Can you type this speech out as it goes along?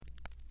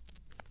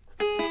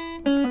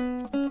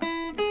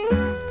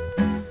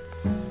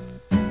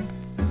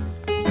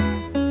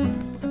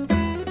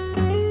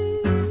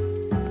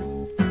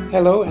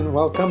Hello and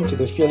welcome to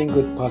the Feeling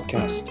Good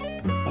podcast.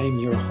 I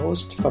am your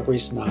host,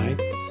 Fabrice Nye,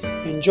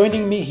 and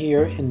joining me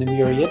here in the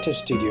Murrieta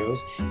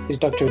studios is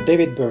Dr.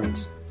 David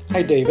Burns.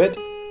 Hi, David.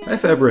 Hi,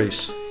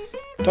 Fabrice.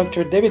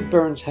 Dr. David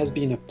Burns has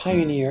been a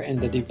pioneer in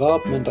the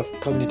development of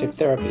cognitive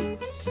therapy,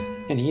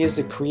 and he is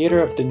the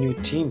creator of the new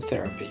team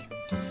therapy.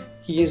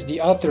 He is the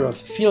author of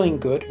Feeling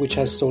Good, which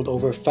has sold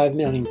over 5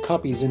 million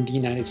copies in the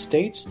United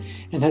States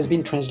and has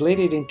been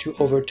translated into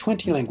over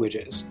 20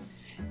 languages.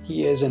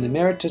 He is an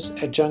emeritus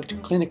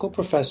adjunct clinical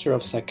professor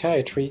of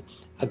psychiatry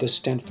at the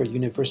Stanford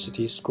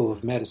University School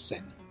of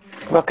Medicine.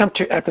 Welcome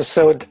to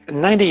episode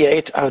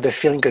 98 of the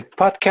Feeling Good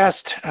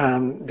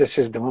podcast. This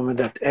is the moment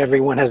that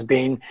everyone has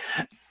been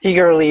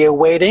eagerly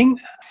awaiting.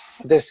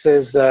 This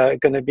is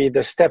going to be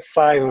the step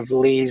 5 of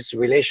Lee's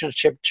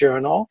relationship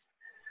journal.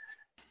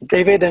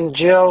 David and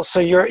Jill, so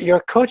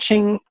you're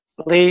coaching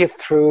Lee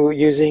through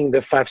using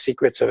the 5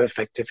 secrets of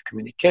effective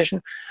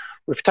communication.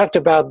 We've talked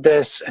about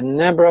this a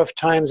number of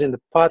times in the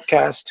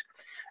podcast,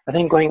 I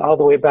think going all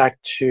the way back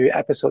to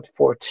episode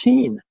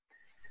 14.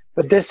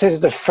 But this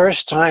is the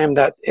first time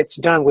that it's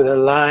done with a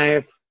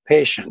live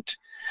patient.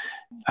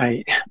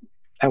 I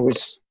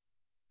was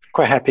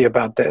quite happy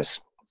about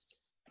this.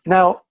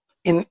 Now,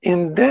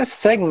 in this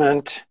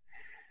segment,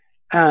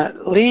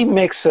 Lee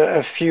makes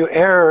a few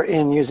errors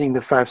in using the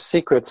 5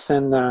 secrets.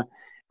 And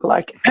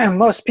like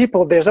most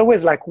people, there's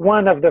always like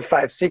one of the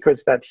 5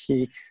 secrets that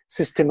he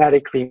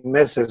systematically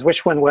misses.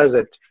 Which one was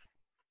it?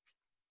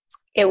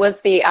 It was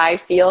the I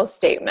feel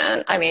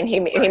statement. I mean, he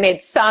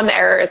made some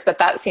errors, but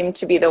that seemed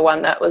to be the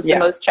one that was the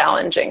most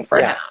challenging for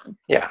him.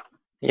 Yeah.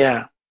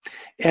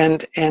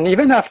 And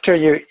even after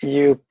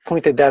you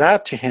pointed that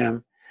out to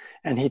him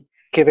and he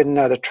gave it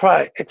another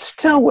try, it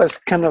still was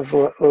kind of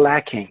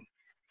lacking.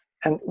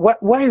 And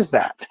why is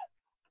that?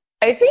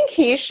 I think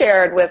he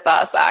shared with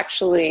us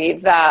actually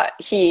that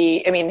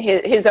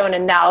his own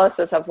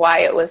analysis of why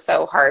it was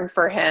so hard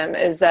for him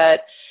is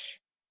that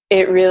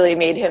it really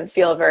made him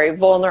feel very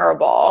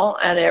vulnerable,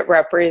 and it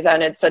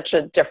represented such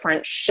a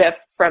different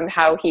shift from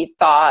how he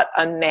thought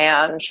a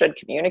man should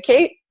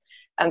communicate.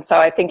 And so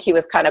I think he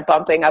was kind of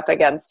bumping up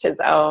against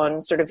his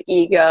own sort of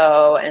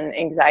ego and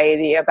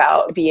anxiety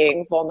about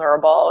being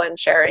vulnerable and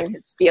sharing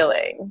his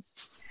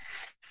feelings.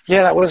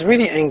 Yeah, that was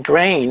really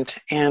ingrained,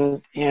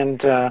 and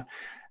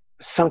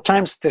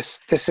sometimes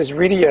this is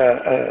really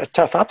a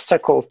tough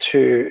obstacle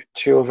to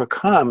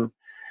overcome.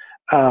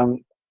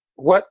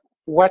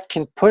 What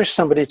can push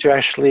somebody to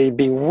actually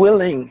be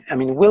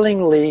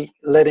willingly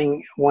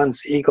letting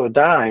one's ego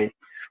die?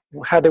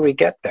 How do we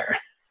get there?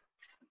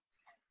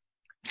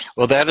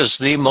 Well, that is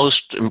the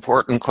most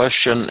important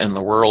question in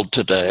the world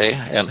today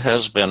and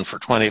has been for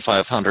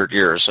 2,500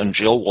 years, and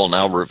Jill will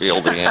now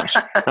reveal the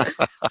answer.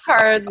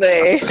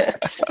 Hardly.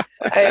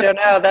 I don't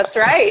know. That's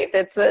right.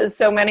 It's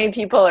so many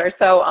people are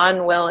so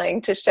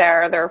unwilling to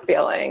share their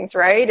feelings,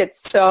 right?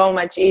 It's so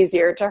much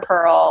easier to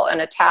hurl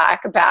an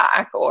attack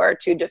back or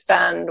to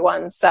defend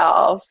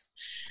oneself,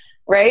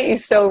 right? You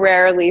so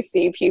rarely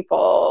see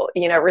people,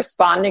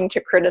 responding to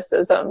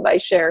criticism by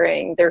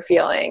sharing their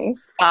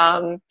feelings.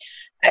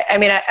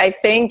 I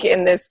think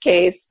in this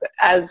case,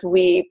 as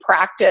we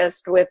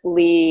practiced with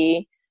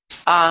Lee,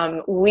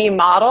 we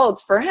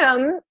modeled for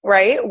him,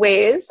 right,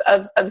 ways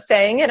of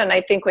saying it. And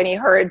I think when he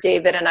heard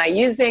David and I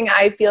using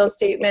I feel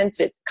statements,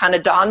 it kind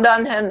of dawned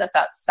on him that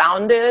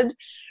sounded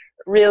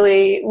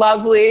really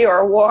lovely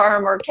or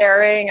warm or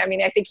caring. I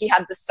mean, I think he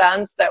had the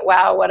sense that,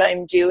 wow, what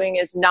I'm doing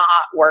is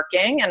not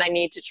working and I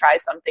need to try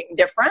something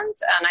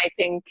different. And I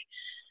think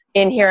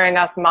in hearing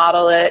us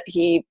model it,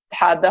 he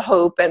had the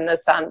hope and the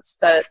sense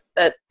that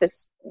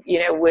this,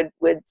 would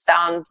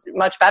sound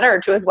much better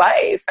to his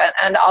wife.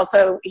 And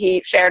also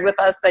he shared with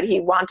us that he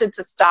wanted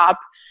to stop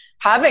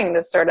having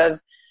this sort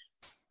of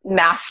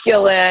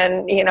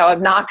masculine,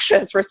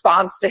 obnoxious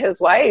response to his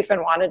wife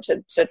and wanted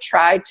to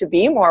try to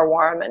be more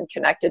warm and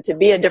connected, to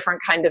be a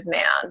different kind of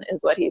man,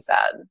 is what he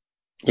said.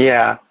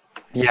 Yeah.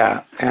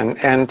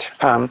 And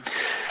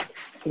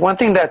one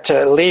thing that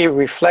Lee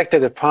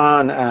reflected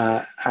upon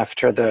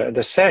after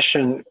the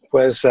session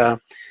was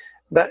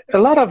that a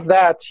lot of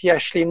that he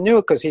actually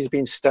knew because he's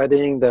been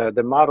studying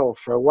the model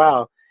for a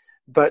while,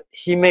 but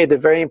he made a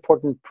very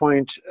important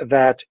point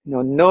that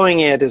knowing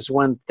it is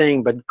one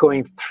thing, but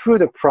going through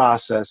the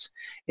process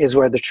is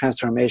where the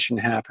transformation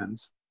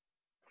happens.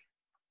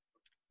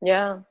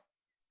 Yeah.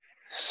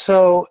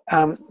 So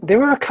there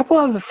were a couple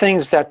of the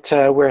things that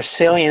were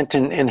salient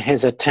in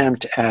his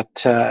attempt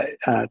at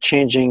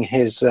changing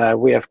his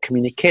way of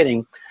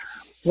communicating.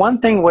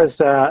 One thing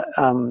was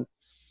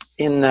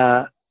in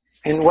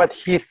what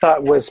he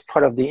thought was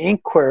part of the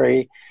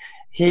inquiry,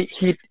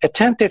 he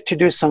attempted to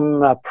do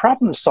some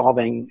problem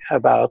solving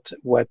about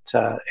what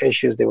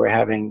issues they were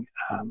having.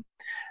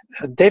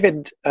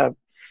 David,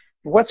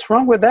 what's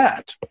wrong with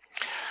that?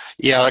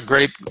 Yeah,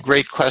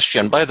 great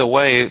question. By the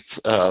way,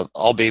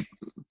 I'll be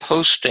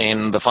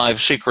posting the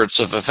 5 secrets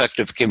of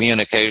effective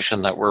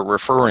communication that we're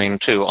referring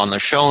to on the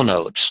show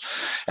notes.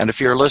 And if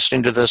you're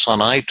listening to this on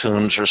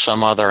iTunes or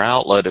some other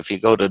outlet, if you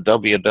go to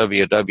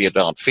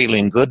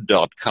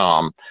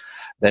www.feelinggood.com,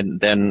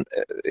 then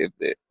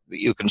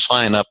you can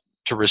sign up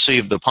to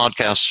receive the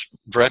podcast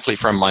directly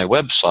from my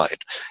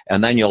website,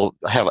 and then you'll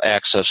have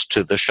access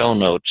to the show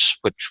notes,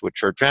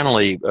 which are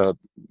generally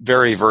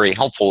very, very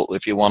helpful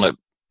if you want to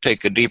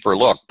take a deeper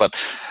look. But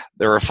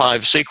there are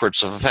 5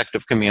 secrets of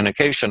effective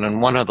communication,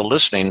 and one of the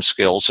listening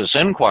skills is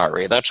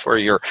inquiry. That's where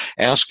you're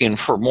asking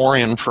for more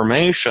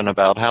information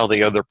about how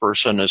the other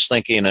person is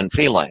thinking and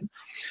feeling.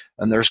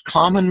 And there's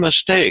common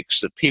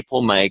mistakes that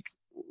people make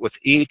with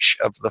each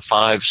of the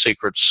 5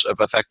 secrets of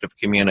effective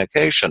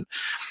communication.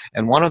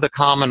 And one of the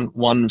common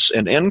ones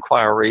in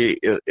inquiry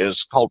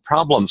is called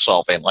problem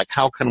solving, like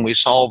how can we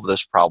solve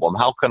this problem?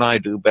 How can I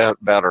do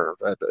better?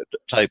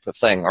 Type of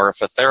thing. Or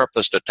if a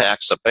therapist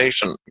attacks a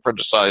patient, if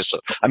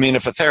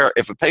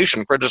a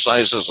patient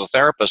criticizes a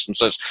therapist and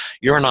says,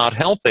 you're not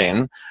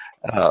helping,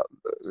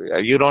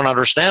 you don't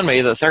understand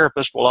me, the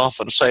therapist will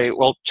often say,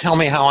 well, tell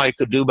me how I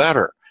could do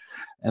better.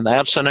 And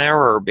that's an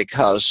error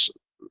because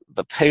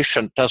the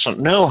patient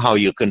doesn't know how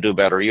you can do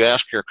better. You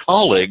ask your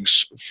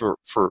colleagues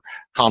for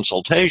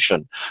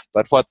consultation,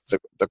 but what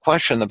the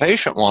question the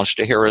patient wants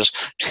to hear is,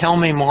 tell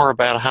me more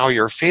about how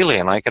you're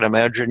feeling. I can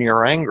imagine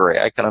you're angry.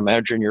 I can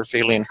imagine you're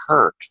feeling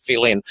hurt,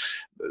 feeling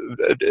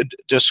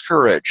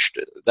discouraged.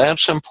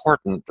 That's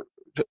important.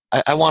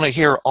 I want to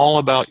hear all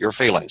about your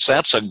feelings.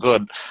 That's a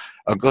good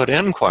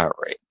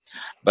inquiry.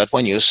 But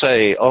when you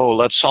say, oh,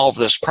 let's solve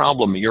this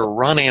problem, you're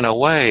running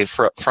away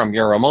from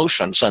your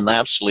emotions, and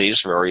that's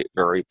Lee's very,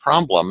 very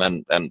problem.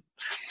 And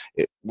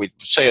we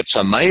say it's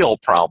a male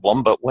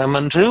problem, but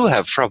women too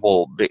have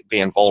trouble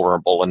being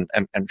vulnerable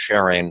and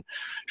sharing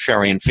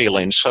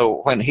feelings.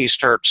 So when he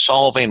starts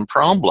solving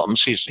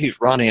problems,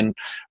 he's running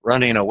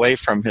away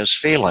from his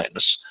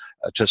feelings.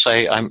 To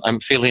say, I'm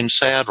feeling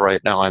sad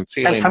right now. I'm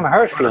feeling... And from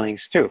her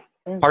feelings too.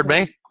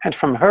 Pardon me? And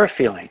from her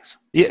feelings.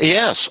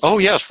 Yes. Oh,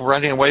 yes.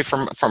 Running away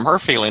from her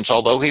feelings.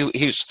 Although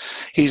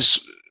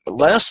he's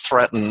less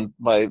threatened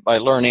by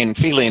learning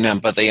feeling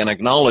empathy and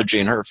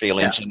acknowledging her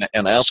feelings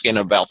and asking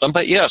about them.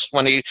 But yes,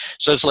 when he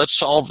says let's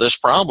solve this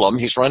problem,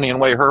 he's running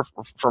away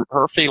from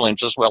her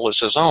feelings as well as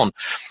his own.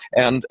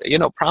 And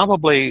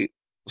probably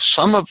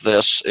some of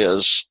this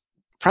is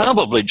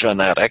probably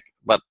genetic,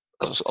 but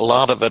a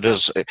lot of it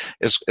is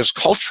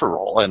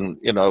cultural and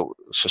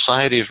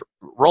society's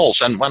roles.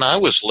 And when I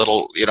was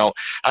little,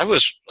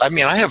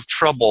 I have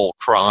trouble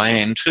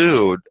crying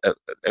too,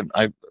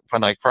 and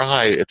when I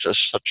cry, it's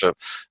just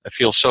I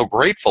feel so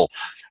grateful.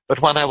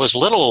 But when I was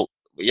little,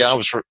 I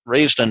was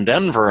raised in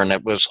Denver, and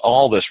it was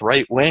all this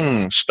right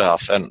wing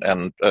stuff,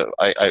 and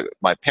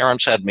my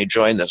parents had me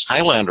join this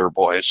Highlander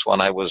Boys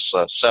when I was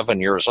 7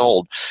 years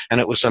old,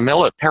 and it was a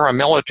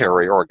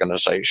paramilitary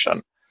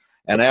organization.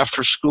 And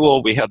after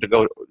school, we had to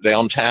go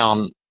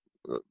downtown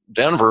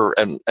Denver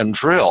and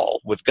drill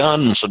with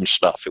guns and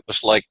stuff. It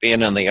was like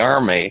being in the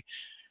Army.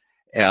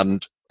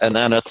 And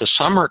then at the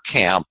summer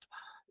camp,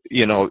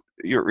 you're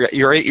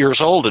 8 years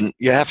old, and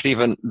you have to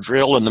even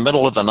drill in the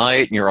middle of the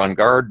night, and you're on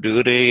guard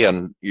duty,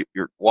 and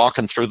you're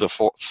walking through the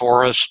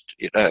forest.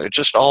 It's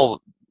just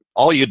all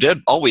we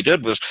did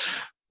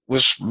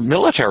was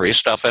military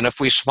stuff. And if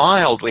we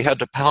smiled, we had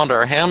to pound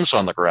our hands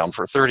on the ground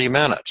for 30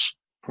 minutes.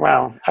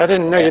 Wow, I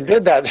didn't know you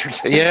did that.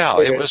 Yeah,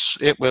 it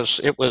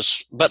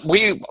was. But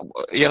we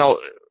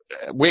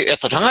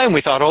at the time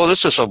we thought, oh,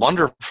 this is a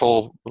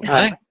wonderful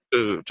thing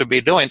to be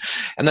doing.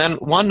 And then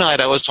one night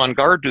I was on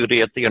guard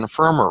duty at the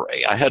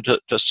infirmary. I had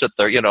to sit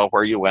there,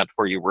 where you went,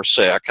 where you were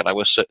sick, and I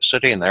was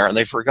sitting there, and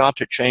they forgot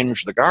to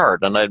change the guard.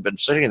 And I'd been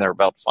sitting there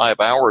about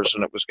 5 hours,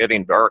 and it was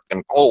getting dark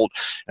and cold,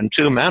 and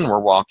 2 men were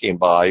walking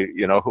by,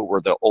 who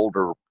were the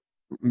older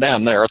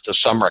men there at the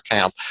summer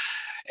camp.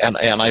 And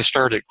I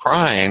started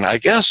crying, I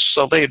guess,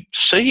 so they'd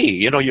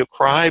see, you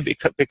cry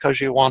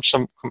because you want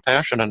some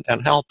compassion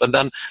and help. And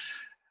then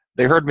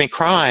they heard me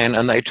crying,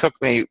 and they took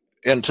me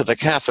into the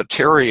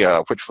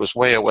cafeteria, which was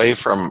way away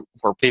from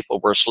where people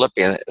were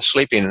sleeping,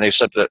 and they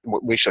said that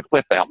we should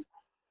whip him.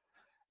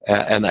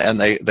 And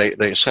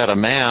they said,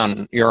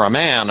 you're a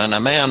man, and a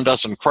man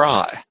doesn't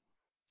cry.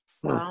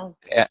 Wow.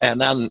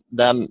 And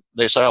then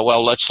they said, oh,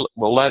 well,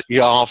 we'll let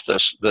you off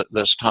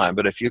this time,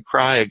 but if you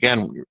cry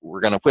again,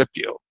 we're going to whip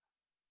you.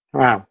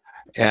 Wow.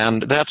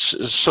 And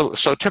that's so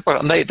typical.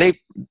 And they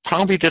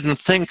probably didn't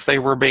think they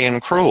were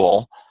being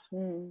cruel.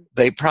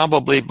 They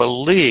probably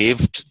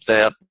believed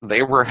that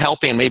they were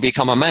helping me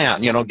become a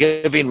man,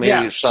 giving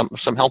me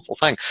some helpful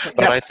thing.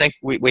 But I think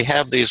we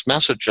have these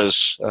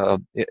messages,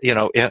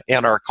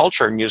 in our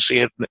culture, and you see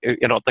it,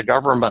 at the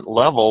government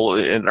level,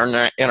 in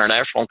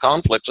international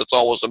conflicts, it's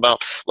always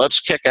about, let's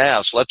kick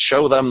ass, let's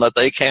show them that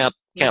they can't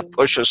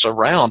push us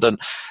around. And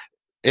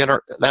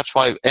that's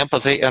why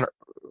empathy and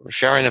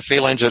sharing of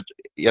feelings,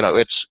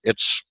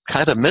 it's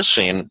kind of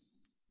missing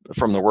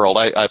from the world.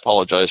 I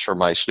apologize for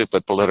my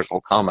stupid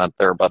political comment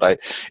there, but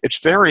it's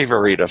very,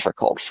 very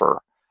difficult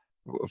for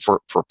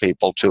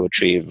people to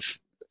achieve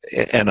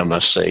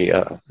intimacy.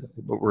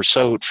 We're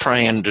so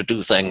trained to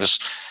do things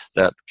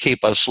that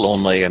keep us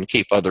lonely and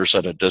keep others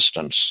at a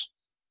distance.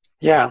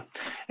 Yeah,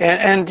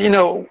 and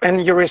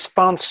and your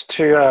response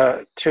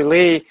to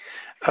Lee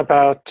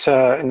about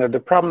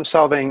the problem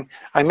solving,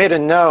 I made a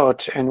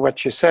note, and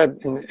what you said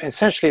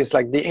essentially is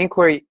like the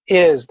inquiry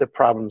is the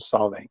problem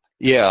solving.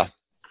 Yeah.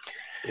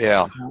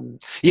 Yeah.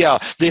 Yeah.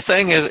 The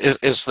thing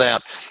is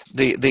that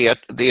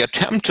the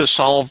attempt to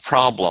solve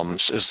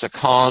problems is the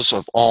cause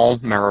of all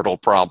marital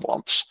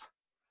problems.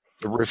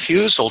 The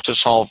refusal to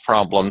solve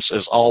problems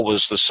is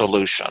always the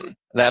solution.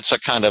 That's a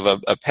kind of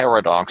a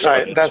paradox.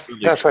 Right.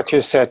 That's what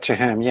you said to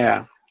him.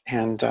 Yeah.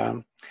 And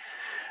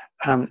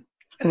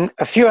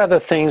a few other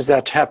things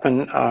that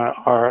happen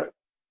are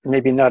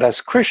maybe not as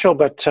crucial,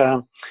 but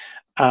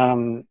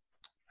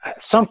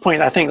at some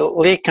point, I think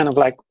Lee kind of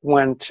like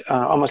went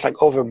almost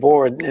like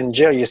overboard. And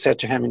Jill, you said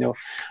to him,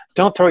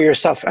 don't throw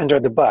yourself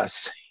under the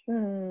bus.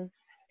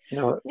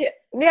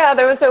 Yeah,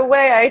 there was a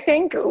way, I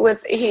think,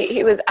 with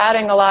he was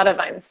adding a lot of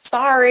I'm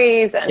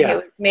sorry's, and he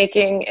was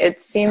making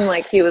it seem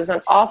like he was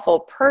an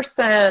awful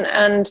person.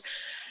 And,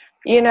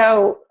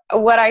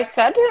 what I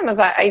said to him is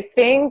I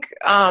think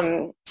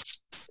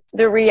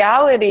the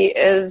reality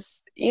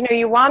is,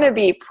 you want to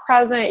be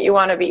present, you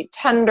want to be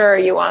tender,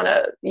 you want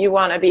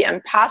to be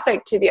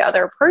empathic to the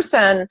other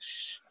person.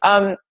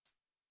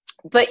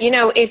 But,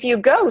 if you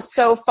go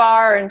so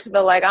far into the,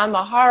 I'm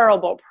a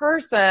horrible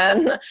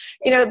person,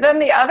 then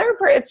the other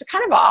it's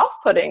kind of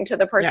off-putting to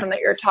the person that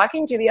you're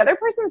talking to. The other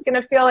person's going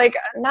to feel like,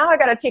 now I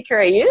got to take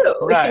care of you,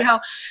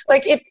 right.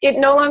 It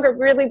no longer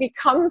really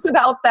becomes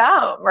about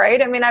them,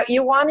 right? I mean,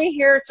 you want to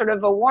hear sort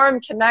of a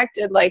warm,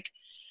 connected,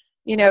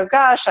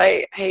 gosh,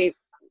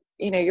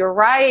 you're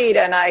right.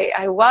 And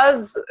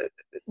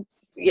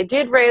you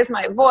did raise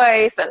my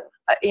voice, and,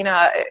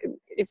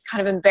 it's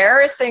kind of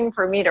embarrassing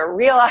for me to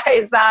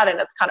realize that. And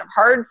it's kind of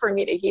hard for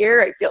me to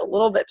hear. I feel a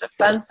little bit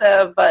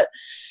defensive, but,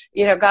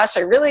 gosh,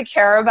 I really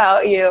care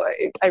about you.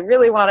 I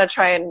really want to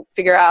try and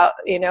figure out,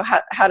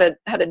 how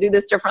to do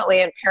this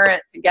differently and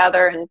parent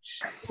together. And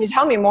can you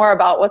tell me more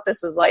about what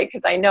this is like?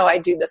 Because I know I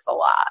do this a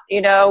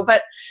lot,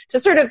 but to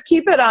sort of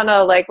keep it on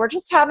we're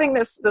just having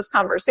this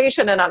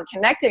conversation, and I'm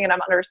connecting and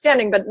I'm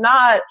understanding, but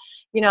not,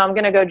 I'm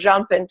going to go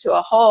jump into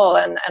a hole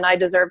and I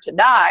deserve to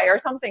die or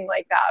something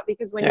like that.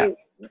 Because when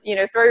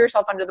you throw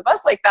yourself under the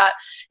bus like that,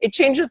 it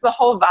changes the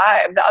whole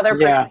vibe. The other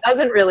person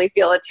doesn't really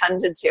feel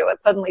attended to.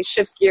 It suddenly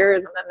shifts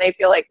gears, and then they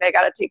feel like they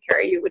got to take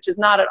care of you, which is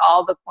not at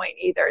all the point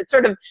either.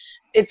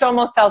 It's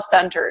almost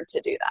self-centered to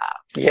do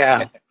that.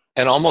 Yeah.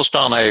 And almost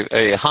on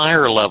a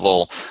higher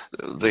level,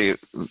 the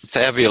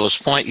fabulous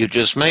point you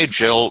just made,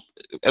 Jill,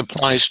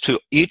 applies to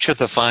each of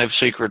the 5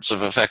 secrets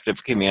of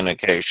effective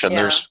communication.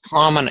 There's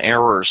common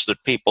errors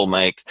that people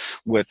make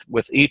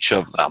with each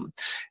of them.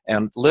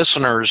 And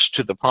listeners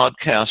to the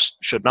podcast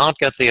should not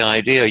get the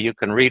idea you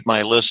can read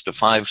my list of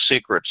 5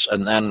 secrets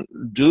and then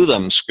do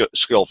them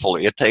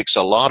skillfully. It takes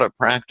a lot of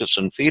practice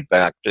and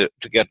feedback to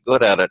get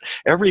good at it.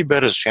 Every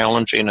bit as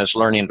challenging as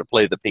learning to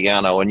play the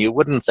piano, and you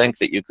wouldn't think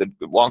that you could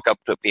walk up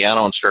to a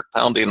piano and start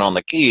pounding on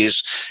the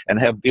keys and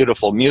have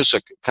beautiful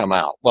music come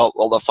out. Well,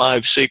 the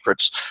 5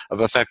 secrets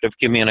of effective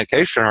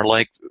communication are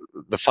like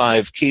the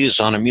 5 keys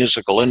on a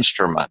musical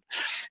instrument,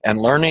 and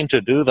learning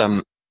to do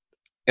them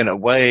in a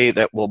way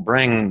that will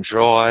bring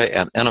joy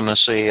and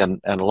intimacy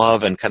and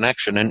love and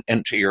connection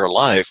into your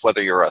life,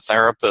 whether you're a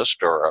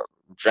therapist or a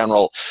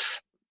general,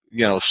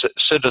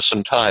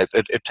 citizen type.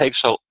 It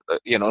takes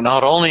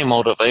not only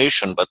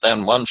motivation, but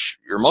then once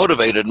you're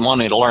motivated and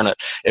wanting to learn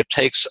it, it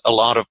takes a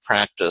lot of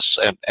practice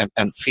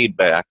and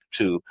feedback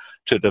to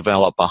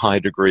develop a high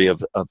degree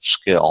of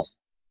skill.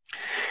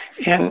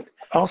 And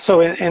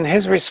also in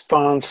his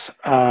response,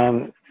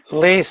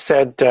 Lee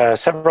said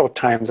several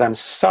times, "I'm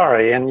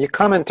sorry," and you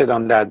commented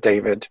on that,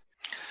 David.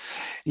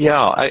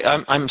 Yeah,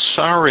 I'm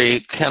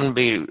sorry can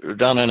be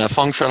done in a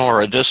functional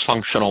or a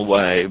dysfunctional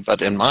way,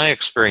 but in my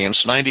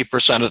experience,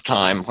 90% of the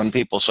time when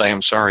people say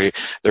I'm sorry,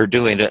 they're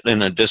doing it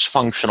in a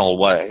dysfunctional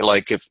way.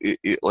 Like if,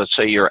 let's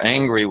say you're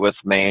angry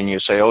with me and you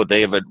say, "Oh,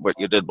 David, what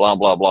you did, blah,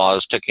 blah, blah,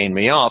 is ticking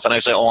me off," and I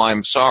say, "Oh,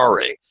 I'm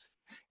sorry."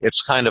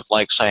 It's kind of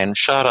like saying,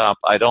 "Shut up,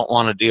 I don't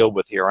want to deal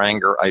with your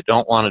anger, I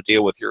don't want to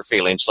deal with your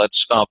feelings, let's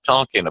stop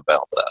talking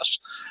about this."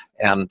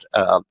 And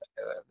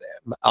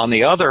on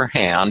the other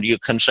hand, you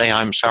can say,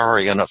 "I'm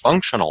sorry," in a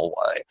functional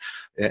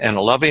way, in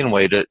a loving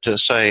way, to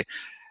say,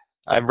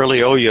 "I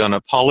really owe you an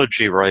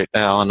apology right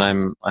now, and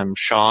I'm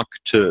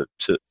shocked to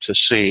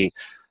see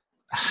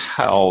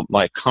how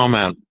my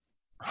comment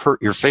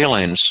hurt your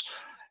feelings,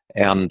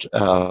 and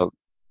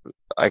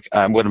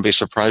I wouldn't be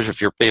surprised if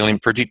you're feeling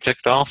pretty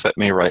ticked off at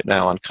me right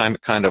now and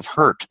kind of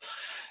hurt.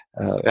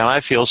 And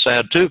I feel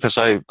sad too, because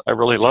I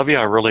really love you.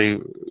 I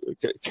really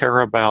care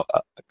about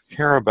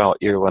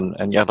you,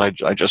 and yet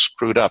I just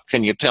screwed up.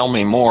 Can you tell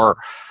me more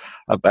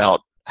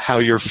about how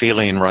you're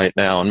feeling right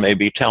now, and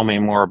maybe tell me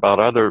more about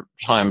other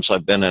times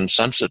I've been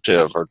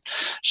insensitive or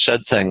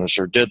said things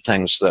or did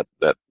things that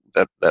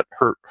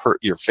hurt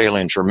your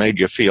feelings or made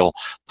you feel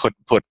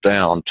put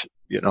down."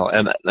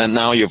 And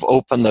now you've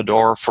opened the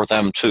door for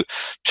them to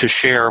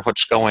share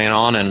what's going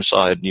on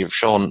inside. You've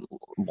shown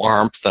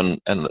warmth and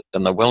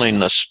the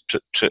willingness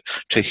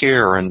to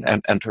hear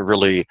and to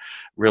really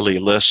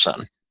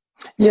listen.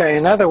 Yeah,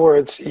 in other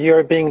words,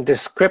 you're being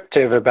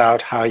descriptive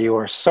about how you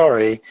are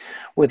sorry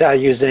without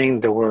using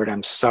the word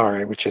I'm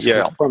sorry, which is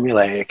kind of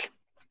formulaic.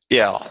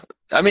 Yeah.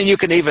 I mean, you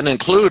can even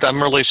include,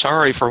 I'm really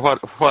sorry for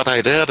what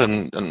I did,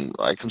 and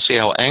I can see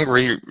how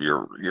angry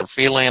you're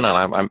feeling, and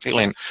I'm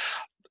feeling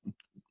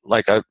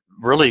like I'm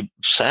really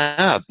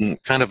sad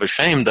and kind of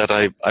ashamed that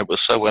I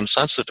was so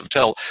insensitive.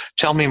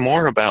 Tell me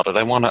more about it.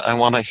 I want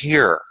to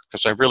hear,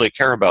 because I really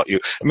care about you.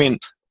 I mean,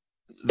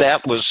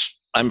 that was,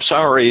 I'm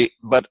sorry,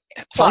 but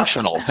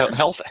functional,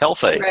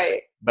 healthy.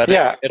 Right. But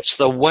it's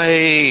the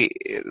way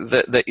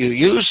that you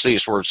use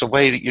these words, the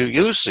way that you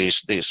use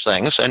these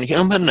things, and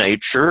human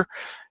nature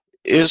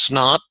is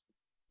not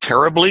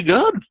terribly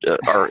good.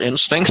 Our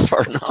instincts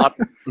are not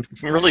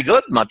really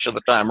good much of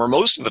the time, or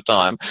most of the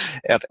time,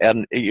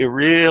 and you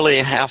really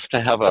have to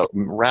have a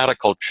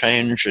radical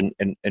change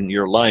in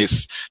your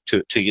life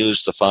to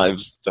use the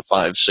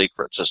five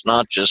secrets. It's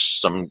not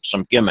just some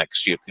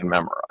gimmicks you can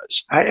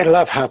memorize. I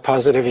love how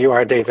positive you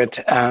are,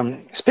 David.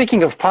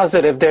 Speaking of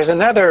positive, there's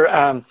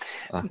another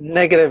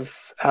negative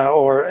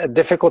or a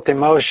difficult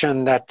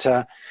emotion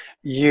that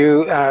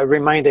you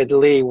reminded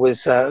Lee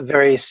was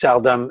very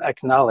seldom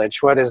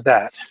acknowledged. What is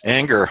that?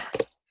 Anger.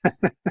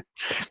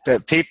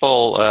 That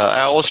people,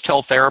 I always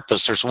tell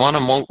therapists, there's one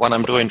when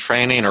I'm doing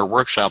training or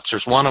workshops,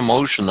 there's one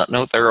emotion that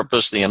no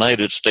therapist in the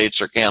United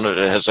States or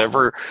Canada has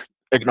ever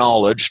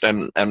acknowledged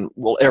and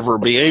will ever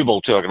be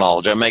able to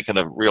acknowledge. I'm making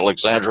a real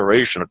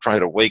exaggeration of trying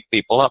to wake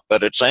people up,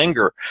 but it's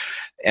anger.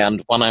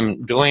 And when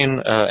I'm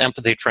doing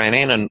empathy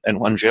training, and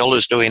when Jill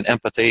is doing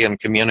empathy and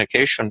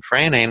communication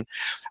training,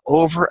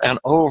 over and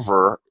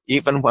over,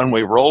 even when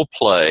we role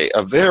play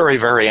a very,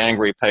 very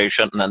angry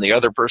patient, and then the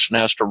other person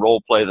has to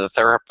role play the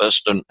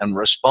therapist and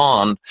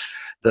respond,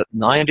 that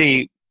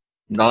 99%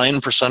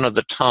 of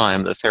the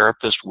time, the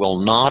therapist will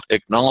not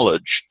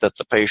acknowledge that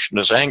the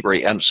patient is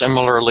angry. And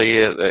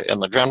similarly,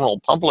 in the general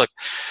public,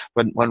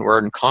 when we're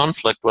in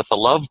conflict with a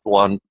loved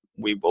one,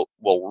 we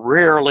will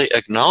rarely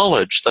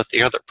acknowledge that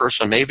the other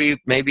person may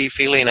be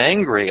feeling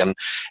angry and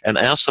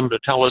ask them to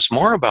tell us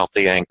more about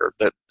the anger.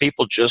 That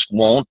people just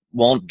won't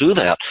do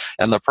that.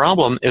 And the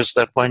problem is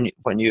that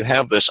when you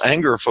have this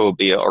anger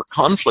phobia or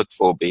conflict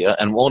phobia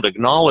and won't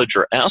acknowledge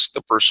or ask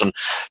the person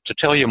to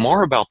tell you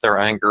more about their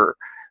anger,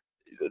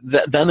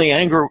 then the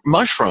anger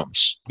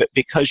mushrooms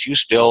because you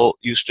still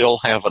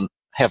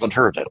haven't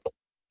heard it.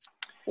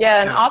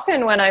 Yeah, and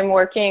often when I'm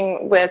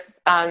working with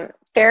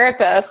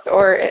therapists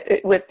or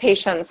with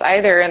patients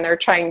either, and they're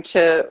trying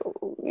to,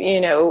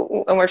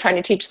 and we're trying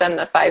to teach them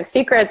the 5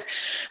 secrets,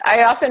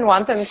 I often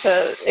want them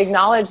to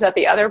acknowledge that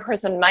the other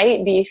person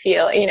might be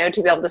to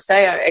be able to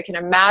say, I can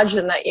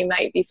imagine that you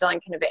might be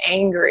feeling kind of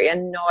angry,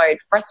 annoyed,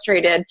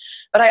 frustrated,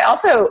 but I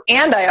also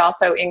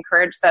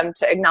encourage them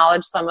to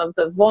acknowledge some of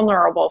the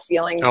vulnerable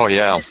feelings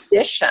in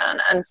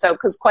addition. And so,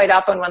 because quite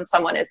often when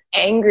someone is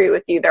angry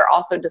with you, they're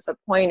also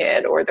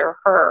disappointed, or they're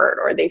hurt,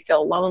 or they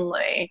feel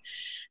lonely.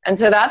 And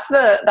so that's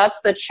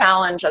the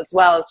challenge as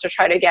well, is to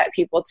try to get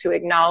people to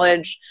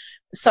acknowledge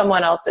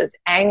someone else's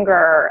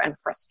anger and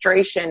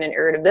frustration and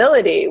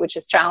irritability, which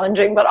is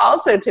challenging, but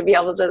also to be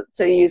able to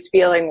use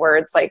feeling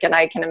words like, and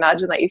I can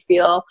imagine that you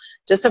feel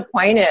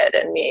disappointed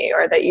in me,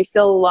 or that you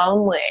feel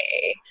lonely,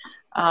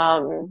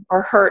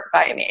 or hurt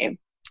by me,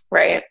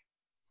 right?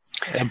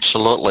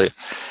 Absolutely.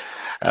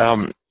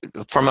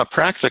 From a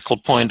practical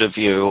point of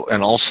view,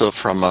 and also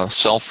from a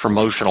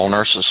self-promotional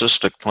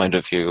narcissistic point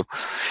of view,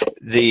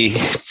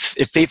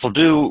 if people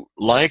do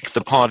like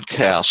the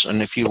podcast,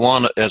 and if you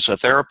want, as a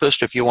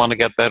therapist, if you want to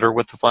get better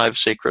with the 5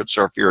 secrets,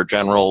 or if you're a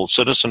general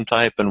citizen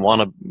type and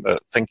want to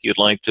think you'd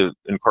like to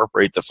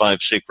incorporate the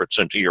 5 secrets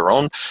into your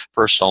own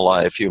personal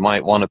life, you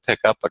might want to pick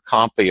up a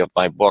copy of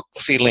my book,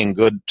 Feeling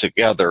Good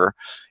Together.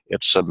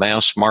 It's a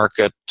mass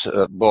market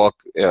book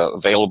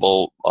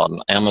available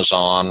on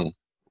Amazon.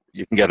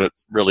 You can get it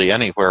really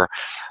anywhere.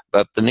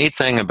 But the neat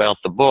thing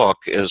about the book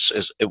is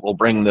it will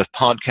bring the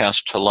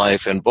podcast to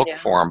life in book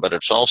form, but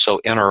it's also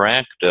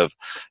interactive,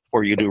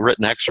 where you do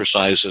written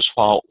exercises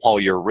while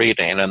you're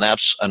reading. And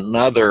that's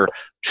another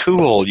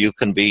tool you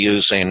can be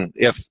using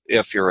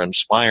if you're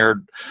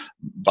inspired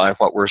by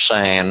what we're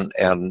saying,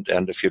 and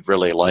if you'd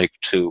really like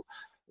to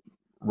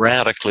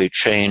radically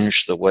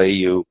change the way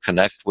you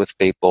connect with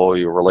people,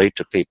 you relate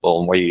to people,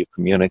 and the way you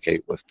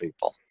communicate with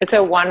people. It's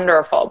a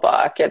wonderful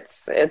book.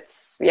 It's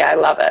I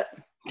love it.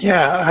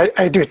 Yeah,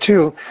 I do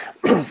too.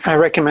 I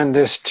recommend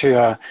this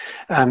to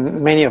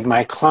many of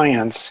my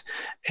clients.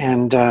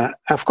 And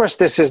of course,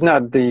 this is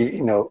not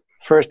the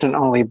first and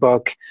only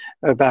book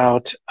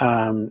about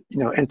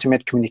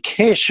intimate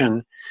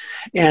communication,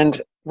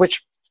 and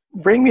which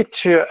bring me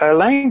to a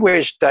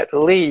language that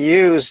Lee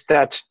used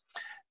that.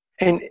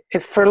 And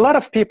it, for a lot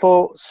of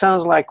people,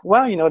 sounds like,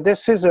 well,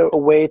 this is a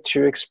way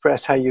to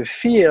express how you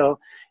feel.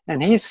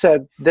 And he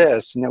said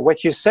this,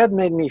 what you said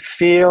made me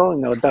feel, ...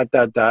 and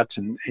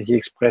he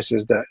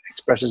expresses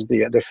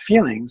the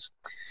feelings.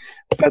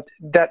 But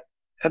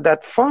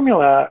that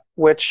formula,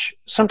 which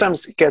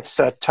sometimes gets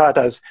taught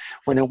as,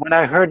 when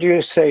I heard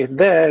you say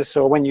this,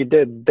 or when you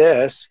did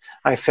this,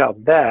 I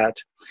felt that.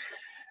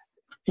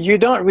 you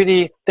don't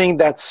really think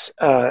that's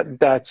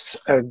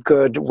a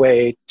good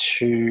way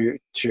to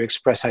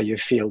express how you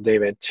feel,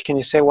 David. Can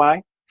you say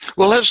why?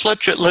 Well, let's let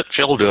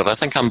Jill do it. I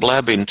think I'm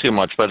blabbing too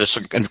much, but it's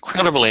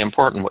incredibly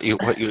important what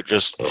you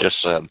just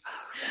said.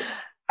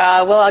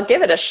 Well, I'll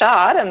give it a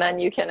shot, and then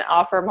you can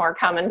offer more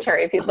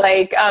commentary if you'd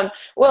like.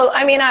 Well,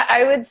 I mean,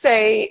 I would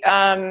say,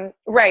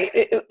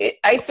 right.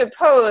 I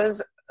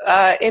suppose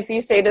if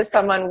you say to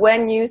someone,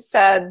 when you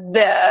said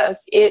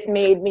this, it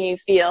made me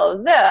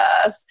feel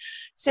this.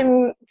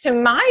 To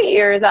my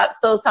ears, that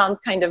still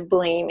sounds kind of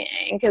blaming,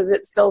 because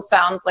it still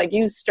sounds like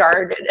you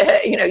started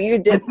it, you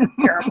did this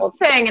terrible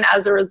thing, and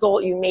as a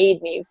result, you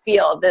made me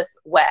feel this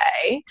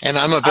way. And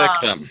I'm a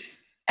victim.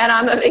 And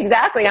I'm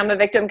a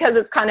victim, because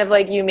it's kind of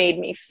like you made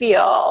me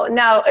feel.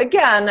 Now,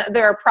 again,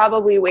 there are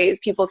probably ways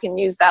people can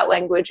use that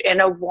language in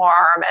a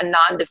warm and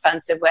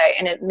non-defensive way,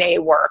 and it may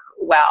work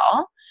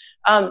well.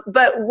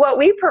 But what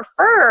we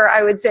prefer,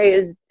 I would say,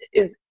 is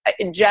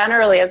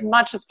generally, as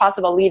much as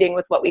possible, leading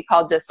with what we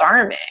call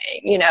disarming.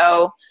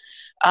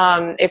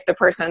 If the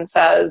person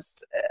says,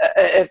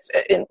 if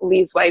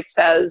Lee's wife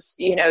says,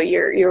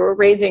 you're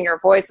raising your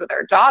voice with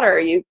our daughter,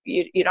 you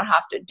don't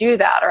have to do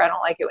that, or I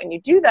don't like it when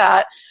you do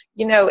that.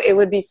 It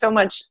would be so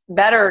much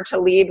better to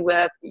lead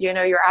with,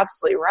 you're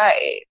absolutely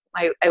right.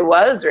 I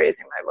was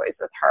raising my voice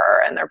with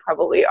her, and there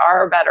probably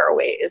are better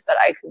ways that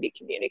I could be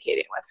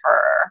communicating with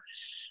her.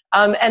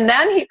 And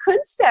then he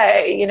could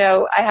say,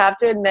 I have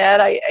to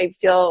admit, I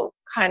feel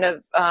kind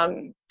of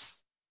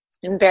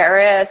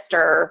embarrassed,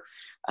 or,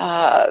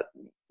 a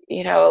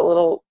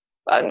little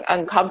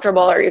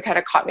uncomfortable, or you kind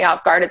of caught me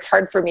off guard. It's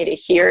hard for me to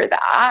hear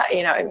that.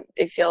 I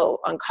feel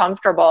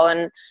uncomfortable.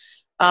 And,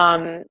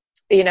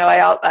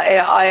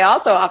 I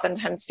also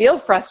oftentimes feel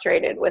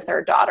frustrated with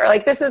her daughter.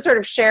 Like, this is sort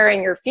of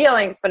sharing your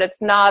feelings, but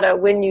it's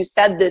not when you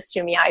said this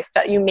to me, I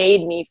felt you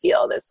made me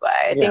feel this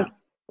way. I think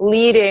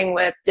leading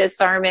with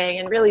disarming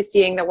and really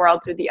seeing the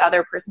world through the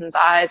other person's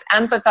eyes,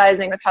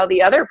 empathizing with how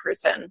the other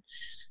person,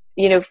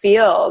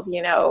 feels,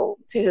 to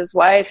his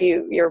wife,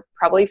 you're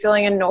probably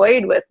feeling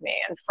annoyed with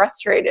me and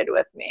frustrated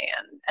with me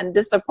and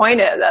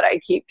disappointed that I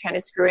keep kind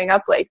of screwing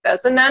up like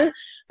this. And then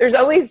there's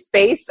always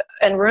space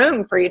and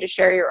room for you to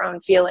share your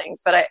own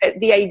feelings. But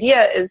the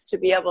idea is to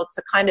be able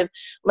to kind of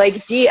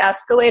like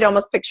de-escalate,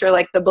 almost picture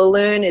like the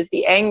balloon is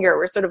the anger.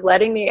 We're sort of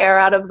letting the air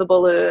out of the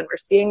balloon. We're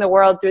seeing the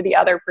world through the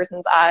other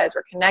person's eyes.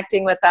 We're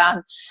connecting with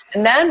them.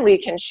 And then we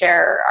can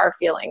share our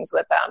feelings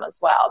with them as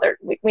well.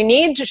 We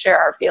need to share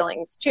our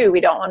feelings too. We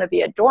don't want to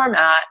be a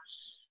doormat,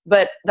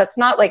 but that's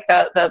not like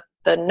the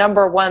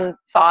number one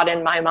thought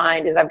in my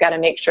mind is I've got to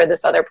make sure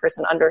this other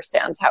person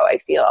understands how I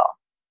feel.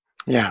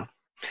 Yeah.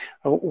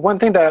 One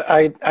thing that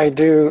I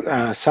do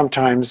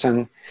sometimes,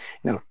 and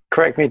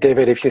correct me,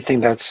 David, if you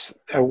think that's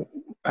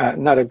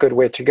not a good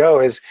way to go,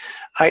 is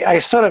I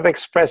sort of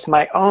express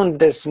my own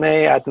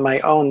dismay at my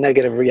own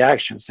negative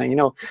reaction, saying,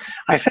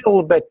 I feel a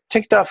little bit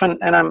ticked off, and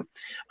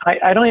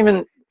I don't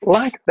even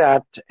like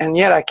that, and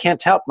yet I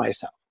can't help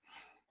myself.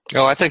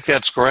 Oh, I think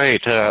that's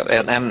great.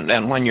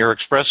 And when you're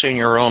expressing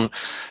your own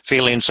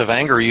feelings of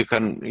anger, you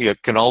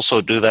can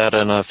also do that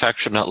in an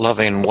affectionate,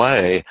 loving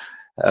way.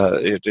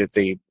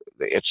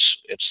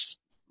 It's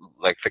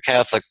like the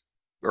Catholic,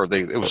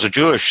 it was a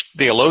Jewish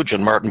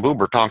theologian, Martin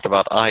Buber, talked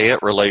about I-it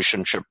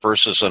relationship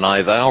versus an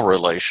I-thou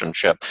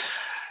relationship.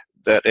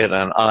 That in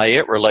an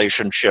I-it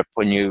relationship,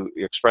 when you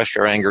express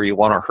your anger, you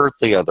want to hurt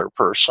the other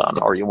person,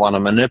 or you want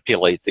to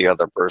manipulate the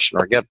other person,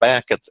 or get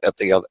back at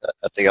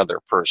the other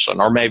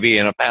person, or maybe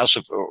in a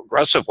passive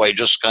aggressive way,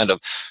 just kind of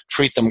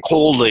treat them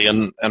coldly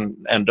and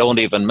don't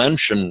even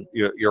mention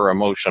your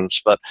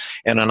emotions. But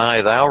in an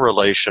I-thou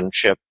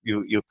relationship,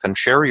 you can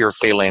share your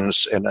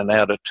feelings in an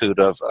attitude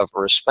of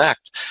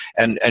respect,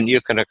 and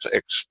you can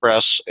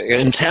express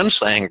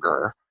intense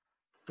anger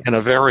in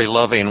a very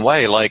loving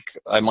way, like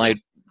I might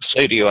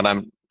say to you, and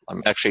I'm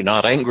actually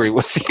not angry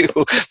with you,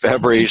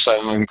 Fabrice.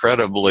 I'm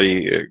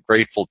incredibly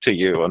grateful to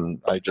you, and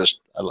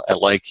I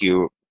like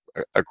you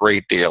a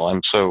great deal.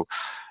 I'm so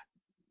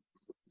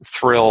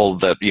thrilled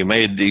that you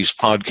made these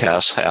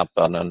podcasts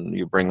happen, and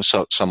you bring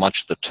so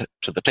much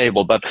to the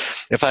table. But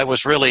if I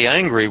was really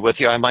angry with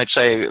you, I might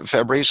say,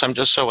 Fabrice, I'm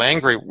just so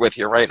angry with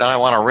you right now. I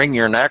want to wring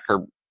your neck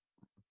or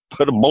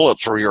put a bullet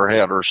through your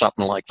head or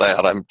something like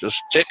that. I'm just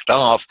ticked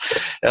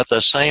off. At the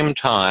same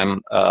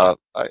time,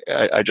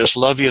 I just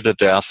love you to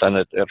death, and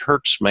it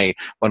hurts me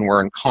when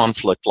we're in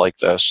conflict like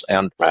this.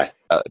 And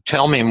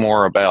tell me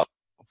more about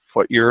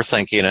what you're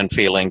thinking and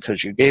feeling,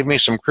 because you gave me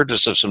some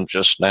criticism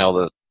just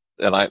now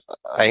and I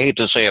hate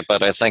to say it,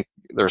 but I think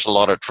there's a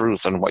lot of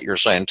truth in what you're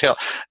saying.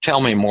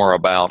 Tell me more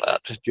about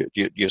it.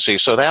 You see,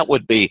 so that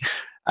would be,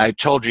 I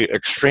told you,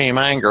 extreme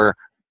anger,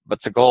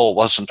 but the goal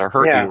wasn't to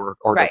hurt you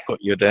or to put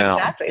you down.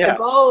 Exactly. Yeah. The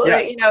goal,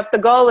 if the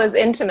goal is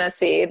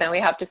intimacy, then we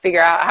have to figure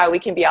out how we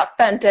can be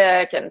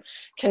authentic and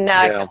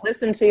connect, and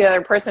listen to the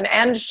other person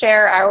and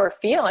share our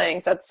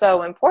feelings. That's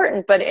so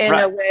important, but in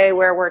a way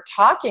where we're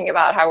talking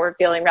about how we're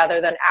feeling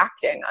rather than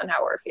acting on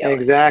how we're feeling.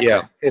 Exactly.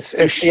 Yeah. It's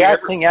the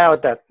acting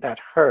out that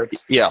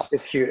hurts. Yeah.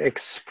 If you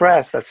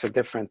express, that's a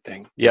different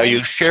thing. Yeah,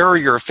 you share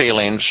your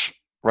feelings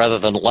rather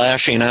than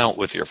lashing out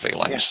with your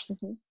feelings. Yeah.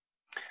 Mm-hmm.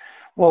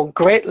 Well,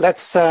 great.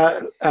 Let's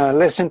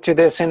listen to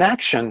this in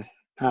action.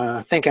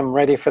 I think I'm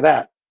ready for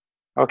that.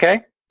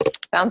 Okay?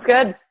 Sounds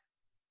good.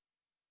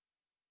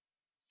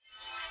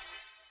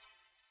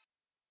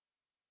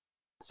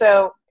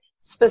 So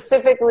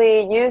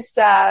specifically, you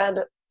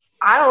said,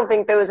 I don't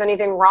think there was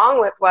anything wrong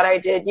with what I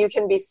did. You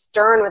can be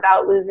stern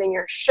without losing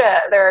your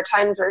shit. There are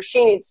times where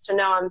she needs to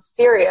know I'm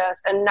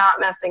serious and not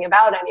messing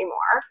about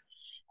anymore.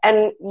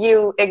 And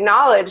you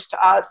acknowledged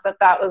to us that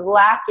that was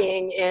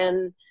lacking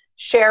in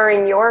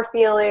sharing your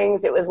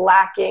feelings. It was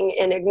lacking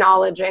in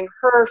acknowledging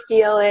her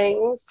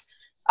feelings.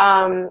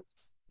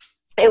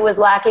 It was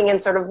lacking in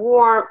sort of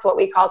warmth, what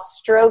we call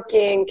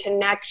stroking,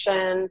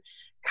 connection,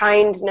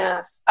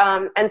 kindness.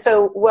 And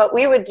so what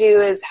we would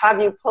do is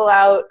have you pull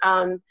out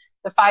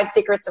the 5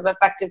 Secrets of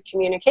Effective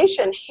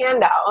Communication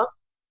handout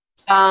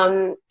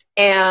and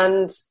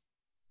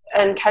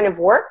kind of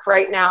work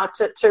right now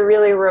to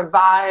really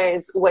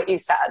revise what you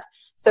said.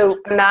 So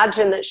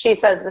imagine that she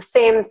says the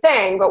same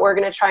thing, but we're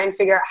going to try and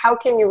figure out how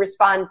can you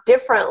respond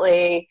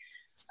differently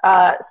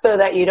so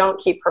that you don't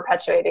keep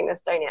perpetuating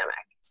this dynamic.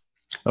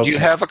 Okay. Do you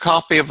have a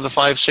copy of the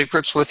 5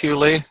 Secrets with you,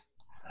 Lee?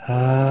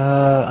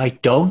 I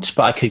don't,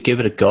 but I could give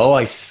it a go.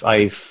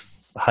 I've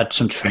had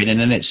some training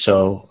in it,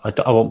 so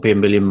I won't be a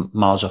million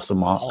miles off the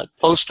mark. I'll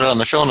post it on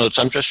the show notes.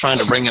 I'm just trying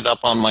to bring it up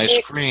on my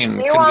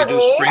screen. Can you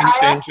do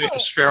screen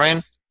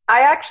sharing?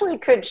 I actually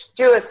could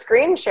do a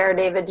screen share,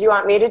 David. Do you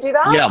want me to do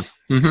that? Yeah.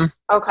 Mm-hmm.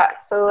 Okay,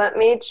 so let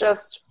me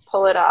just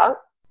pull it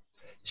up.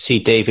 See,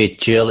 David,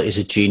 Jill is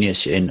a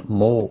genius in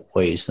more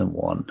ways than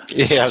one.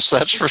 Yes,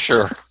 that's for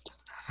sure.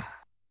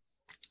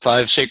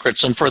 5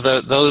 Secrets. And for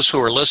those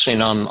who are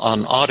listening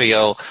on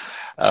audio,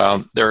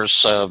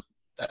 there's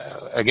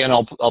again,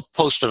 I'll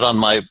post it on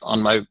my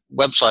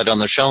website on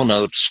the show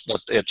notes.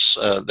 But it's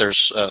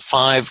there's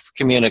 5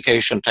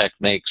 communication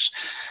techniques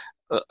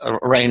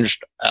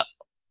arranged.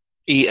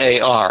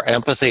 EAR,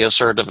 empathy,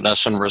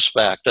 assertiveness, and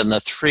respect. And the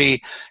 3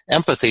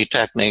 empathy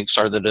techniques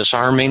are the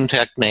disarming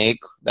technique.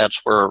 That's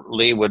where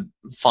Lee would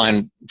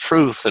find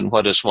truth in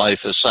what his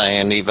wife is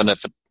saying, even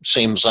if it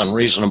seems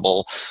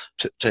unreasonable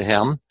to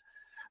him.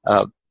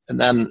 And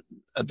then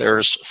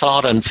there's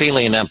thought and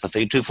feeling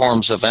empathy, 2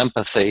 forms of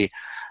empathy.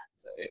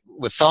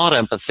 With thought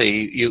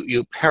empathy,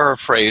 you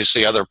paraphrase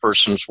the other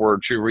person's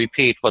words. You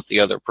repeat what the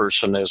other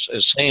person is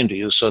saying to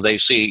you, so they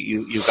see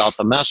you got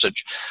the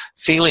message.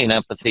 Feeling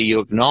empathy, you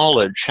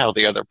acknowledge how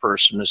the other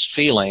person is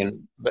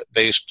feeling,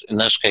 based in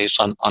this case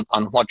on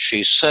what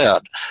she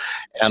said,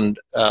 and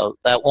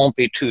that won't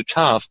be too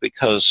tough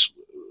because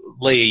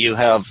Lee, you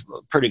have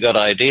a pretty good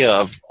idea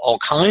of all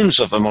kinds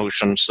of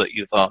emotions that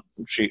you thought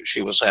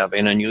she was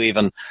having, and you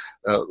even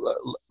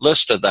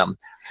listed them.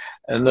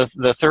 And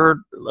the third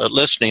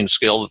listening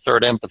skill, the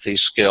third empathy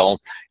skill,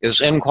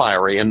 is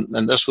inquiry.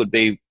 And this would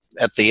be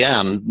at the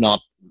end,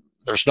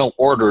 there's no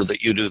order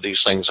that you do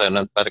these things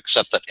in, but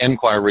except that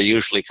inquiry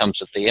usually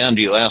comes at the end.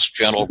 You ask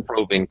gentle,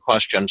 probing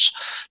questions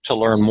to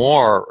learn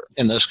more,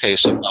 in this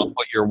case, about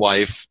what your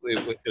wife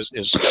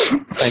is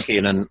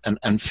thinking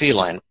and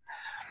feeling.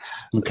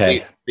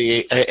 Okay.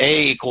 The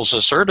A equals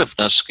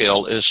assertiveness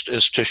skill is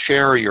to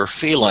share your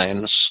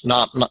feelings.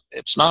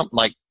 It's not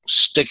like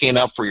sticking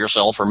up for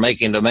yourself or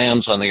making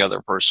demands on the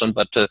other person,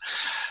 but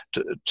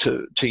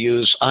to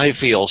use I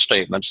feel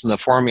statements. And the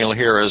formula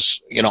here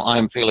is,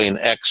 I'm feeling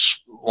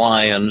X,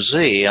 Y, and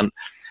Z.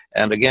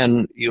 And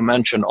again, you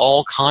mentioned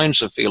all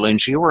kinds of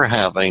feelings you were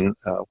having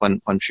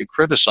when she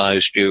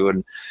criticized you,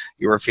 and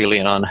you were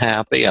feeling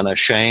unhappy and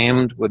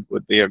ashamed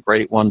would be a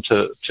great one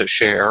to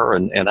share,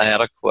 and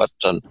inadequate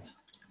and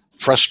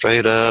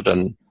frustrated.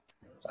 And,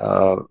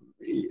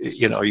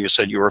 you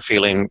said you were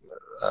feeling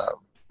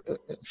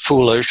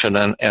foolish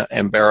and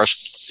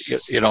embarrassed,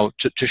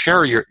 to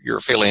share your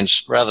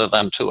feelings rather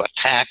than to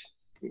attack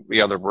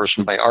the other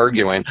person by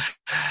arguing.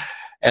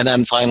 And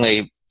then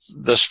finally,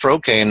 the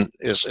stroking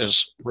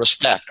is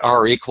respect.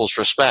 R equals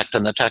respect,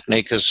 and the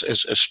technique is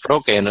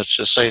stroking. It's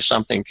to say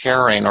something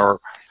caring or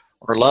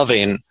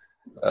loving,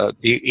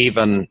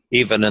 even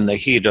in the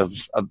heat of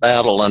a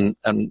battle. And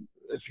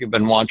if you've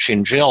been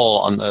watching Jill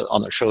on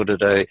the show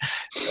today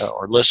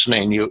or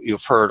listening,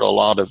 you've heard a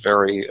lot of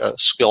very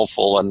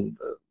skillful and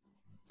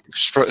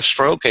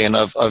stroking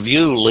of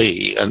you,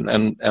 Lee,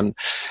 and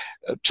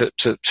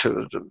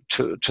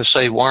to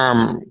say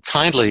warm,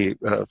 kindly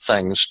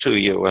things to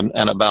you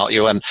and about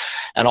you, and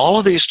all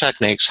of these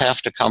techniques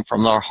have to come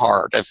from their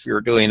heart. If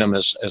you're doing them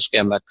as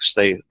gimmicks,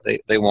 they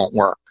won't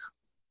work.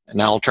 And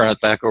now I'll turn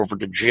it back over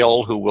to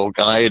Jill, who will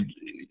guide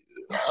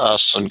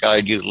us and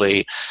guide you,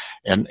 Lee,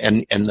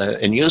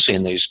 in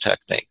using these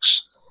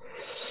techniques.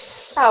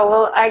 Oh,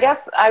 well, I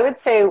guess I would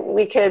say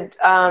we could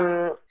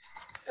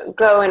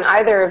go in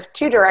either of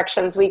 2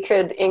 directions. We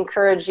could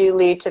encourage you,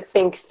 Lee, to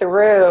think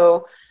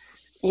through,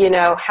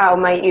 how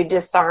might you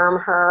disarm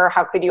her?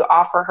 How could you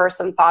offer her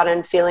some thought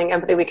and feeling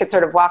empathy? We could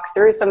sort of walk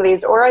through some of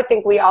these. Or I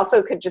think we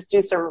also could just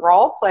do some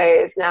role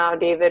plays now,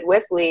 David,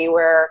 with Lee,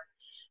 where,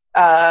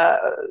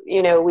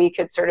 we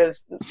could sort of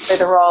play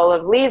the role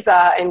of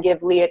Lisa and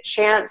give Lee a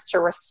chance to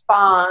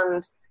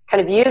respond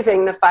kind of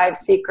using the 5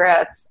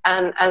 secrets,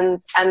 and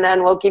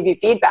then we'll give you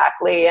feedback,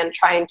 Lee, and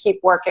try and keep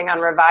working on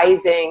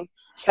revising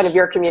kind of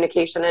your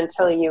communication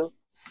until you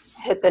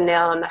hit the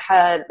nail on the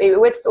head. Maybe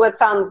what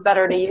sounds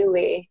better to you,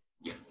 Lee?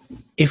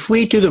 If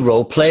we do the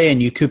role play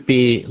and you could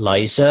be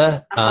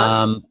Liza,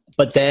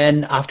 but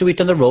then after we've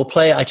done the role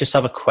play, I just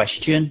have a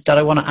question that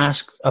I want to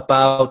ask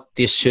about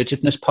the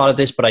assertiveness part of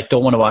this, but I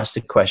don't want to ask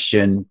the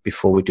question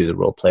before we do the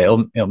role play.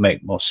 It'll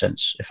make more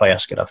sense if I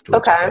ask it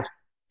afterwards. Okay.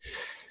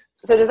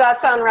 So does that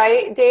sound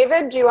right?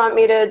 David, do you want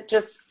me to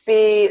just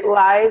be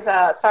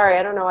Liza? Sorry,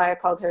 I don't know why I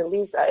called her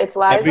Lisa. It's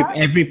Liza?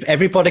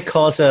 Everybody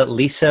calls her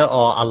Lisa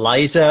or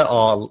Eliza,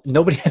 or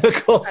nobody ever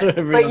calls her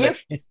a real name.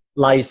 It's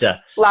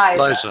Liza.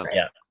 Liza.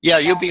 Yeah. Yeah,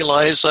 you be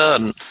Liza,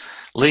 and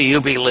Lee,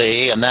 you be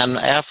Lee, and then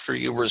after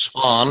you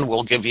respond,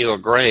 we'll give you a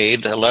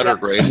grade, a letter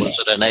grade. Was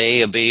it an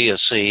A, a B, a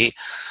C?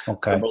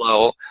 Okay.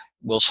 Below,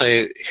 we'll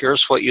say,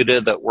 here's what you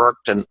did that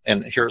worked, and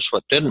here's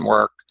what didn't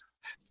work.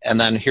 And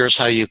then here's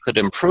how you could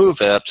improve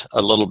it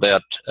a little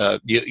bit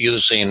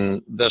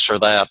using this or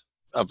that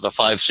of the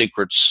 5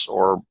 secrets,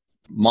 or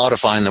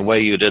modifying the way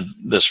you did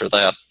this or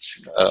that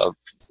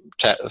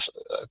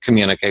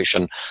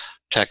communication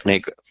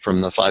technique from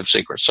the 5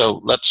 secrets.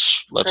 So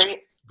let's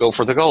Great. Go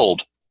for the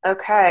gold.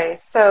 Okay.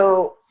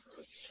 So,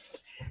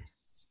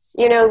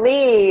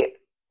 Lee,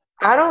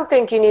 I don't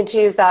think you need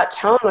to use that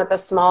tone with a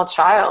small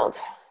child.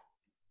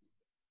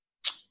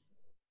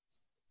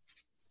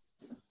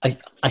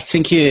 I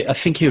think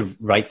you're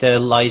right there,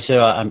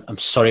 Liza. I'm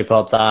sorry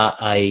about that.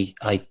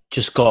 I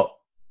just got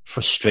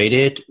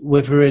frustrated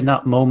with her in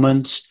that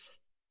moment.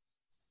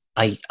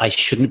 I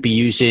shouldn't be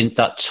using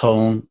that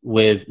tone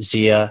with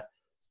Zia.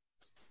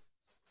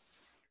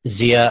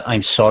 Zia,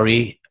 I'm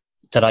sorry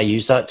that I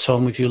use that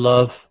tone with you,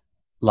 love.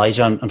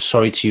 Liza, I'm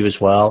sorry to you as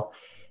well.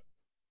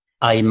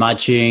 I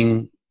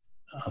imagine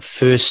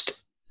first,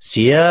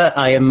 Zia,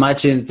 I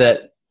imagine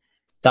that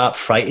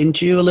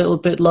frightened you a little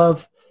bit,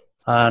 love.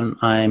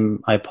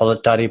 And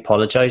Daddy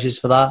apologizes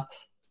for that.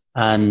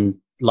 And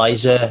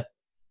Liza,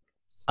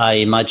 I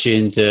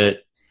imagine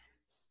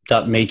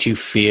that made you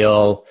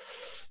feel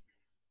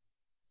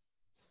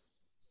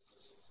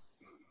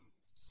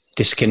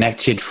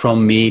disconnected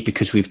from me,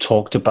 because we've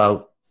talked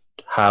about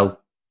how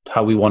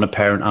we want to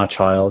parent our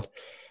child,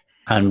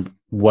 and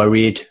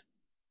worried,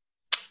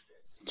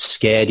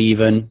 scared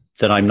even,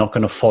 that I'm not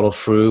going to follow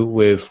through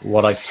with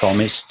what I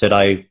promised that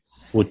I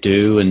would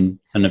do and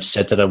have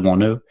said that I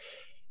want to.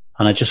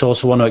 And I just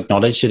also want to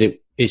acknowledge that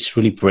it's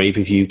really brave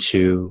of you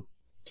to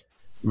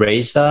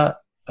raise that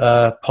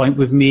point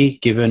with me,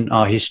 given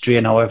our history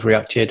and how I've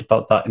reacted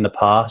about that in the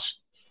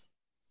past.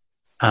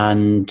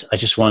 And I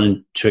just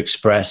wanted to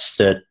express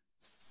that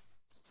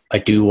I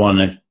do want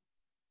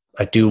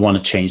to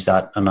change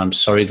that, and I'm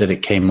sorry that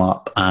it came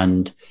up.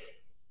 And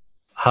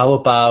how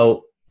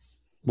about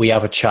we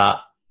have a chat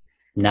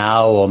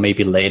now, or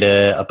maybe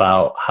later,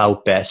 about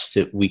how best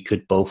that we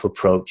could both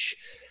approach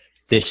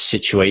this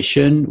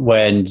situation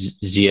when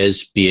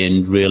Zia's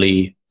being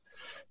really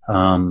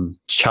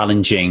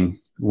challenging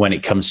when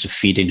it comes to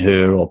feeding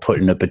her or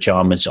putting her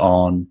pajamas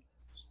on.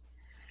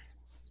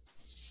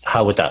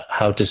 How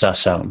does that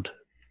sound,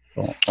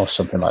 or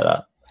something like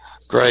that?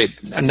 Great.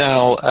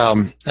 Now,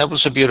 that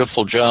was a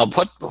beautiful job.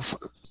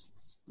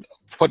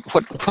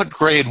 What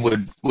grade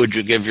would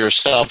you give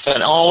yourself?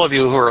 And all of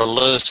you who are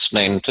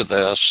listening to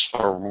this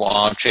or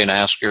watching,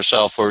 ask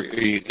yourself, are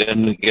you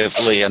going to give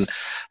Lee an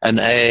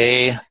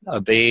A, a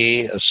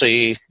B, a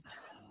C?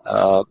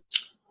 Ask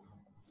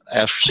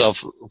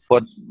yourself,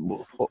 what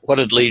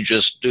did Lee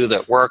just do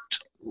that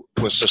worked?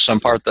 Was there some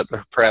part that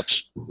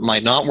perhaps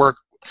might not work?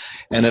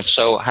 And if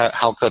so,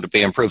 how could it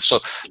be improved?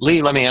 So,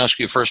 Lee, let me ask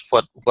you first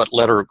what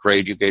letter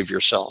grade you gave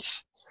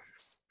yourself.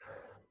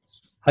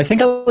 I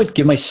think I would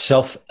give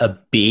myself a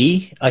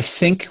B. I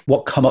think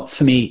what come up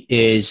for me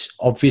is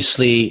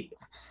obviously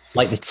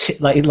like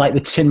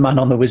the Tin Man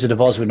on the Wizard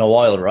of Oz with no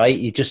oil, right?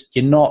 There's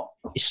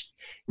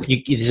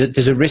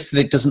a risk that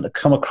it doesn't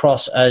come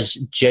across as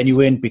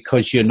genuine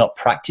because you're not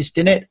practiced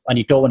in it, and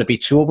you don't want to be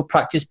too over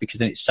practiced because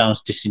then it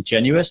sounds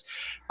disingenuous.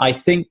 I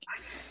think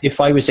if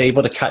I was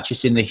able to catch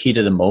us in the heat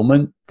of the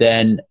moment,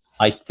 then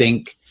I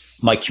think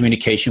my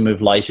communication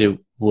with Liza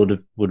would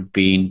have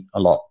been a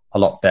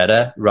lot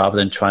better, rather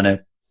than trying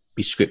to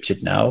be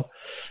scripted now.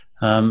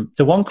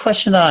 The one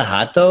question that I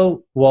had,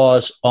 though,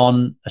 was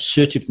on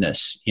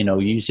assertiveness,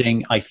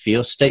 using I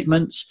feel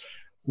statements,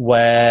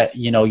 where,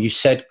 you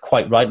said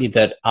quite rightly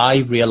that I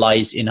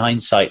realized in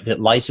hindsight that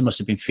Liza must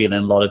have been feeling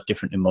a lot of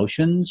different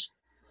emotions.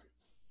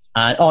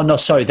 And,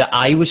 that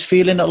I was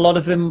feeling a lot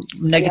of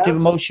negative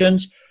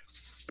emotions.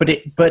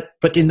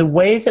 But in the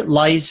way that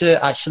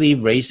Liza actually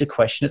raised the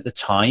question at the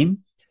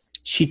time,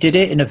 she did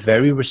it in a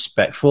very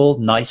respectful,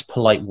 nice,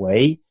 polite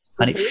way.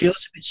 And it feels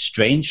a bit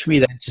strange for me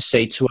then to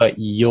say to her,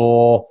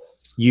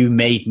 you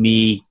made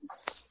me,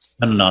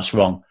 no, it's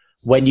wrong.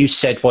 When you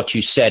said what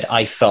you said,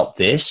 I felt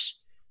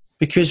this.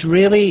 Because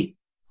really,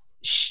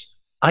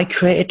 I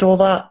created all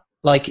that.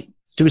 Like,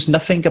 there was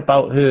nothing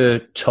about her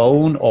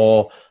tone,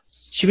 or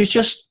she was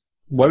just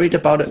worried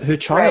about her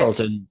child.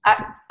 Right. And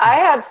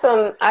I'm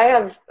so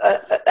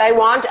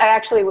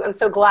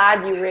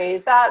glad you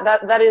raised that.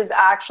 That is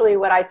actually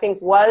what I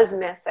think was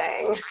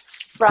missing.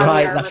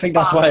 Right, I think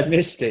that's why I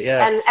missed it,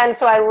 yeah. And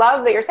so I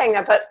love that you're saying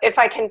that, but if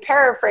I can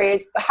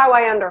paraphrase, how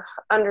I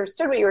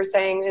understood what you were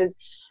saying is,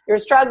 you're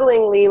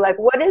struggling, Lee, like,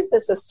 what is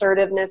this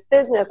assertiveness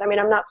business? I mean,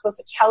 I'm not supposed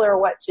to tell her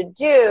what to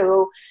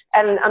do,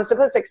 and I'm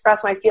supposed to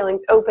express my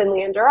feelings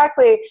openly and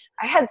directly.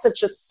 I had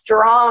such a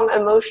strong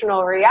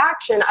emotional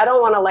reaction. I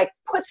don't want to, like,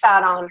 put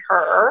that on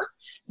her.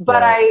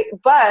 But right.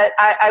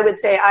 I would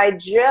say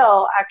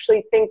Jill,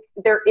 actually think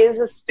there is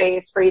a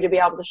space for you to be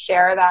able to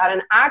share that.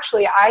 And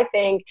actually, I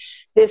think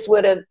this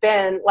would have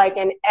been like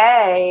an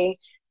A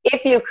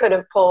if you could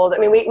have pulled. I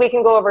mean, we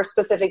can go over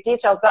specific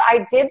details, but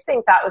I did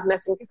think that was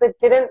missing because it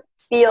didn't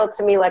feel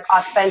to me like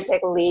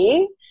authentic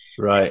Lee.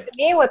 Right. To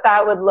me, what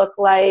that would look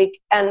like,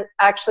 and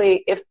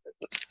actually, if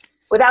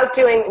without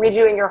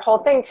redoing your whole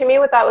thing, to me,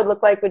 what that would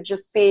look like would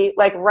just be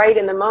like right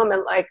in the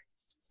moment, like,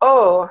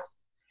 oh,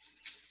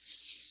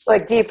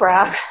 like deep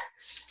breath.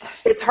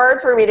 It's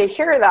hard for me to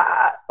hear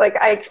that.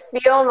 Like, I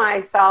feel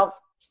myself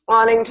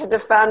wanting to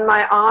defend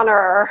my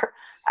honor.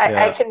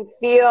 I can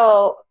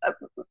feel,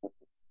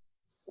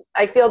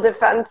 I feel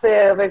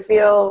defensive. I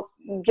feel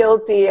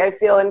guilty. I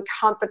feel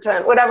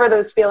incompetent, whatever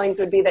those feelings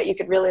would be that you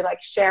could really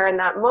like share in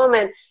that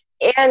moment.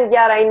 And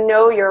yet I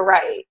know you're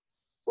right,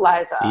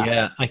 Liza.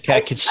 Yeah,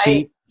 I could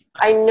see.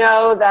 I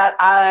know that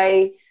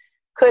I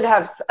could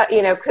have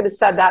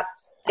said that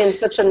in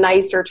such a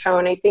nicer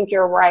tone. I think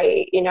you're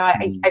right.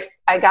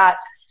 I got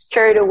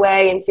carried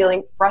away and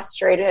feeling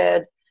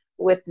frustrated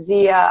with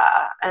Zia,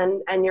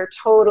 and you're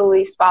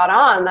totally spot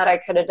on that I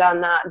could have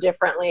done that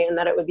differently, and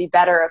that it would be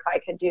better if I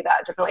could do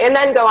that differently. And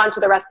then go on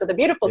to the rest of the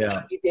beautiful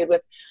stuff you did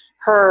with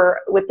her,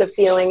 with the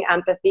feeling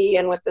empathy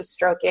and with the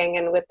stroking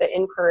and with the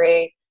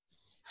inquiry.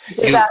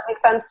 Does that make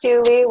sense to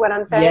you, Lee, what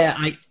I'm saying? Yeah,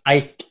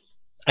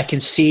 I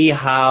can see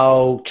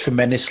how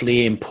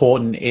tremendously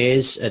important it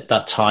is at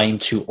that time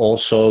to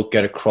also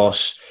get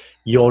across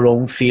your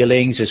own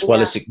feelings as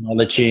well as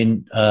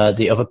acknowledging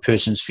the other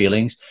person's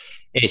feelings.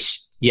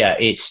 It's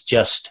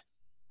just,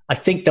 I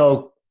think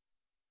though,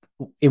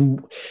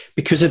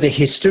 because of the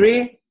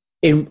history,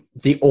 in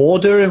the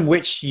order in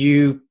which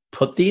you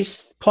put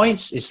these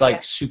points is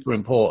like super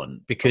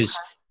important, because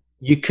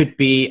you could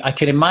be, I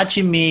can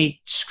imagine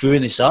me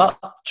screwing this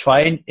up,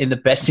 trying in the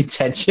best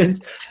intentions,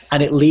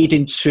 and it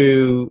leading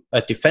to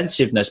a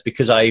defensiveness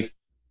because I've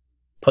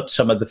put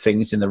some of the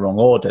things in the wrong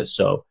order.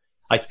 So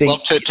I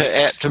think, well,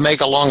 to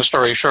make a long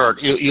story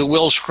short, you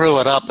will screw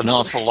it up an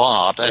awful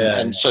lot,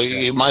 and so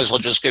you might as well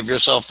just give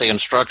yourself the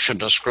instruction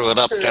to screw it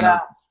up 10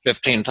 or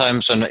 15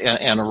 times in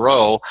a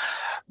row.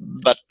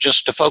 But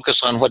just to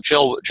focus on what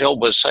Jill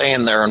was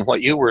saying there and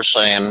what you were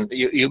saying,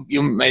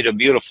 you made a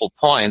beautiful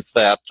point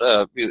that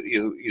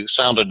you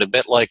sounded a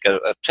bit like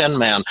a Tin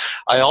Man.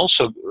 I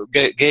also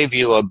gave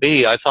you a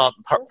B. I thought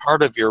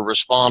part of your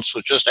response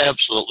was just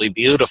absolutely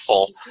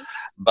beautiful.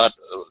 But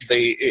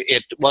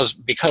it was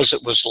because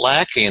it was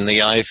lacking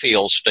the I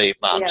feel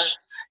statements.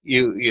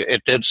 Yeah.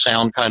 It did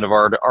sound kind of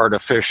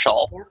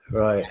artificial,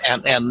 right?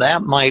 And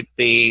that might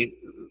be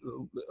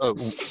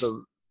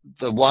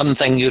the one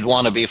thing you'd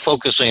want to be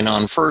focusing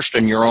on first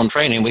in your own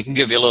training. We can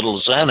give you a little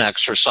Zen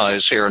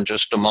exercise here in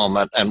just a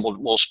moment, and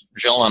we'll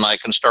Jill and I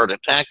can start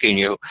attacking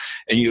you,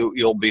 and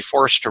you'll be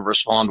forced to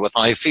respond with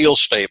I feel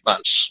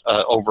statements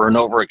over and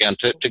over again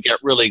to get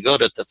really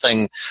good at the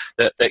thing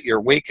that you're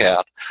weak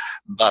at.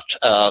 But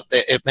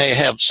it may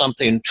have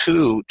something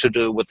to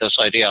do with this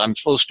idea. I'm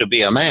supposed to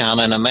be a man,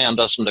 and a man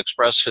doesn't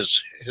express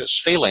his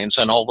feelings.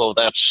 And although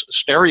that's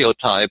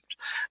stereotyped,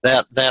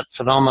 that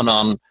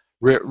phenomenon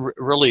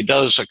really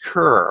does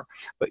occur.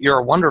 But you're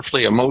a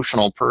wonderfully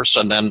emotional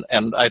person,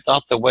 and I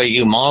thought the way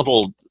you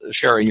modeled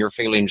sharing your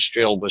feelings,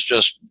 Jill, was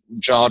just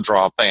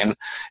jaw-dropping.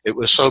 It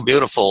was so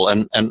beautiful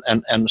and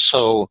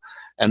so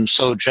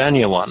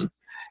genuine.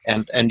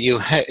 And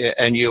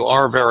you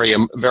are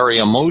very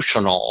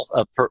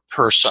emotional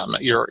person.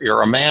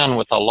 You're a man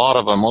with a lot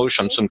of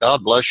emotions, and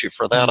God bless you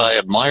for that. I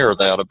admire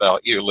that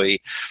about you, Lee,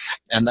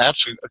 and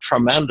that's a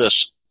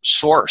tremendous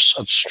source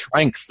of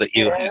strength that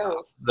you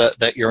have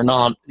that you're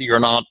not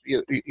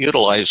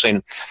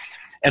utilizing.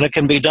 And it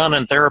can be done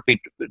in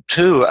therapy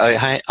too.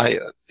 I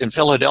in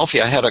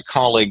Philadelphia, I had a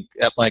colleague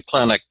at my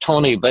clinic,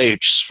 Tony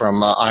Bates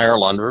from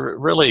Ireland,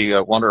 really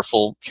a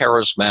wonderful,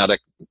 charismatic,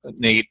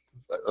 neat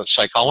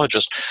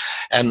psychologist.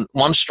 And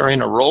once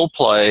during a role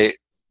play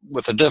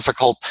with a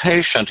difficult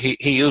patient,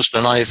 he used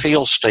an I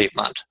feel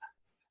statement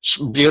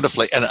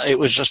beautifully, and it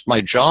was just, my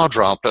jaw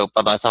dropped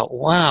open. I thought,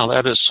 wow,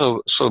 that is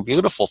so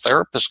beautiful.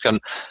 Therapists can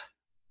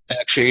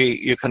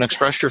actually, you can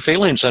express your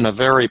feelings in a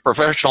very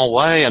professional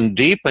way and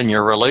deepen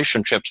your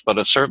relationships, but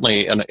it's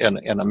certainly in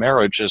a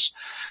marriage is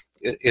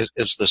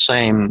the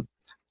same.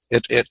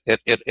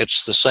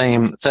 It's the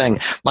same thing.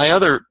 My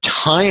other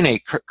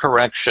tiny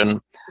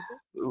correction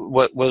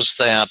was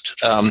that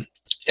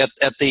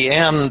at the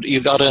end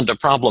you got into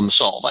problem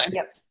solving.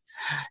 Yep.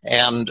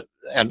 And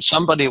and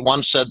somebody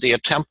once said the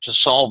attempt to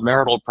solve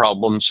marital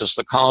problems is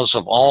the cause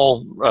of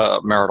all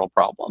marital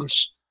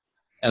problems,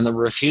 and the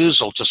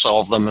refusal to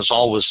solve them is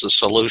always the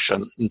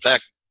solution. In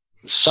fact,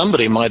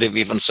 somebody might have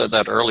even said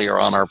that earlier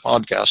on our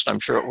podcast. I'm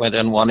sure it went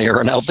in one ear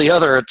and out the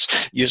other.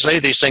 You say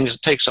these things,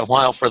 it takes a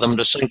while for them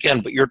to sink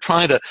in, but you're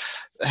trying to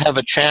have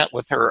a chat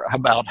with her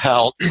about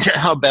how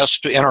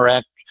best to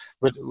interact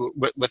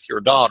with your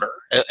daughter,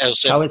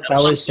 as if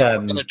that's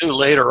something you're going to do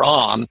later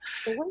on,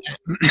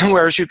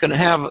 whereas you can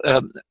have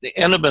the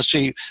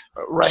intimacy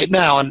right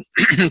now. And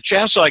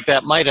chats like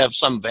that might have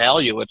some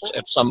value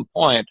at some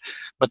point,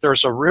 but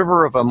there's a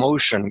river of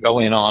emotion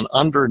going on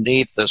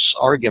underneath this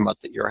argument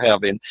that you're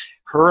having.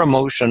 Her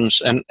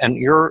emotions and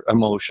your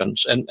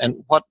emotions, and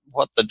what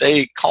the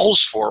day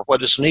calls for,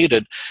 what is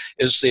needed,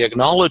 is the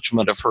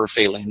acknowledgement of her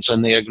feelings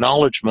and the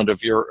acknowledgement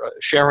of your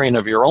sharing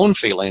of your own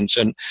feelings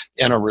in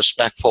a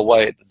respectful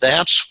way.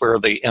 That's where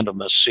the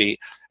intimacy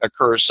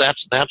occurs.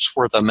 That's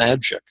where the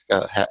magic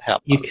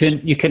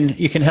happens. You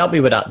can help me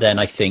with that then,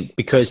 I think,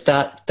 because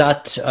that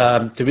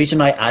the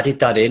reason I added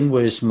that in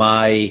was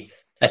my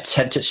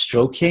attempt at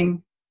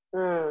stroking.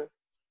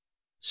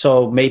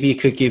 So maybe you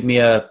could give me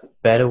a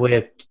better way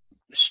of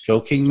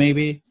stroking,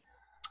 maybe.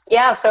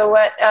 Yeah. So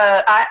what?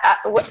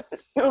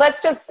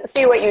 Let's just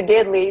see what you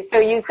did, Lee. So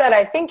you said,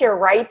 "I think you're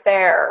right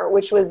there,"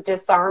 which was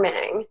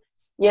disarming.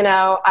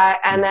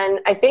 And then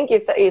I think you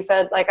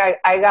said like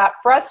I got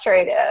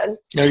frustrated.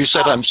 No, you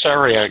said I'm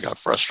sorry I got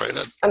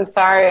frustrated. I'm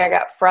sorry I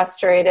got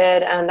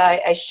frustrated, and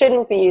I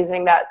shouldn't be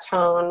using that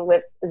tone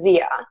with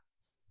Zia.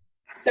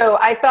 So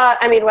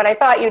what I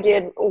thought you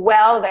did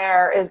well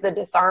there is the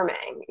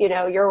disarming.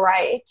 You're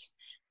right.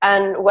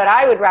 And what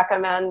I would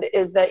recommend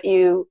is that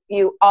you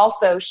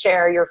also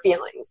share your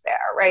feelings there,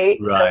 right?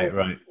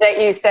 Right. That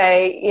you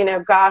say,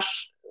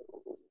 gosh,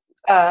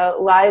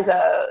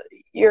 Liza,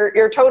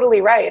 you're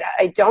totally right.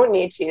 I don't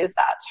need to use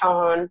that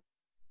tone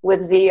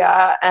with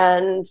Zia.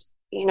 And,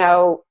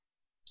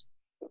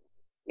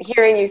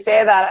 hearing you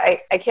say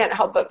that, I can't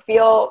help but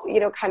feel,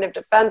 kind of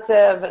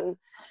defensive and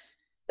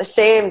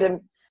ashamed and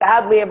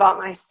badly about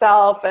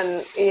myself.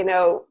 And,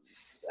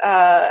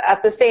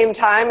 at the same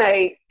time,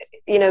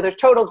 there's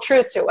total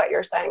truth to what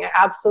you're saying. I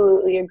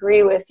absolutely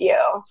agree with you.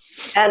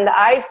 And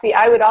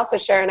I would also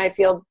share, and I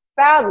feel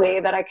badly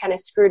that I kind of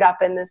screwed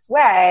up in this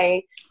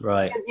way.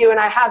 Right. Because you and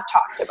I have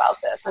talked about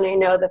this, and I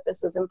know that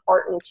this is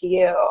important to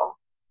you.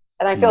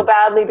 And I feel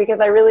badly because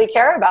I really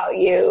care about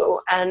you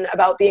and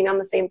about being on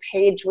the same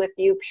page with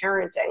you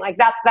parenting. Like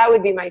that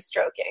would be my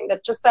stroking.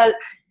 Just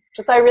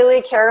I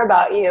really care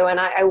about you, and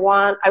I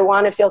want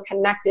to feel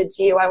connected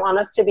to you. I want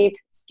us to be,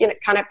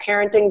 kind of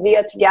parenting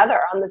Zia together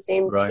on the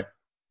same team.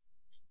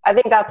 I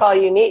think that's all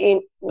you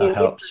need. That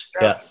helps.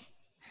 Yeah.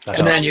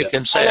 And then you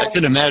can say, I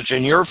can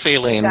imagine you're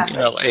feeling,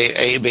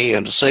 A, B,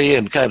 and C,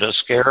 and kind of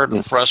scared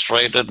and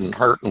frustrated and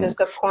hurt and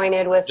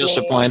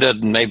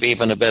disappointed and maybe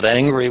even a bit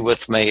angry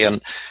with me,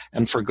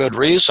 and for good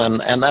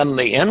reason. And then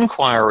the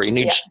inquiry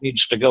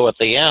needs to go at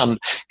the end.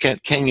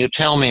 Can you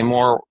tell me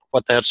more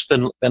what that's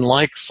been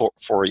like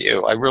for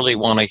you? I really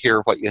want to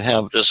hear what you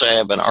have to say.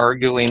 I've been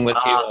arguing with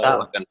you.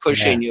 I've been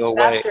pushing you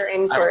away. That's your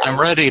inquiry. I'm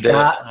ready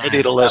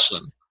to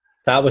listen.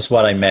 That was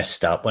what I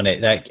messed up when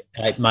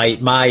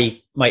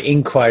my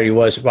inquiry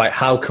was, right,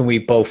 how can we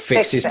both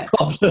fix this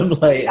problem?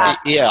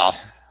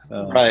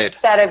 Right.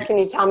 Instead of, can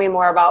you tell me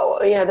more about,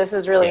 this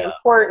is really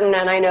important,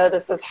 and I know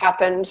this has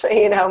happened,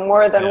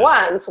 more than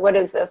once. What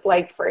is this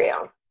like for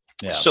you?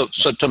 Yeah. So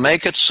to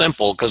make it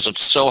simple, because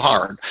it's so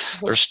hard,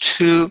 there's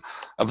 2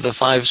 of the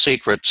 5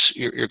 secrets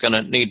you're going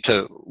to need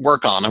to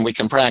work on, and we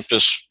can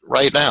practice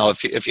right now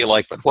if you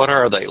like. But what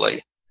are they,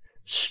 Lee?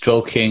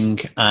 Stroking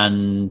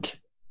and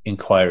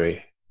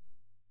inquiry.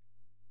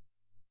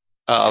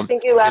 I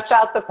think you left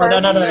out the first.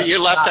 No.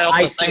 You left out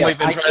the thing we've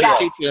been trying to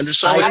teach you, and it's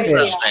so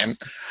interesting.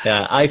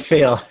 Yeah, I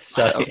feel.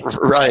 Sorry.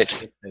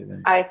 Right.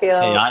 I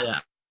feel.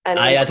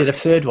 I added a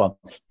third one.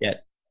 Yeah.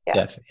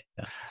 Definitely.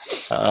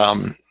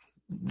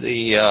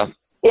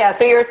 Yeah.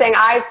 So you're saying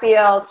I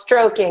feel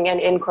stroking and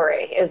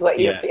inquiry is what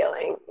you're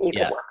feeling. You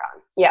can work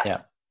on.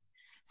 Yeah.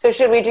 So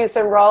should we do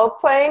some role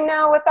playing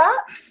now with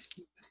that?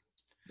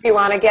 You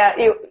want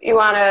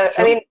to,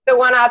 I mean, the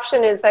one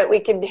option is that we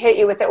could hit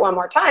you with it one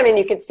more time, and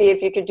you could see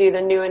if you could do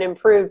the new and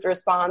improved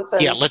response.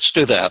 And, let's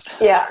do that.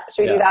 Yeah.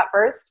 Should we do that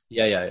first?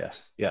 Yeah.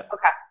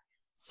 Okay.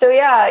 So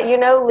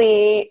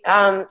Lee,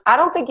 I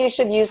don't think you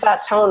should use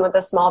that tone with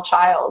a small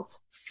child.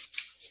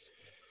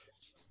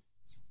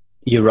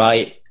 You're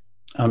right.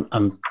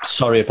 I'm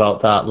sorry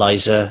about that,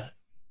 Liza.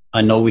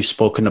 I know we've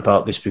spoken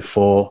about this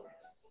before.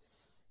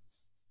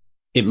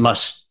 It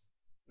must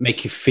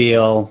make you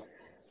feel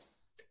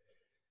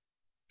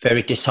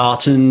very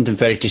disheartened and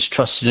very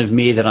distrusting of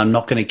me that I'm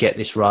not going to get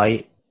this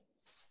right.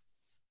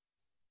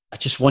 I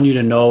just want you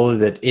to know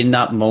that in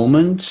that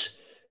moment,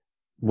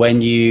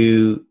 when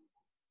you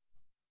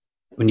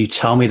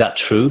tell me that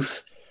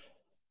truth,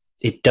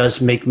 it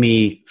does make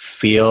me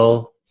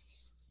feel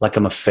like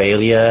I'm a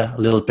failure,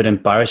 a little bit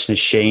embarrassed and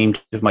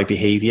ashamed of my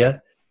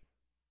behavior.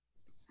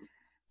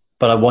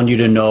 but I want you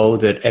to know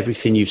that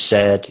everything you've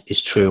said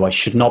is true. I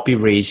should not be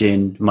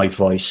raising my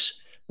voice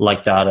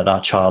like that at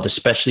our child,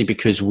 especially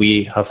because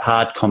we have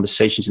had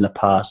conversations in the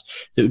past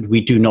that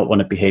we do not want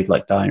to behave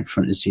like that in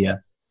front of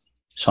Zia.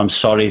 So I'm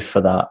sorry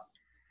for that.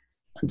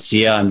 And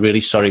Zia, I'm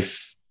really sorry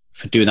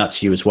for doing that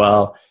to you as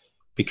well,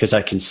 because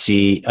I can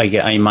see, I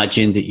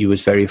imagine that you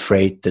was very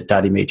afraid, that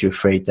Daddy made you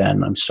afraid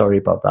then. I'm sorry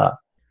about that.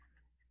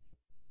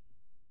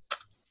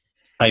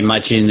 I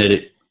imagine that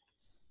it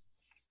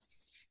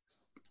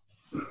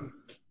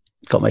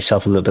got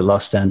myself a little bit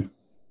lost then.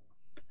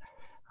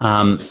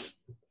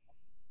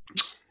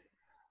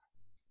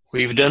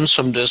 We've done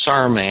some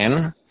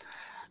disarming.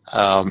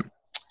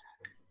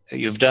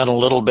 You've done a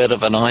little bit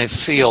of an I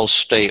feel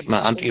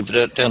statement. You've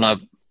done a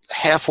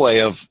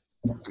halfway of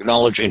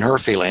acknowledging her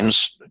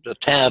feelings, a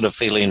tad of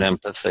feeling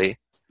empathy.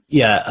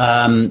 Yeah.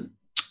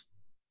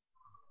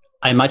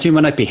 I imagine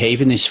when I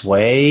behave in this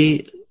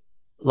way,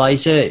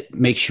 Liza, it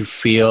makes you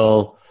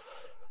feel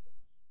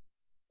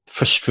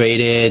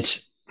frustrated,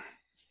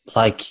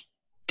 like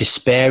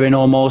despairing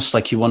almost,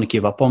 like you want to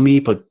give up on me,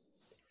 but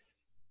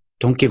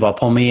don't give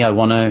up on me. I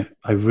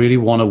really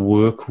want to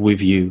work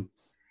with you.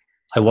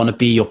 I want to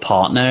be your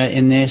partner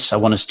in this. I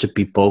want us to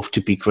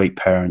be great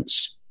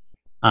parents.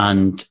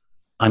 And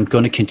I'm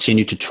going to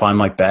continue to try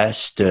my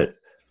best that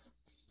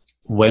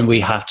when we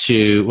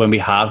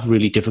have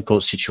really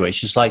difficult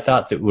situations like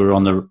that we're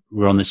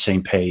on the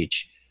same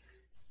page.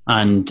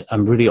 And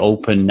I'm really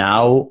open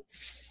now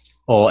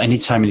or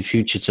anytime in the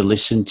future to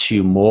listen to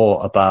you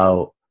more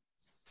about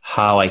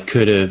how I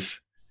could have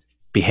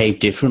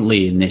behaved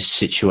differently in this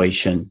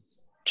situation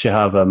to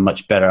have a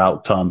much better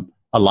outcome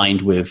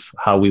aligned with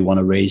how we want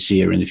to raise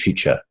Zia in the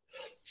future.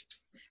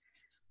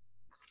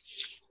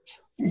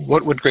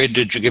 What grade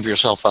did you give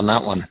yourself on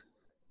that one?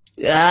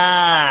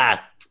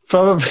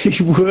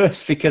 Probably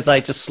worse because I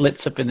just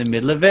slipped up in the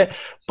middle of it.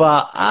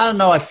 But I don't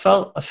know, I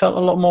felt a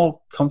lot more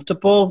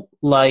comfortable,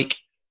 like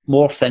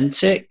more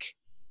authentic,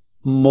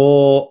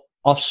 more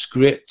off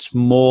script,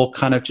 more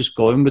kind of just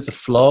going with the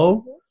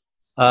flow.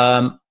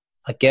 I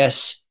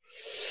guess,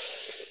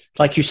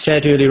 like you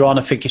said earlier on,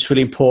 I think it's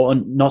really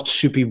important not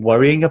to be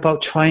worrying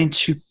about trying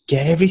to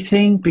get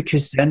everything,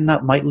 because then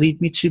that might lead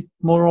me to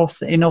more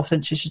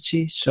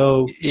inauthenticity.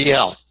 So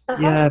yeah,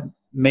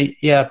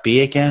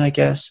 B again, I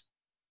guess.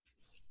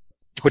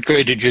 What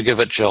grade did you give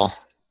it, Jill?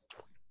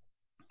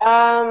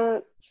 Yeah,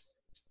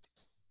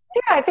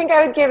 I think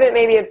I would give it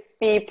maybe a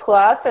B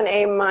plus, an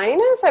A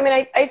minus. I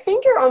mean, I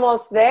think you're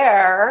almost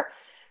there.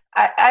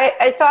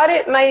 I thought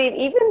it might have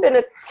even been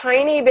a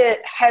tiny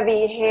bit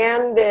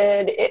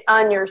heavy-handed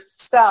on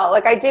yourself.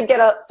 Like I did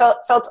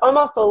felt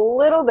almost a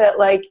little bit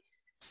like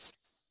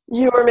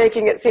you were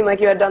making it seem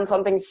like you had done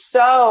something so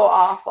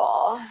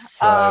awful.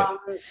 Right.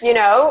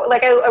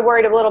 Like I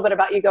worried a little bit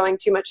about you going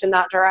too much in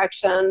that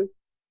direction.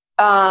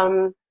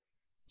 And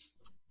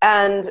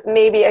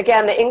maybe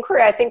again, the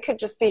inquiry I think could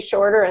just be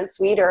shorter and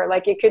sweeter.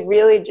 Like you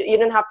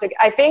don't have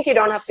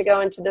to go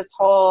into this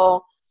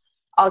whole,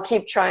 I'll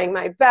keep trying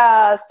my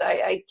best.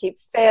 I keep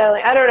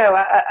failing. I don't know.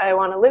 I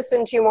want to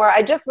listen to you more.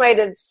 I just might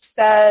have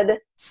said,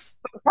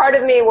 part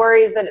of me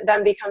worries that it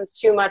then becomes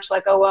too much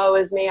like, oh, woe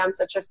is me. I'm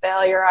such a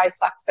failure. I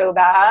suck so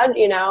bad,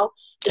 And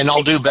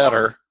I'll do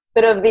better.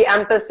 Bit of the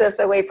emphasis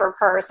away from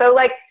her. So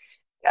like,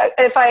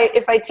 if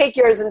I take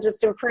yours and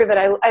just improve it,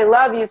 I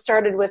love you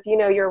started with,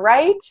 you're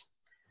right.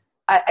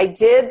 I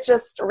did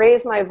just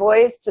raise my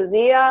voice to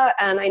Zia,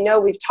 and I know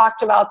we've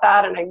talked about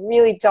that, and I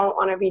really don't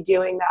want to be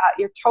doing that.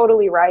 You're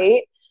totally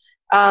right.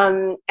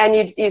 And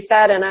you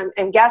said, and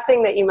I'm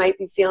guessing that you might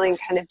be feeling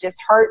kind of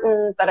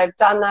disheartened that I've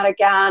done that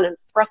again and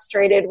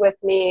frustrated with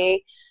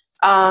me.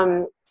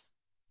 And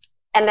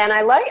then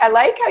I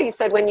like how you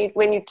said when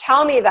you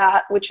tell me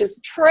that, which is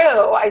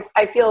true,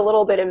 I feel a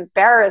little bit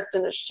embarrassed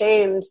and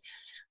ashamed.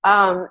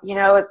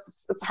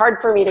 It's hard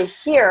for me to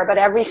hear, but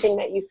everything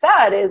that you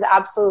said is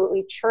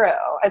absolutely true.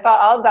 I thought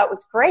all of that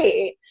was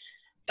great.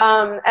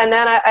 And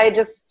then I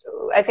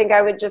think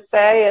I would just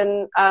say,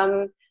 and,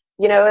 I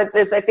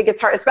think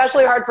it's hard,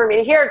 especially hard for me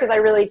to hear because I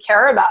really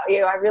care about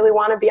you. I really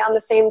want to be on the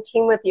same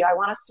team with you. I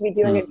want us to be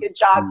doing a good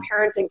job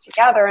parenting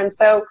together. And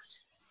so,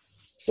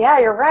 yeah,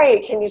 you're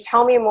right. Can you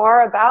tell me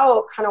more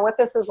about kind of what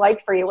this is like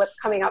for you? What's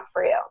coming up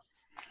for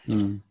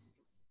you?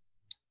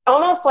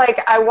 Almost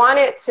like I want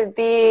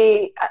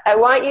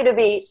you to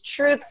be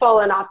truthful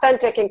and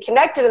authentic and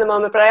connected in the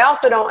moment, but I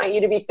also don't want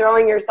you to be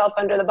throwing yourself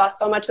under the bus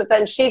so much that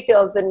then she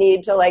feels the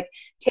need to like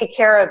take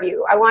care of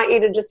you. I want you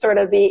to just sort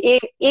of be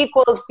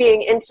equals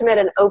being intimate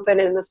and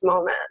open in this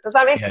moment. Does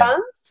that make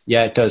sense?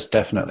 Yeah, it does.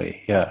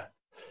 Definitely. Yeah.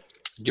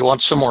 Do you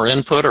want some more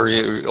input, or are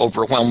you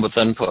overwhelmed with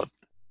input?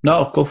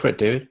 No, go for it,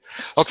 dude.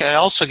 Okay. I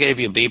also gave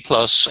you B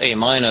plus, A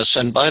minus.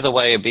 And by the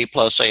way, a B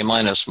plus, A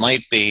minus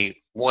might be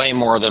way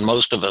more than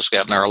most of us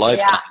get in our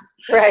lifetime.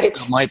 Yeah, right.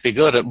 It might be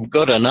good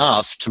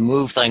enough to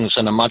move things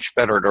in a much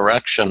better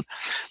direction,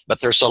 but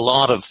there's a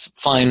lot of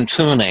fine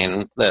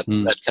tuning that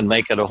can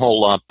make it a whole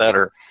lot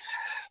better.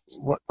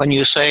 when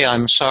you say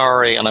I'm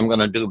sorry and I'm going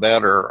to do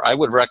better, I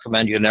would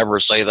recommend you never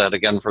say that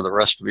again for the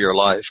rest of your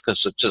life,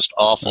 because it's just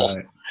awful.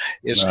 Right.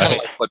 It's kind of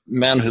like what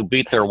men who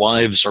beat their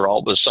wives are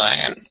always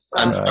saying.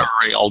 I'm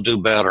sorry, I'll do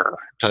better,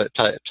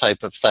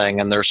 type of thing.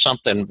 And there's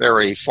something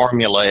very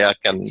formulaic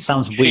and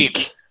sounds cheap.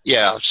 Weak.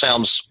 Yeah,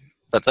 sounds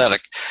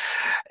pathetic.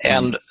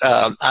 And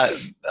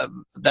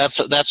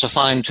that's a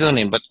fine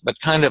tuning, but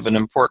kind of an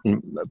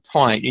important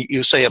point.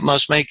 You say it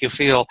must make you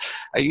feel.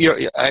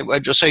 I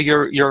just say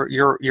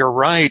you're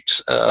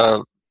right.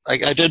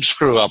 I did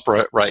screw up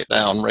right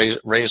now and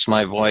raise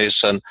my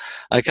voice, and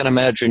I can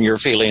imagine you're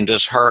feeling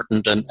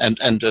disheartened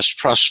and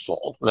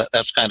distrustful.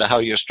 That's kind of how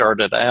you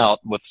started out,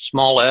 with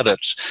small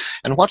edits.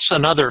 And what's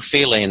another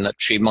feeling that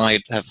she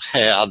might have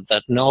had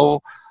that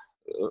no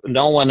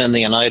one in the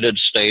United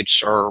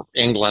States or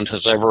England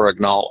has ever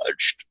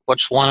acknowledged?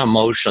 What's one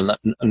emotion that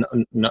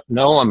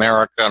no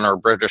American or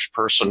British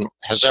person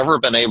has ever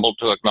been able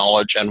to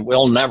acknowledge and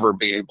will never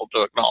be able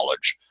to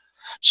acknowledge?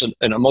 It's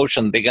an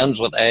emotion that begins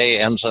with A,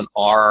 ends in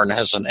R, and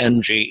has an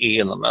NGE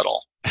in the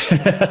middle.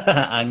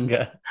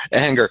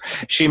 Anger.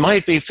 She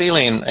might be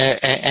feeling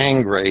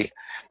angry.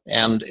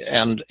 And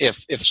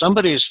if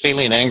somebody's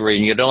feeling angry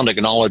and you don't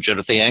acknowledge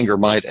it, the anger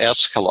might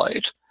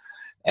escalate.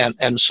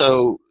 And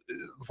so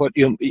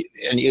you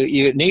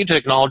need to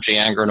acknowledge the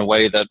anger in a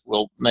way that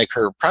will make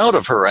her proud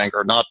of her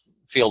anger, not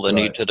feel the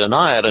need to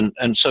deny it.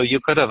 And so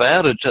you could have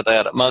added to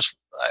that. It must,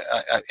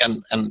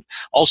 and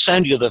I'll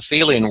send you the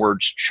feeling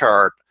words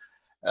chart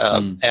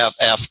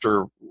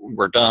after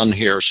we're done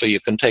here, so you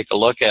can take a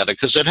look at it,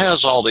 because it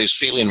has all these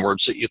feeling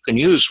words that you can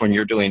use when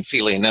you're doing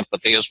feeling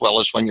empathy, as well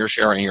as when you're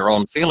sharing your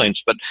own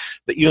feelings. But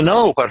you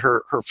know what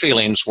her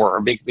feelings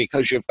were,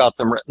 because you've got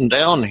them written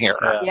down here.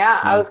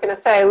 Yeah, I was going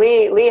to say,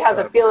 Lee has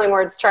a feeling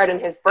words chart in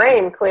his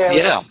brain, clearly.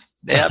 Yeah,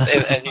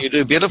 and you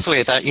do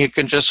beautifully at that. You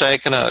can just say,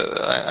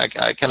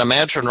 I can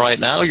imagine right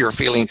now you're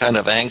feeling kind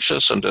of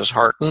anxious and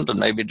disheartened and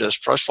maybe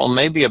distrustful,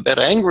 maybe a bit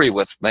angry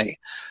with me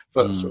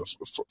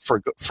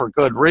for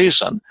good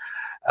reason.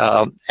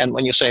 And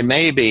when you say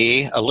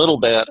maybe a little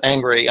bit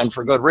angry and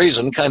for good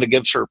reason, kind of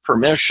gives her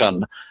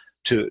permission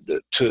to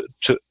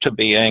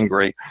be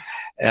angry.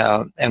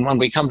 And when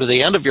we come to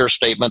the end of your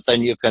statement,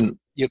 then you can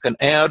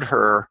add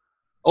her.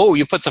 Oh,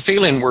 you put the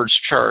feeling words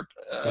chart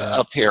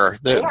up here.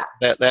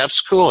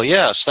 That's cool.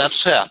 Yes,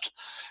 that's it.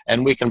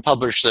 And we can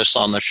publish this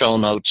on the show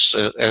notes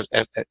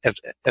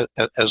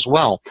as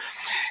well.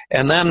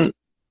 And then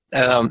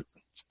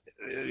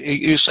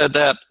you said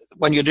that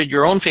when you did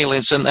your own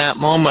feelings in that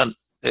moment,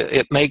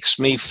 it makes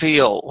me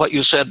feel, what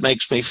you said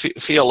makes me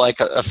feel like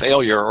a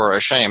failure or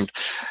ashamed.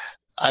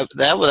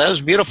 That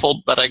was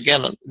beautiful, but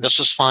again, this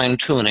is fine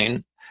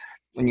tuning.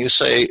 When you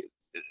say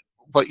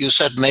what you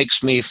said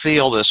makes me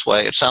feel this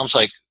way, it sounds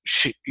like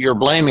you're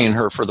blaming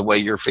her for the way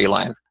you're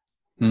feeling.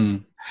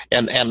 And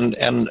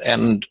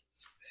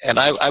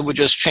I would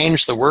just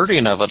change the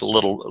wording of it a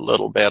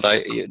little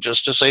bit.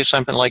 Just to say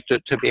something like,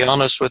 to be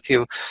honest with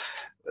you,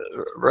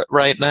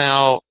 right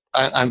now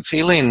I'm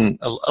feeling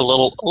a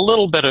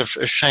little bit of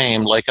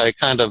shame, like I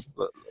kind of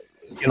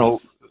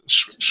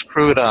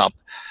screwed up,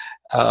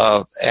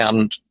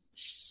 and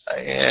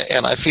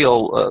I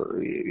feel a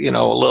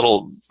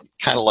little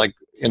kind of like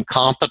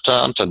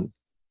incompetent, and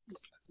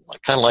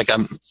kind of like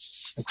I'm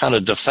kind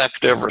of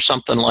defective or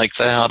something like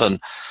that, and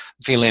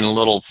feeling a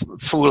little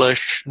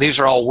foolish.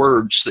 These are all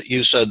words that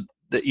you said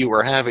that you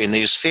were having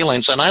these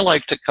feelings, and I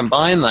like to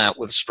combine that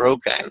with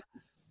stroking.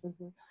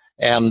 Mm-hmm.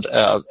 And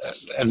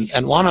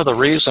one of the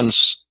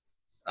reasons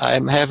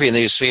I'm having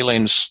these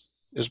feelings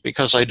is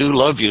because I do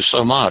love you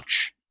so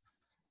much,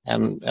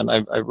 and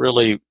I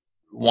really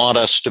want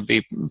us to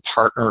be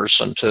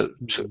partners and to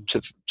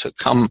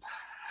come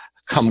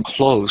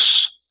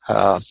close,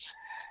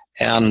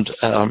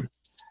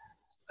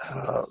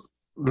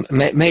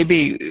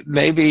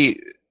 maybe.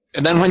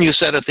 And then when you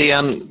said at the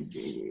end,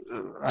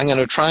 I'm going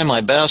to try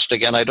my best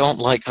again, I don't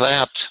like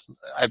that.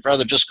 I'd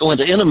rather just go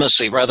into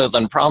intimacy rather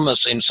than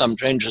promising some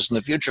changes in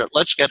the future.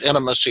 Let's get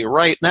intimacy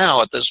right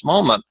now at this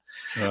moment.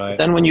 Right.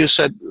 Then when you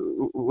said,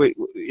 we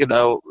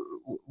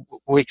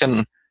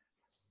can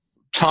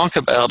talk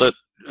about it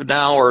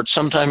now or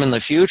sometime in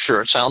the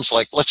future, it sounds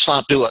like, let's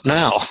not do it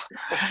now.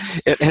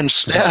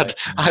 Instead,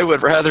 I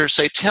would rather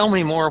say, tell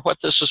me more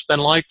what this has been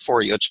like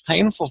for you. It's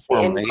painful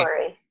for me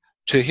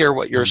to hear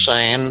what you're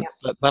saying,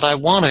 but I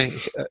want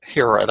to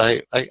hear it.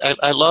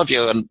 I love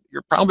you, and you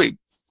probably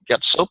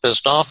get so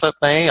pissed off at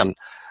me. And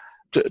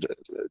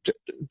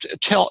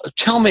tell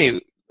me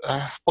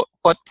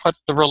what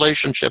the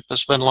relationship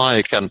has been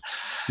like, and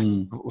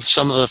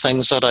some of the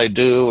things that I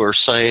do or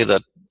say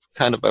that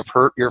kind of have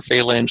hurt your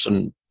feelings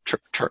and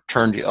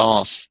turned you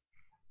off.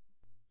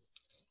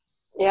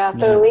 Yeah,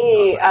 so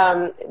Lee,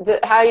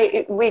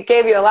 we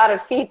gave you a lot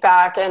of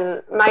feedback,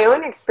 and my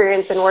own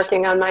experience in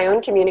working on my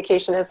own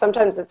communication is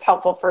sometimes it's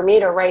helpful for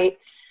me to write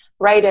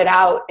it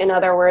out. In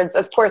other words,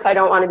 of course, I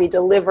don't want to be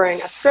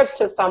delivering a script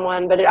to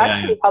someone, but it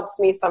actually helps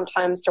me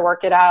sometimes to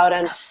work it out.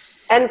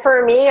 And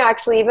for me,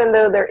 actually, even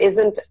though there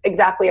isn't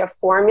exactly a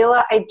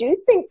formula, I do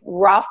think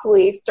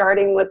roughly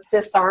starting with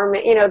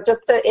disarmament,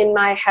 just to, in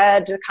my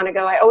head, to kind of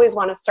go, I always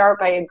want to start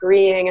by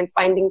agreeing and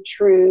finding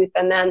truth,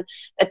 and then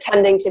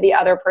attending to the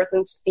other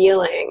person's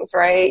feelings,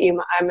 right?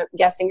 I'm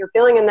guessing you're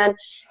feeling, and then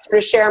sort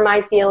of share my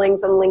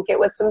feelings and link it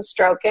with some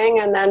stroking,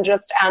 and then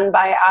just end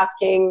by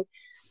asking,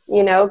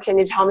 can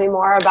you tell me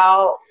more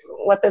about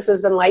what this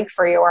has been like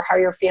for you or how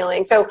you're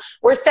feeling? So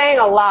we're saying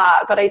a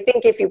lot, but I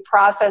think if you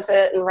process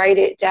it and write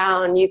it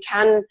down, you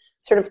can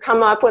sort of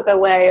come up with a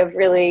way of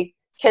really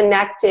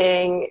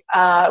connecting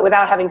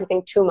without having to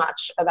think too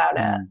much about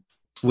it.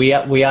 We've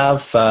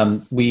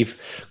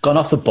gone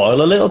off the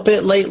boil a little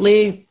bit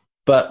lately,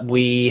 but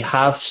we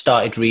have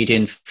started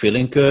reading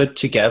Feeling Good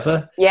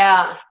together.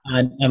 Yeah.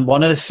 And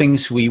one of the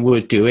things we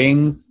were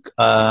doing,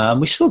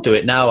 we still do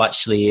it now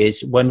actually,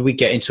 is when we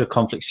get into a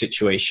conflict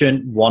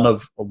situation, one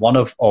of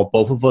or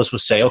both of us will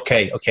say,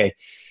 okay,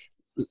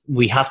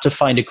 we have to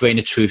find a grain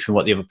of truth in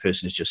what the other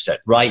person has just said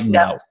right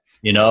now.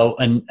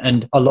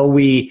 And although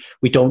we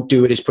don't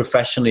do it as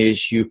professionally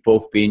as you've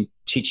both been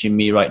teaching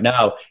me right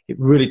now, it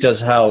really does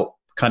help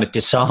kind of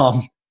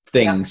disarm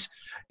things.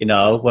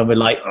 When we're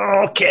like,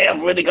 okay,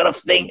 I've really got to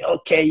think,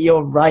 okay,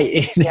 you're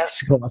right,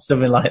 or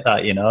something like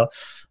that,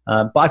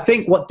 But I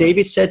think what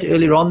David said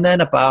earlier on then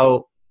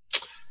about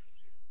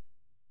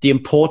the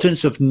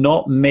importance of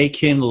not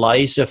making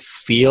Liza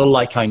feel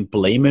like I'm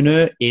blaming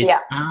her is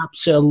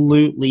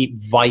absolutely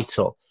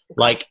vital.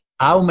 Like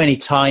how many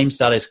times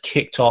that has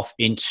kicked off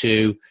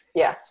into,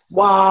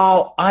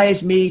 wow,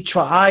 I've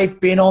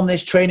been on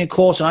this training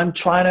course and I'm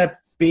trying to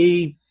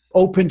be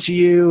open to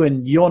you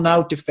and you're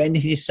now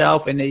defending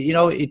yourself, and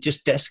it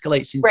just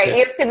escalates into... Right,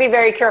 you have to be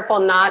very careful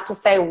not to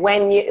say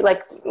when you,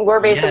 like, we're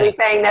basically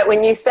saying that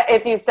when you say,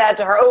 if you said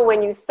to her,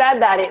 when you said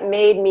that it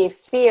made me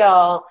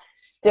feel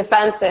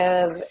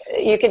defensive,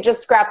 you could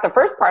just scrap the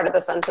first part of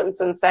the sentence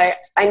and say,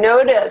 I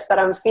notice that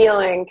I'm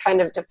feeling kind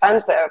of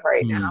defensive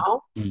right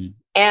now.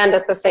 And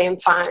at the same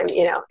time,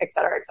 et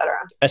cetera, et cetera.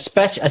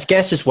 Especially, I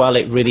guess as well,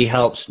 it really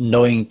helps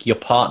knowing your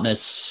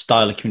partner's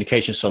style of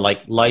communication. So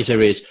like Liza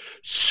is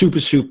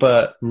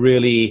super,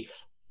 really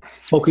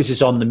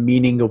focuses on the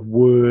meaning of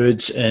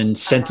words and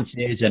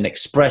sentences and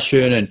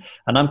expression. And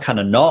I'm kind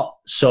of not.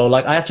 So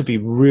like, I have to be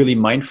really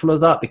mindful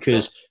of that,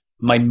 because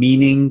my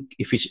meaning,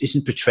 if it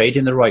isn't portrayed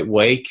in the right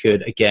way,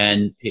 could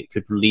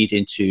lead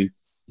into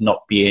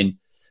not being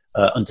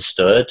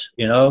understood,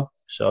 So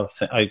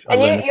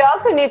you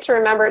also need to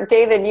remember,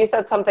 David, you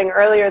said something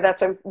earlier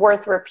that's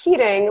worth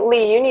repeating.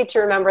 Lee, you need to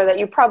remember that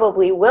you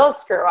probably will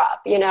screw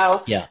up,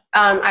 Yeah.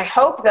 I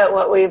hope that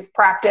what we've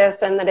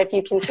practiced, and that if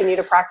you continue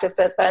to practice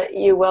it, that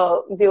you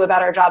will do a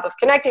better job of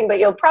connecting, but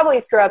you'll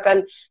probably screw up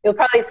and you'll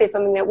probably say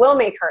something that will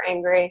make her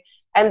angry.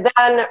 And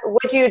then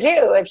what do you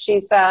do if she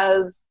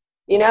says,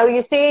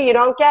 you see, you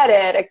don't get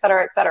it, et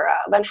cetera, et cetera?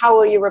 Then how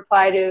will you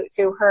reply to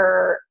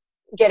her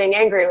getting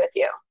angry with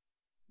you?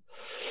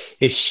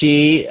 If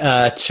she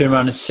turned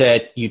around and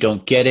said, you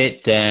don't get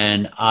it,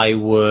 then I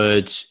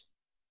would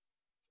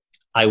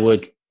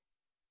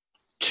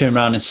turn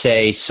around and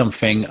say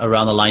something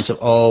around the lines of,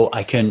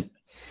 I can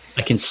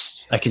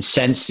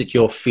sense that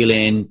you're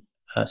feeling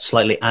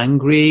slightly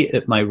angry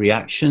at my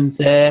reaction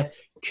there.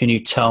 Can you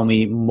tell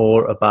me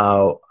more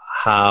about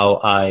how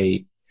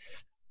I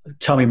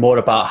did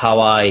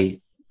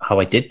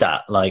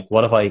that? Like,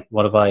 what have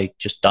I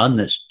just done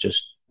that's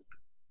just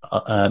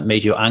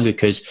made you angry?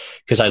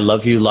 Because I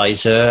love you,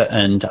 Liza,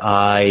 and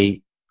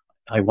I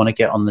want to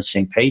get on the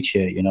same page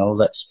here.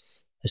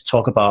 Let's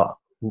talk about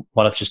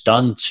what I've just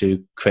done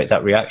to create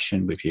that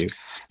reaction with you.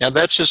 Yeah,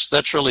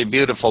 that's really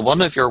beautiful.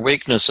 One of your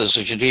weaknesses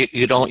is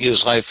you don't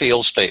use I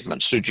feel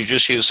statements. Did you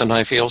just use an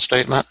I feel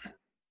statement?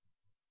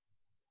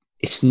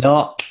 It's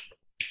not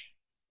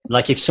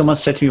like if someone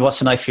said to me,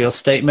 what's an I feel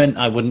statement?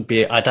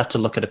 I'd have to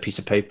look at a piece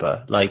of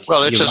paper. Like,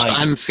 well, it's just,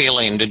 I'm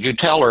feeling. Did you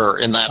tell her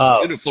in that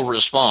beautiful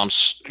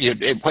response?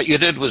 What you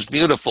did was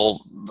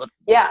beautiful.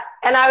 Yeah.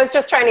 And I was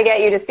just trying to get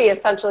you to see,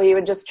 essentially, you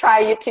would just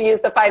try to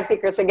use the 5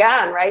 secrets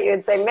again, right? You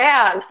would say,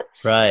 man,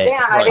 right.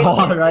 Yeah, I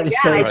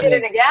did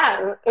it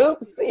again.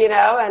 Oops,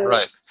 and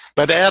right.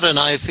 But add an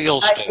I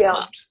feel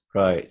statement.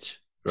 Right.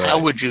 How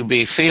would you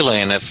be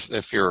feeling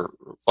if your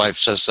wife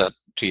says that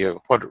to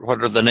you?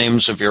 What are the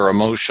names of your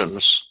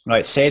emotions?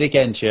 Right, say it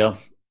again, Jill.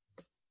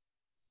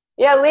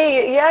 Yeah,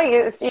 Lee,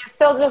 you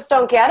still just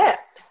don't get it.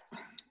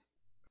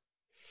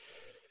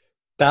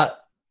 That.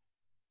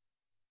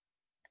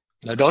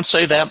 No, don't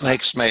say that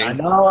makes me.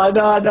 No.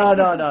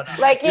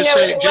 Like,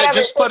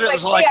 just put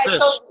it like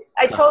this.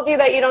 I told you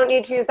that you don't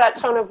need to use that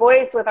tone of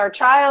voice with our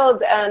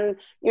child, and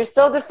you're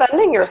still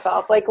defending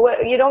yourself. Like,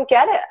 what? You don't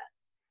get it.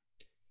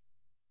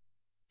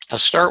 I'll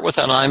start with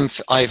an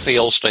I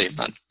feel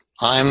statement.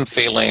 I'm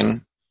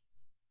feeling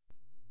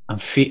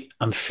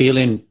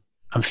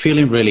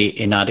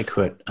really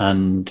inadequate,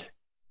 and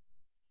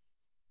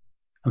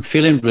I'm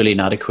feeling really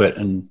inadequate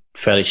and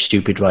fairly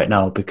stupid right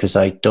now because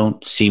I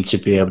don't seem to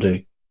be able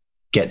to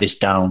get this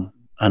down,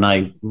 and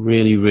I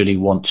really, really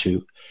want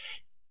to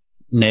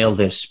nail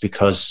this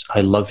because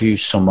I love you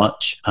so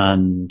much,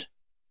 and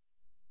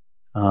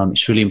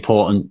It's really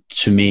important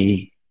to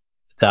me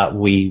that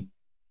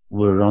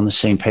we're on the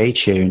same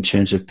page here in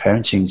terms of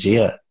parenting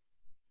Zia.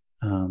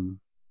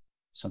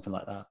 Something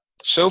like that.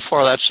 So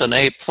far, that's an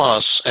A+.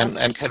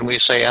 And can we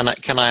say, and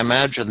can I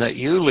imagine that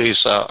you,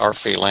 Lisa, are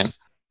feeling?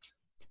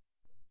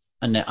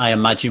 And I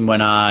imagine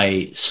when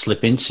I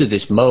slip into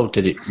this mode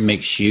that it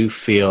makes you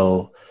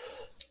feel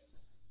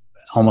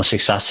almost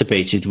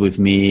exacerbated with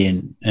me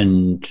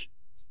and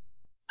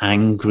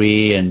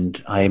angry.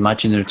 And I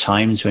imagine there are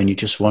times when you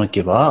just want to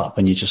give up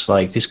and you're just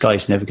like, this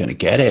guy's never going to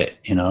get it,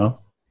 you know?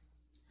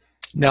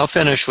 Now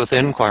finish with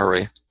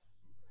inquiry.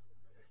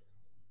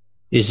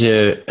 Is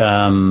there...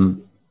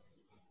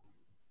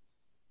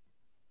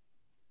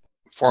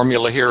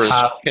 formula here is,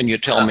 can you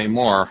tell me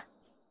more?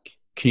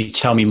 Can you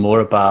tell me more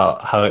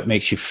about how it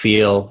makes you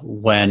feel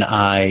when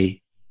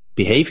I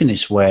behave in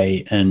this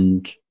way,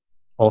 and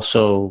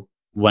also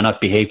when I've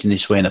behaved in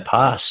this way in the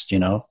past? You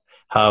know,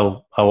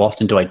 how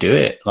often do I do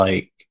it?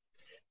 Like,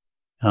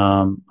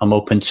 I'm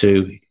open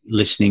to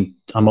listening.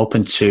 I'm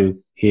open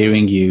to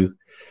hearing you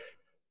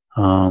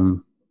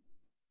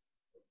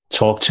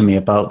talk to me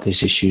about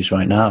these issues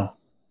right now.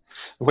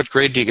 What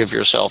grade do you give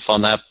yourself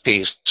on that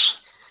piece?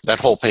 That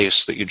whole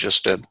piece that you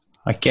just did?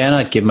 Again,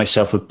 I'd give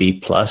myself a B+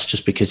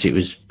 just because it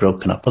was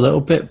broken up a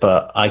little bit,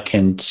 but I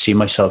can see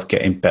myself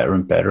getting better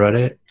and better at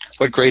it.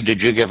 What grade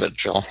did you give it,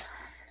 Jill?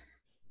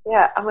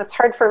 Yeah, it's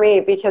hard for me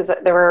because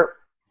there were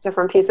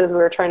different pieces we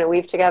were trying to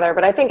weave together.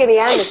 But I think in the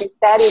end, if you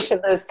said each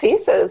of those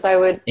pieces, I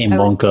would... In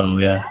one go,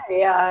 yeah.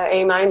 Yeah,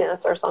 A-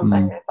 or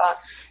something, I thought.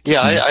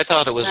 Yeah, I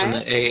thought it was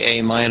an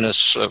A-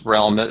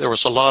 realm. There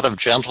was a lot of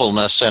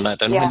gentleness in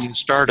it. And when you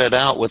started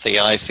out with the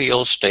I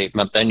feel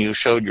statement, then you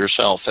showed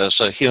yourself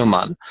as a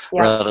human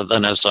rather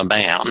than as a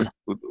man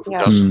who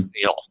doesn't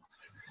feel.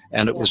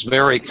 And it was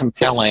very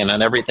compelling.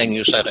 And everything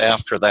you said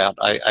after that,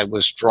 I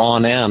was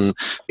drawn in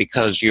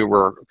because you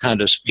were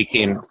kind of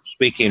speaking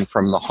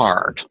from the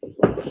heart.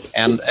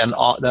 And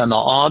then the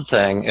odd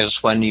thing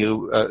is when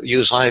you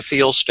use I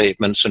feel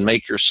statements and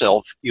make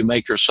yourself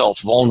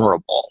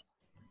vulnerable.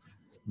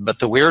 But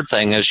the weird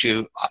thing is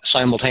you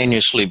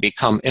simultaneously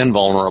become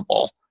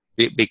invulnerable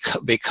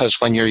because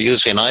when you're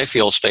using I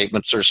feel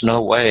statements, there's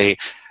no way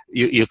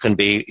you can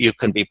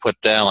be put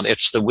down.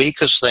 It's the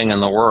weakest thing in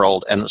the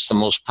world, and it's the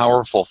most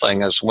powerful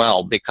thing as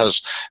well,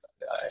 because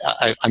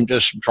I'm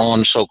just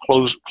drawn so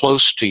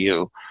close to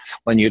you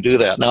when you do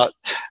that. Now,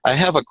 I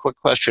have a quick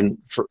question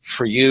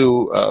for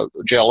you,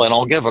 Jill, and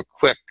I'll give a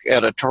quick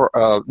a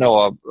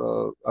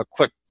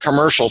quick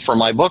commercial for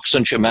my book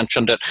since you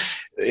mentioned it.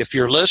 If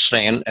you're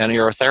listening and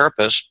you're a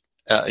therapist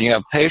and you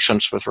have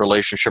patients with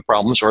relationship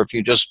problems, or if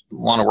you just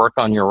want to work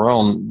on your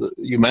own,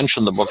 you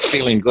mentioned the book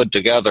Feeling Good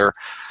Together,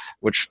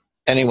 which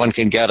anyone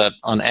can get it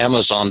on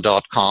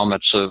Amazon.com.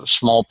 It's a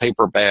small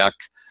paperback,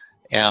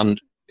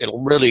 and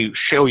it'll really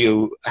show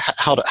you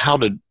how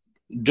to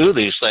do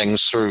these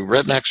things through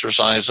written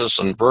exercises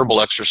and verbal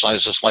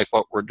exercises like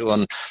what we're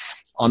doing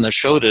on the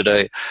show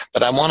today.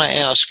 But I want to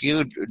ask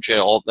you,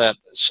 Jill, that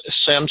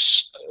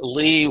since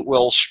Lee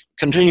will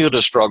continue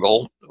to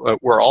struggle,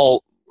 we're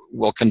all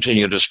will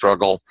continue to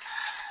struggle,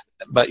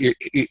 but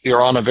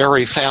you're on a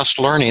very fast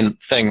learning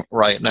thing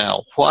right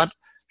now. What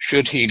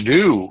should he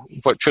do?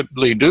 What should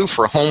Lee do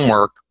for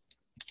homework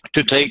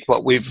to take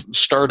what we've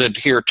started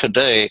here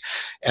today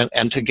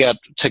and to get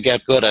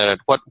good at it?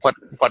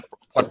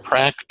 What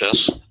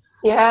practice?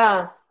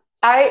 Yeah.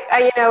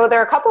 I there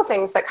are a couple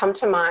things that come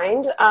to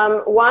mind.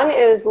 One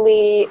is,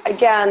 Lee,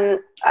 again,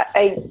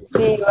 I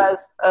see you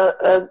as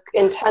a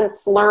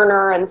intense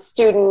learner and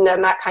student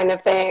and that kind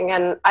of thing.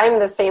 And I'm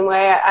the same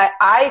way.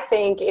 I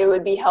think it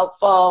would be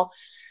helpful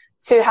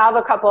to have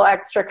a couple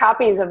extra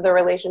copies of the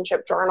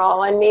relationship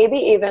journal, and maybe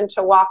even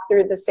to walk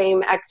through the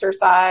same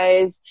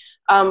exercise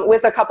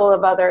with a couple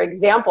of other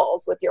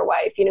examples with your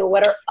wife.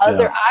 What are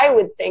other, I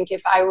would think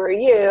if I were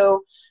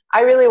you,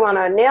 I really want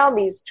to nail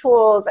these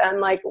tools,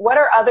 and what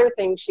are other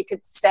things she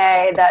could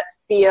say that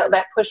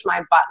push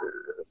my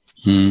buttons,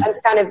 and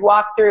to kind of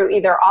walk through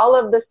either all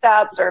of the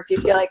steps, or if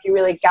you feel like you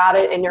really got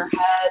it in your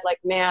head,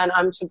 man,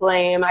 I'm to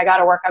blame, I got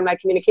to work on my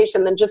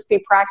communication, then just be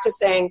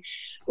practicing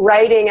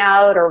writing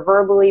out or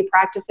verbally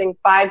practicing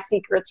 5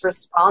 secrets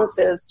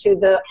responses to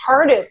the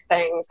hardest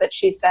things that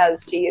she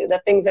says to you, the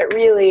things that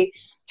really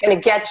kind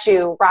of get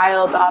you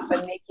riled up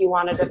and make you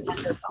want to defend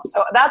yourself.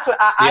 So that's what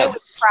I would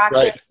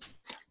practice. Right.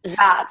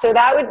 That. So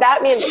that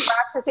means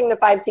practicing the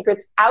 5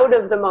 secrets out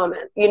of the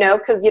moment,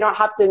 because you don't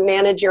have to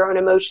manage your own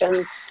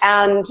emotions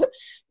and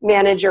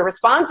manage your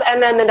response.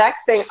 And then the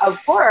next thing,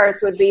 of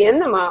course, would be in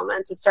the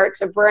moment to start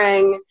to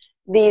bring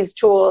these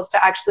tools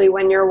to actually,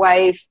 when your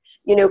wife,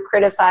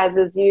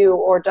 criticizes you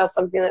or does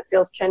something that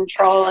feels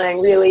controlling,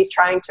 really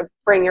trying to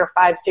bring your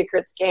 5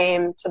 secrets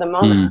game to the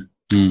moment.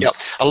 Yeah,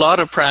 a lot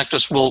of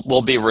practice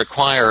will be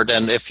required,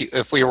 and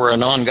if we were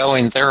an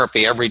ongoing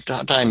therapy, every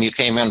time you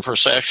came in for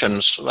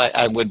sessions,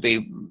 I would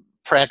be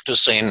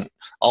practicing.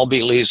 I'll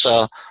be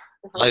Lisa,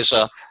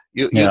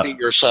 you be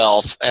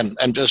yourself,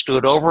 and just do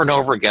it over and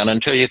over again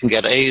until you can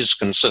get A's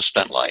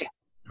consistently.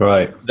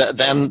 Right.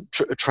 Then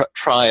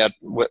try it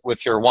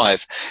with your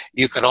wife.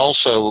 You could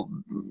also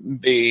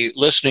be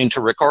listening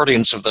to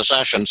recordings of the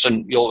sessions,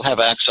 and you'll have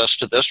access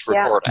to this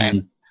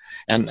recording.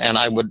 And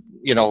I would,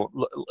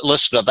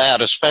 listen to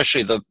that,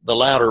 especially the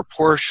latter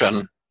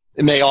portion.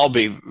 It may all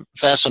be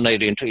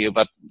fascinating to you,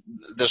 but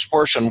this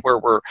portion where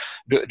we're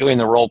doing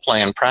the role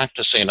play and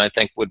practicing, I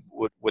think would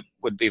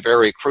be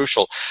very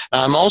crucial.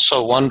 Now, I'm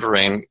also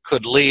wondering,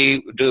 could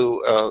Lee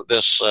do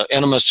this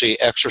intimacy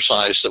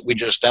exercise that we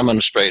just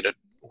demonstrated,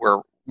 where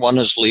one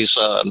is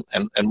Lisa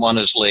and one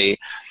is Lee,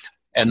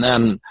 and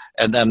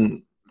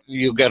then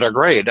you get a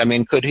grade? I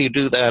mean, could he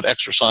do that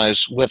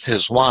exercise with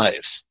his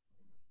wife?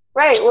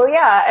 Right. Well,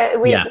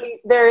 yeah.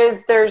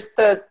 There's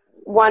the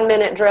 1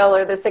 minute drill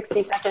or the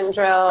 60-second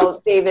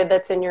drill, David,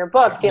 that's in your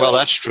book. Well,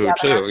 that's true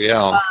too.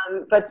 Yeah.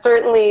 But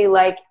certainly,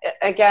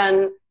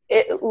 again,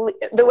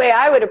 the way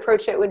I would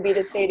approach it would be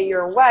to say to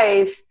your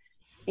wife,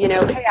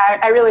 hey,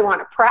 I really want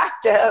to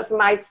practice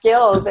my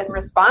skills in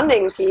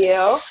responding to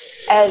you,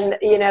 and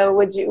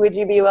would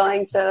you be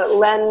willing to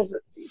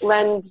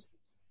lend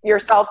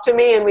yourself to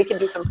me, and we can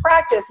do some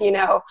practice.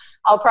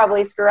 I'll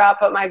probably screw up,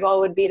 but my goal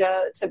would be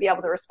to be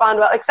able to respond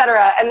well,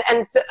 etc.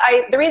 And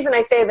the reason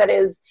I say that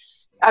is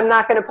I'm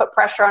not going to put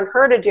pressure on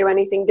her to do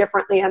anything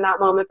differently in that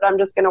moment, but I'm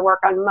just going to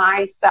work on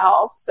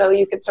myself. So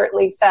you could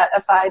certainly set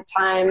aside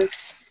time,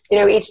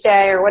 each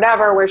day or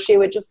whatever, where she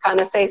would just kind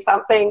of say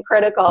something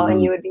critical,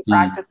 and you would be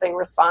practicing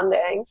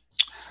responding.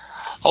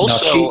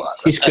 Also,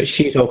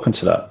 she's open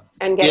to that.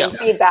 And getting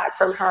feedback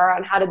from her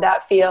on how did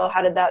that feel?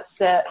 How did that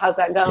sit? How's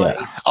that going?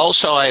 Yeah.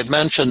 Also, I had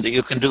mentioned that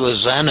you can do a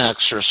Zen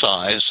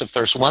exercise. If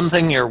there's one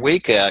thing you're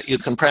weak at, you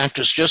can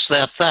practice just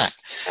that thing.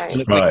 Right.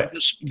 And if we can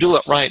just do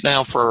it right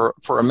now for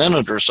a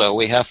minute or so,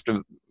 we have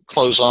to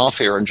close off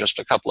here in just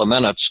a couple of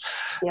minutes.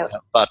 Yep.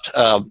 But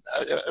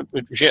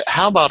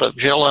how about if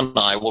Jill and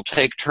I will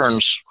take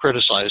turns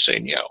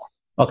criticizing you?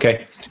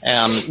 Okay.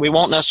 And we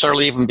won't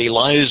necessarily even be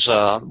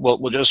Liza.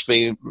 We'll just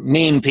be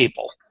mean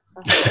people.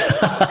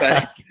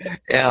 Okay.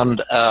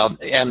 And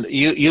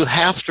you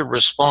have to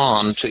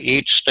respond to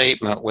each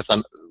statement with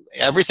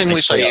everything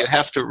we say. You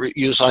have to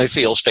use I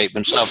feel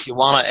statements. Now, if you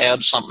want to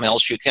add something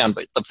else, you can,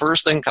 but the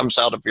first thing comes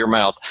out of your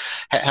mouth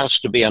has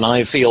to be an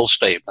I feel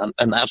statement,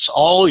 and that's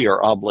all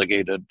you're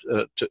obligated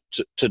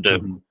to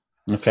do.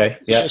 Okay.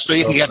 Yeah. So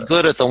you can get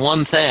good at the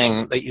one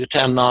thing that you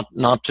tend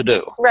not to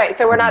do. Right.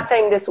 So we're not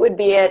saying this would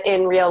be it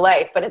in real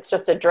life, but it's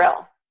just a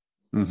drill.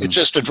 It's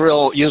just a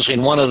drill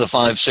using one of the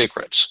 5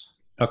 secrets.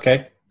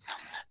 Okay.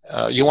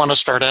 You want to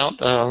start out,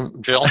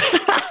 Jill?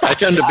 I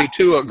tend to be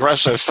too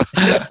aggressive.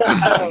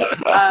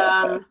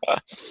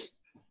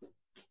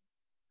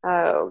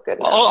 Oh,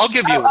 goodness. I'll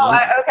give you one.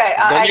 Okay.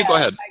 You go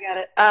ahead. I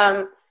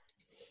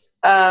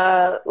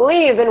got it.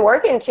 Lee, you've been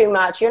working too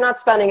much. You're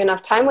not spending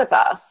enough time with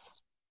us.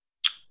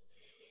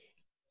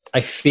 I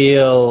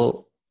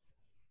feel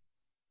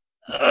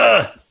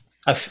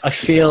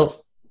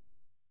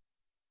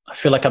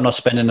like I'm not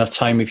spending enough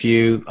time with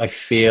you. I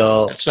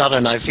feel... It's not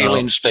an I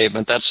feeling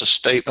statement. That's a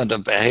statement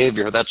of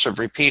behavior. That's a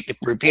repeating...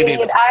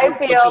 I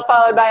feel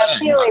followed by a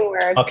feeling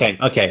word.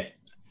 Okay.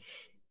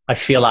 I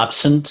feel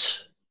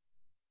absent.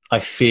 I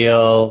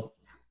feel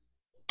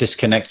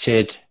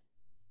disconnected.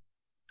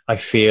 I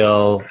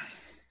feel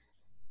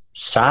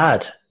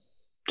sad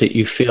that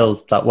you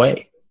feel that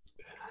way.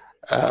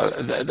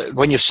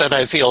 When you said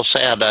I feel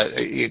sad,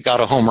 you got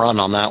a home run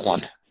on that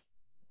one.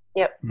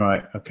 Yep.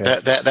 Right. Okay.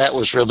 That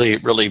was really,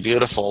 really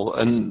beautiful,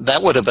 and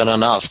that would have been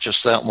enough.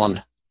 Just that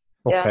one.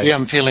 Okay. Yeah,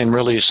 I'm feeling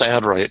really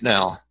sad right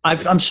now.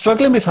 I'm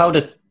struggling with how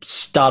to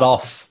start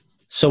off.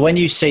 So when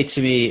you say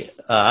to me,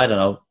 I don't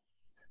know,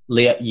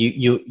 Leah,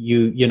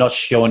 you're not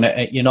showing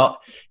it.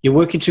 You're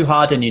working too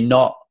hard, and you're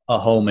not at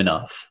home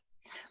enough.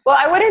 Well,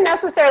 I wouldn't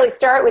necessarily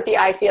start with the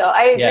I feel.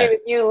 I agree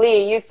with you,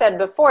 Lee. You said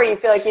before you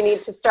feel like you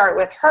need to start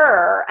with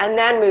her and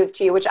then move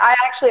to you, which I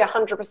actually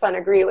 100%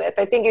 agree with.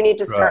 I think you need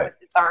to start with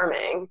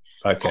disarming.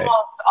 Okay.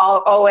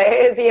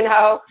 Always, You're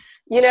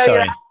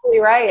absolutely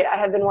right. I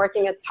have been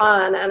working a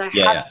ton, and I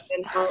haven't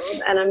been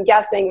home. And I'm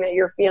guessing that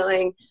you're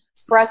feeling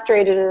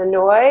frustrated and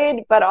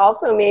annoyed, but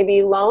also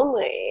maybe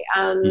lonely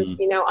and,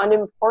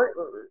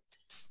 unimportant.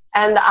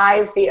 And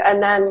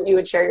and then you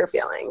would share your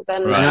feelings.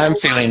 And I'm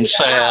feeling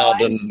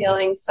sad. I'm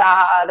feeling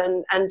sad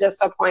and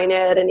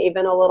disappointed and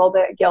even a little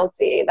bit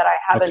guilty that I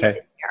haven't been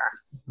here.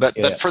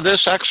 But for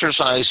this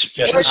exercise,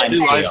 just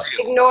do I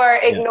feel.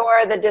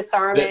 Ignore the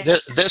disarming.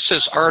 This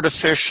is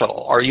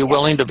artificial. Are you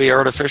willing to be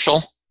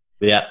artificial?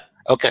 Yeah.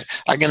 Okay.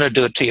 I'm going to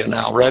do it to you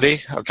now.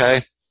 Ready?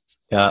 Okay.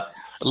 Yeah.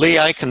 Lee,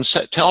 I can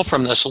tell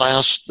from this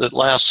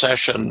last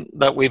session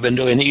that we've been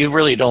doing that you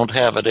really don't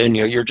have it in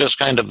you. You're just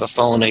kind of a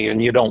phony,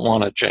 and you don't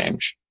want to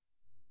change.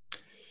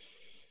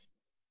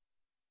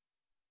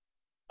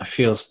 I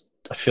feel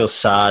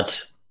sad.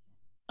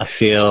 I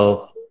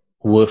feel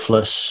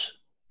worthless.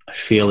 I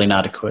feel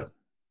inadequate.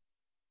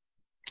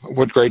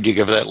 What grade do you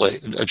give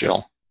that,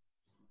 Jill?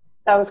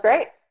 That was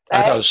great.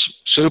 I thought it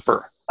was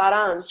super. Spot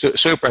on.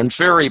 Super and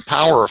very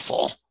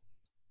powerful.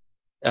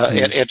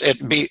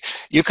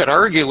 You could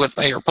argue with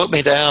me or put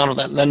me down,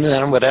 and then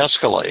it would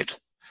escalate.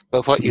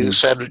 But what you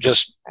said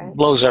just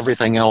blows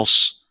everything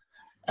else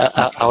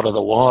out of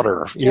the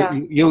water.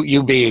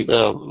 You be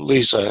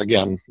Lisa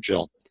again,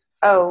 Jill.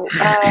 Oh,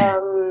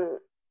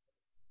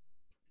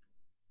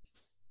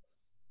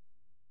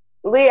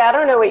 Lee, I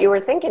don't know what you were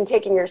thinking,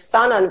 taking your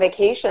son on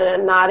vacation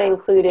and not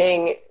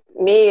including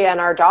me and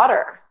our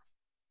daughter.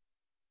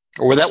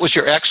 Or that was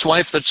your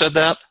ex-wife that said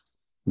that?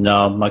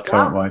 No, my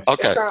current wife.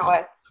 Okay. Current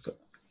wife.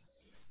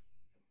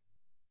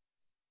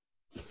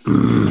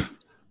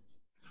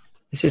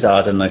 This is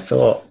harder than I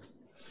thought.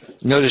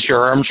 Notice your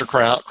arms are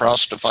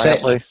crossed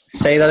defiantly.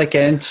 Say that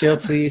again, Jill,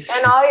 please.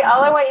 And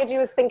all I want you to do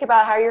is think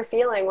about how you're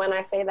feeling when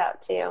I say that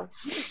to you.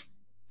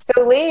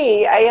 So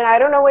Lee, I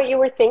don't know what you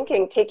were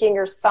thinking, taking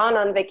your son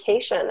on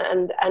vacation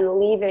and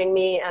leaving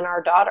me and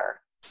our daughter.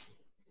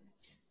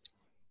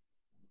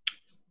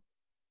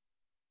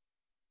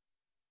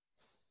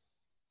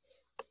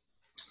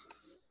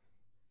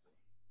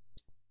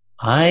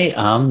 I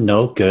am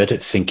no good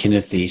at thinking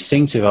of these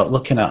things without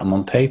looking at them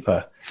on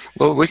paper.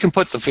 Well, we can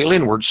put the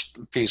feeling words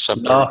piece up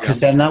there. No,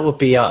 because then that would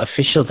be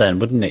artificial then,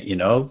 wouldn't it? You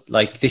know,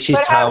 like this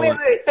is how...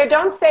 Wait. So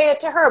don't say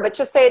it to her, but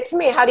just say it to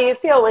me. How do you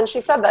feel when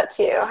she said that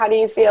to you? How do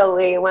you feel,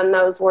 Lee, when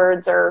those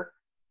words are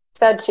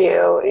said to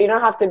you? You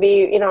don't have to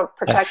be,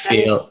 protect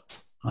anything.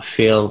 I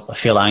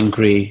feel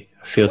angry.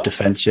 I feel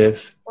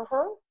defensive.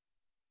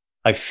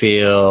 I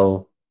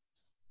feel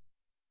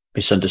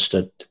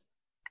misunderstood.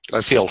 I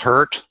feel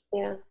hurt.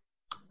 Yeah.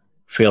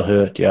 Feel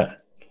hurt, yeah.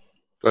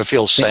 Do I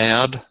feel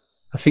sad?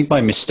 I think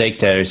my mistake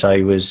there is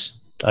I was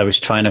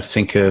trying to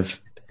think of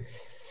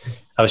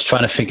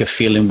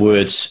feeling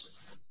words,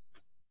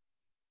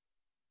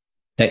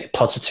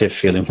 positive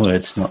feeling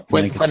words, not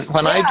negative.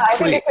 I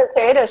think it's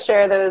okay to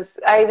share those.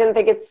 I even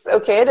think it's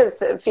okay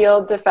to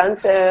feel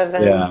defensive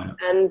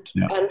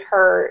and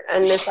hurt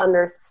and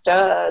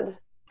misunderstood.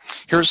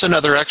 Here's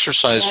another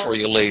exercise for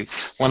you, Lee.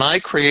 When I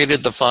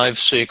created the 5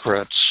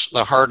 secrets,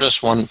 the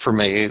hardest one for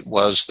me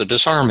was the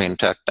disarming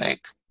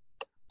technique.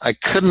 I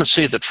couldn't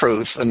see the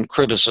truth in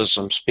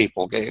criticisms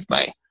people gave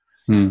me.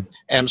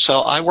 And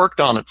so I worked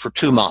on it for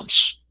 2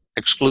 months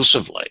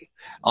exclusively.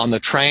 On the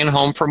train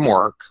home from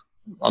work,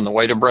 on the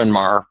way to Bryn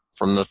Mawr,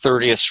 from the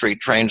 30th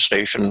Street train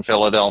station in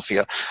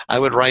Philadelphia, I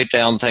would write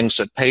down things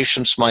that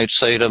patients might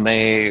say to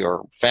me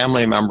or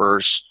family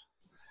members,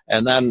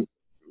 and then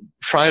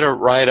try to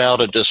write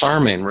out a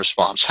disarming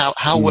response.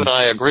 How would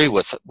I agree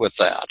with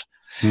that?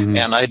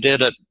 And I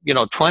did it,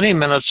 20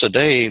 minutes a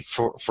day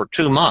for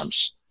 2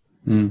 months.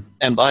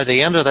 And by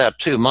the end of that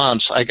 2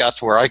 months, I got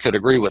to where I could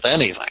agree with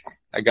anything.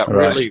 I got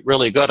really,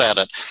 really good at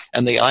it.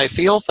 And the I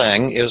feel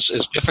thing is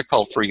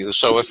difficult for you.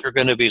 So if you're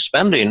going to be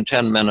spending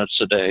 10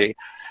 minutes a day,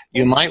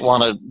 you might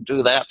want to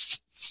do that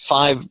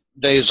 5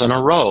 days in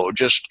a row.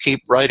 Just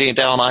keep writing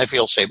down I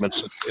feel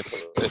statements.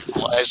 If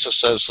Liza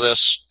says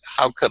this,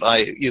 how could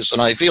I use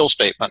an I feel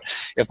statement?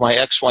 If my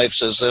ex-wife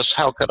says this,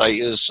 how could I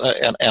use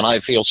an I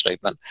feel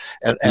statement?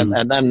 And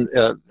then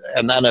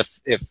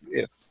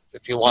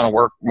if you want to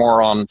work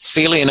more on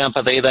feeling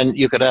empathy, then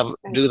you could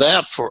do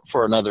that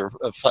for another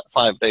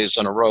 5 days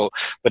in a row.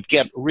 But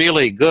get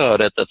really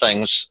good at the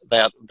things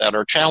that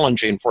are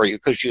challenging for you,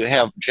 because you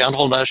have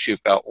gentleness,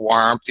 you've got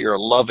warmth, you're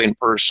a loving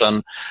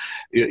person,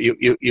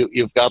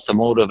 you've got the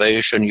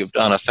motivation. You've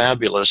done a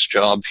fabulous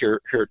job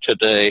here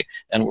today,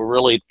 and we're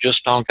really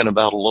just talking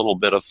about a little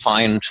bit of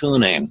fine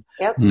tuning.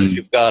 Because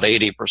you've got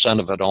 80%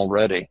 of it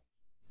already.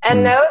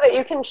 And know that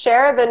you can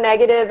share the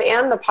negative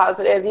and the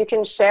positive. You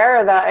can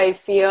share that I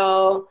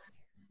feel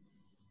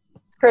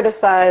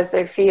criticized,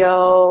 I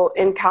feel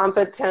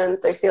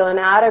incompetent, I feel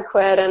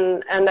inadequate,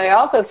 and I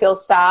also feel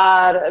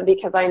sad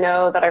because I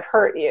know that I've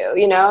hurt you.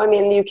 You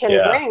can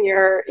bring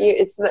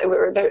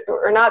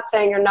we're not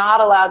saying you're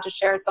not allowed to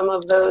share some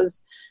of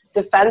those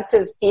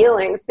defensive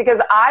feelings,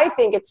 because I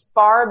think it's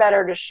far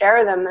better to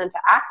share them than to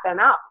act them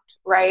out,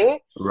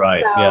 right?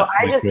 Right. So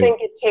I just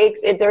think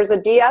there's a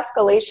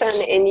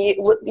de-escalation in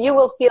you. You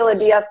will feel a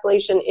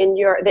de-escalation in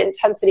the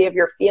intensity of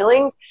your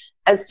feelings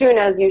as soon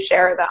as you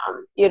share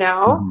them,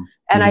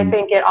 And I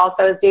think it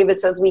also, as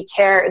David says,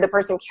 the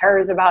person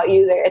cares about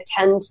you, they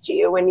attend to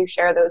you when you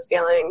share those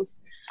feelings.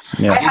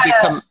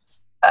 Yeah.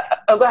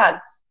 Go ahead.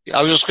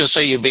 I was just going to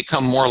say, you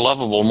become more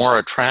lovable, more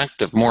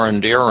attractive, more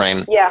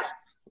endearing. Yeah.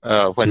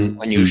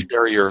 When you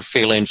share your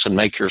feelings and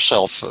make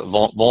yourself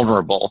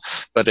vulnerable.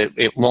 But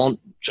it won't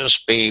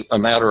just be a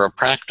matter of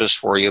practice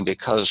for you,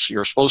 because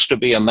you're supposed to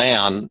be a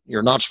man.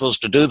 You're not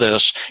supposed to do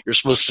this. You're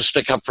supposed to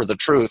stick up for the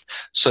truth.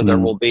 So there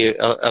will be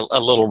a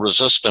little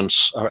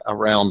resistance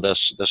around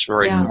this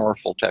very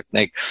powerful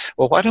technique.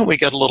 Well, why don't we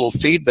get a little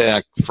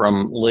feedback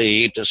from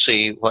Lee to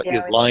see what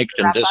you've liked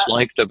and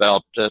disliked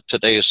about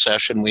today's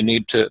session? We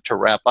need to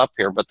wrap up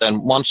here. But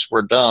then once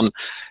we're done,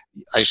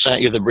 I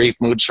sent you the brief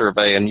mood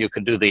survey, and you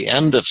could do the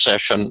end of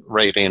session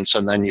ratings,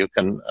 and then you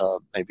can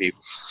maybe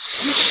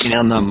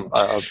scan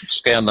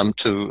them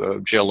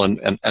to Jill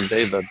and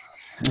David.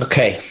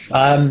 Okay.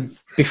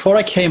 Before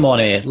I came on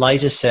here,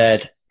 Liza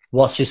said,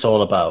 "What's this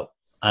all about?"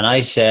 And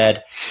I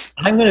said,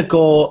 "I'm going to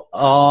go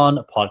on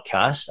a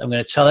podcast. I'm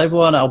going to tell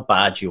everyone how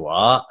bad you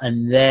are,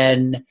 and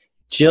then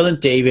Jill and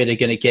David are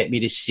going to get me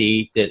to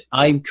see that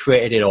I'm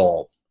created it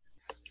all.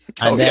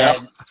 And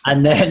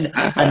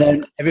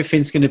then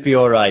everything's going to be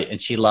all right. And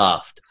she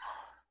laughed.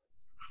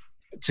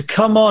 To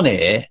come on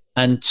here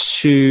and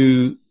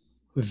to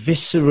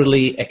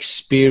viscerally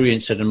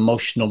experience at an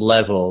emotional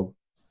level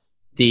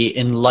the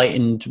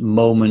enlightened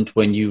moment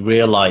when you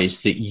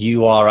realize that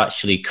you are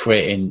actually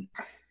creating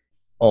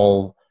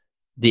all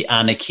the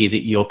anarchy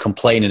that you're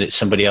complaining that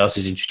somebody else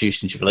has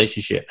introduced into your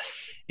relationship,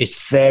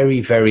 it's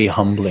very, very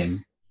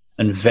humbling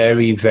and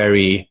very,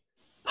 very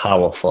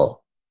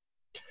powerful.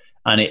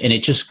 And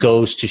it just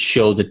goes to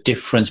show the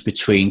difference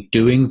between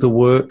doing the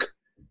work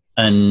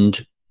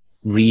and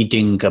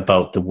reading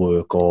about the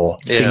work or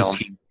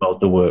thinking about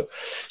the work.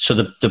 So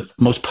the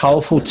most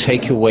powerful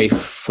takeaway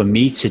for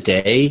me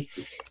today,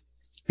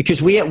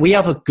 because we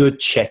have a good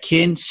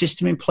check-in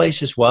system in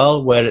place as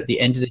well, where at the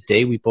end of the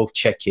day, we both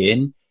check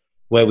in,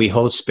 where we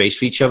hold space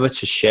for each other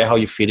to share how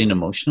you're feeling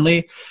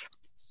emotionally.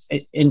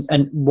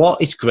 And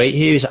what is great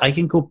here is I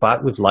can go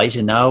back with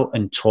Liza now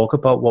and talk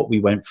about what we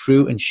went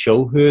through and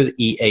show her the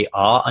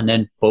EAR, and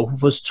then both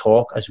of us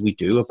talk as we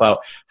do about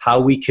how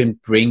we can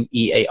bring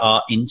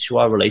EAR into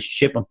our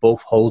relationship and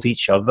both hold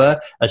each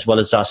other as well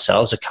as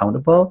ourselves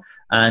accountable.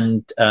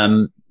 And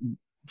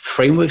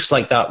frameworks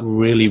like that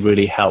really,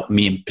 really help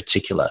me in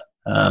particular.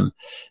 And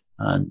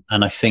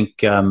I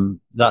think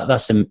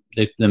that's the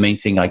main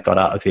thing I got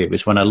out of it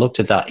was when I looked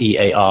at that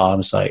EAR, I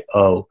was like,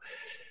 oh,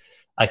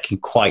 I can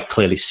quite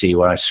clearly see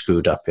where I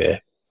screwed up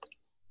here.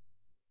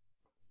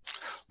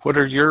 What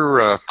are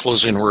your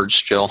closing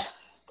words, Jill?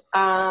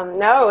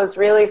 No, it was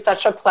really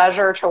such a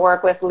pleasure to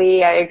work with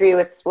Lee. I agree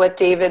with what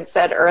David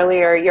said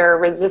earlier. Your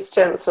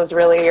resistance was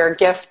really your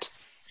gift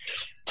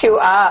to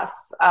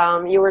us.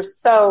 You were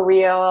so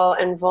real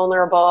and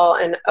vulnerable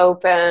and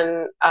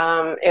open.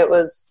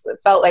 It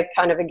felt like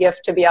kind of a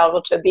gift to be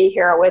able to be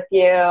here with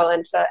you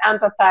and to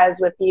empathize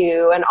with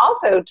you, and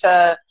also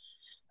to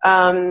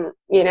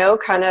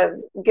kind of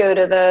go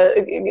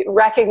to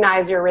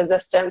recognize your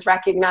resistance,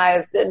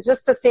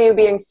 just to see you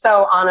being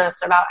so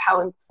honest about how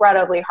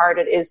incredibly hard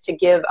it is to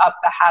give up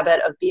the habit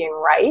of being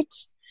right.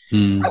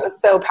 That was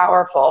so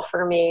powerful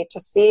for me to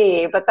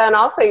see. But then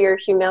also your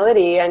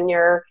humility and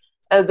your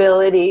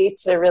ability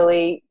to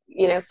really,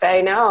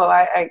 say, no,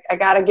 I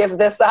got to give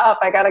this up.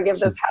 I got to give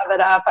this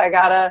habit up. I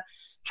got to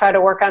try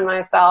to work on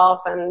myself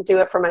and do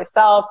it for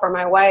myself, for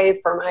my wife,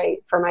 for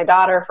my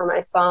daughter, for my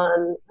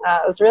son.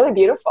 It was really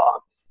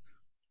beautiful.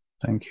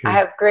 Thank you. I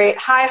have great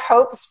high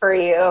hopes for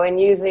you in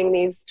using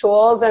these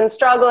tools and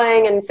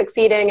struggling and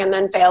succeeding and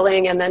then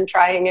failing and then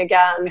trying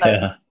again,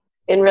 but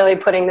in really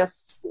putting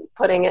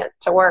it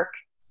to work.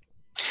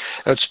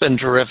 It's been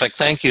terrific.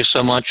 Thank you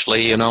so much,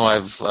 Lee.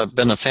 I've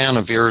been a fan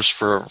of yours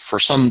for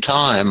some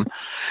time,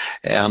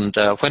 and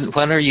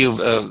when are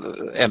you?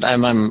 And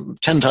I'm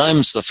 10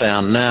 times the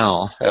fan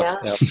now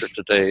after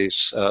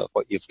today's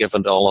what you've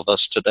given to all of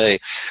us today.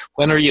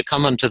 When are you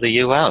coming to the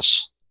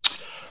U.S.?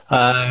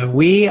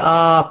 We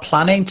are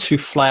planning to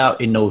fly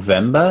out in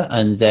November,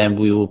 and then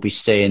we will be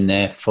staying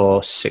there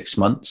for 6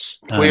 months.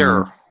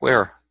 Where?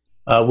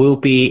 We'll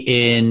be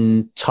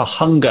in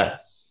Tahunga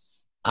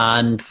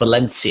and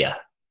Valencia.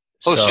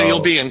 So you'll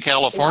be in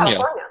California.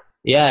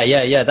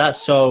 Yeah. That's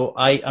so.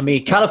 I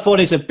mean,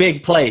 California's a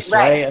big place,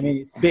 right? I mean,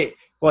 it's big.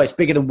 Well, it's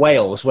bigger than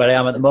Wales, where I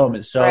am at the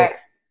moment. So,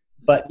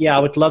 but yeah, I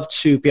would love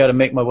to be able to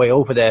make my way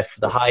over there for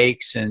the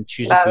hikes and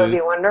choose. That would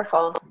be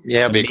wonderful.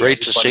 Yeah, it'd be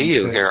great to see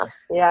you here.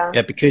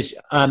 Yeah, because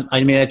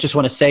I just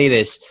want to say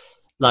this.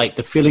 Like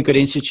the Feeling Good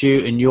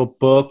Institute and your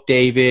book,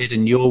 David,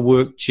 and your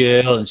work,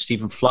 Jill, and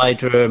Stephen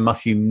Fleiderer and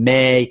Matthew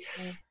May.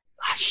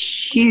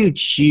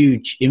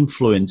 Huge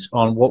influence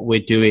on what we're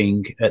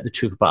doing at The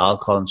Truth About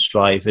Alcohol and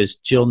Strive. As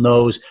Jill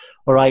knows,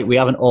 all right, we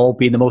haven't all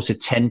been the most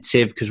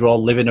attentive because we're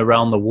all living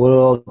around the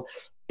world.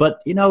 But,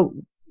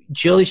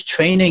 Jill is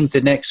training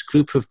the next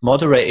group of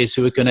moderators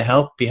who are going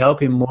to be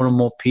helping more and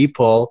more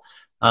people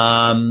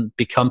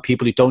become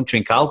people who don't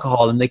drink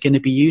alcohol, and they're going to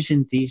be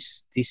using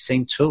these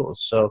same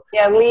tools. So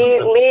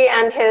Lee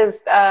and his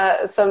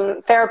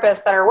some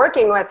therapists that are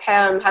working with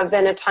him have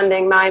been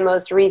attending my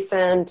most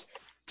recent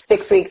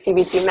 6-week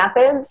CBT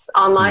methods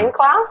online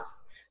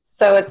class.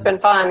 So it's been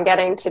fun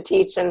getting to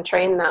teach and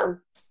train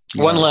them.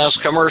 One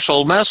last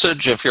commercial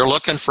message. If you're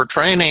looking for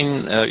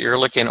training, you're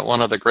looking at one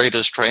of the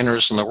greatest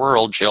trainers in the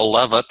world, Jill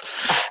Levitt,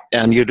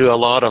 and you do a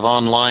lot of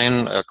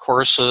online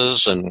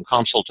courses and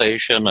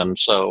consultation. And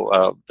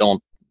so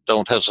don't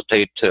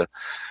hesitate to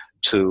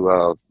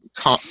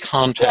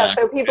contact. Yeah,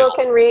 so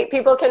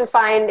people can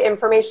find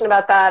information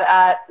about that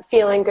at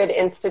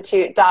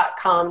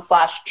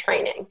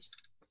feelinggoodinstitute.com/training.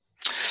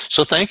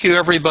 So thank you,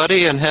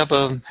 everybody, and have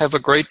a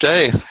great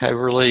day. I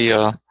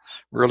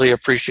really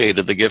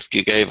appreciated the gift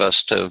you gave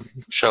us to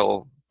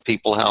show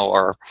people how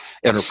our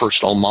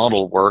interpersonal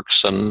model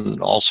works, and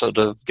also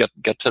to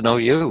get to know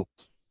you.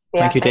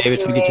 Yeah, thank you,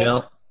 David. Thank you,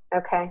 Jill.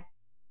 Okay.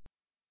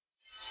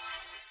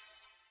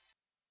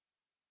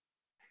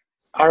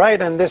 All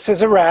right, and this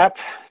is a wrap.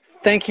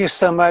 Thank you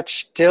so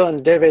much, Jill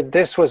and David.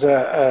 This was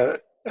a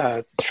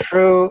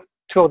true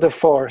tour de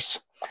force.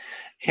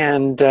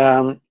 And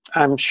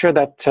I'm sure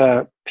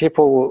that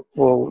people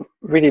will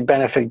really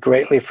benefit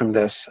greatly from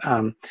this.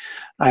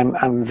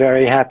 I'm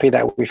very happy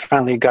that we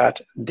finally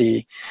got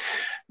the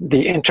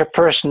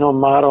interpersonal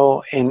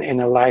model in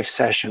a live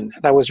session.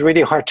 That was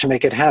really hard to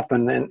make it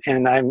happen,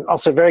 and I'm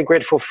also very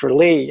grateful for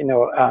Lee.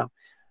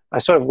 I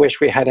sort of wish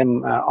we had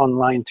him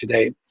online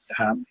today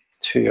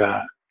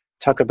to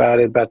talk about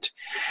it, but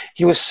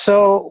he was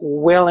so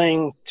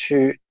willing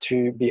to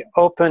be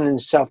open and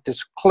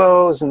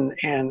self-disclose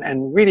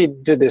and really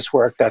do this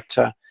work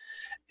that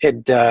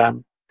it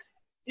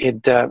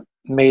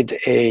made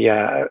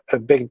a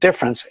big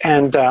difference.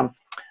 And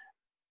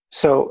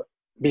so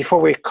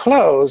before we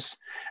close,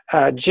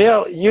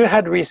 Jill, you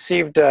had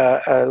received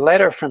a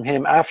letter from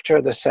him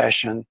after the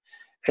session.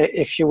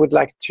 If you would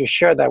like to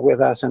share that with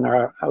us and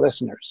our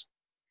listeners.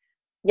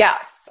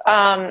 Yes.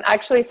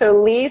 Actually, so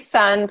Lee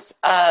sent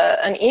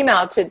an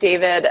email to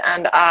David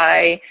and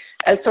I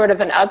as sort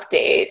of an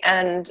update,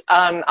 and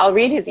I'll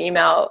read his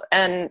email.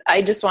 And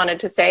I just wanted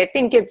to say, I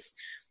think it's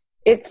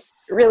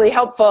really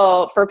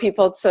helpful for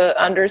people to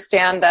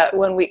understand that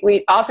when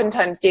we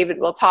oftentimes, David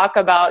will talk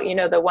about,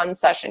 the one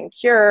session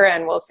cure,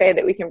 and we'll say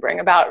that we can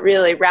bring about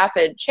really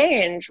rapid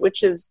change,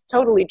 which is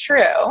totally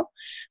true.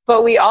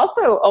 But we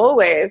also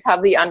always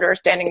have the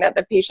understanding that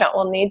the patient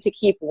will need to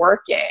keep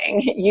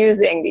working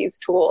using these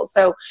tools.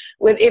 So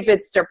if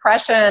it's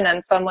depression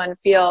and someone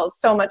feels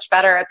so much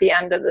better at the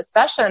end of the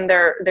session,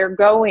 they're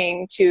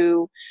going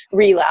to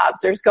relapse.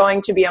 There's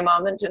going to be a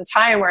moment in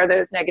time where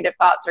those negative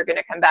thoughts are going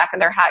to come back,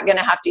 and they're going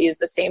to have to use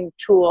the same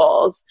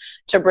tools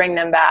to bring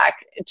them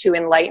back to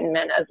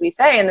enlightenment, as we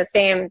say. And the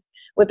same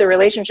with the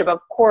relationship. Of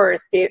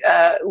course,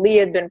 Lee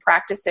had been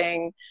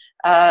practicing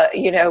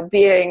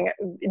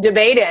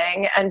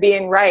debating and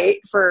being right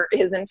for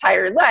his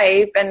entire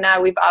life. And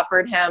now we've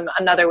offered him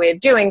another way of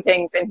doing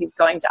things, and he's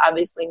going to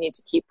obviously need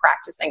to keep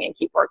practicing and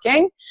keep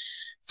working.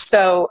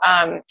 So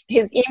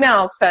his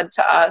email said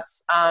to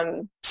us,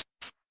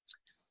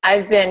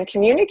 I've been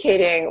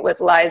communicating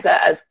with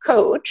Liza as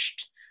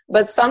coached,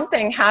 but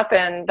something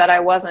happened that I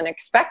wasn't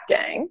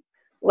expecting.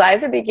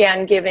 Liza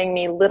began giving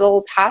me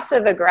little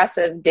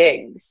passive-aggressive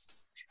digs.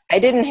 I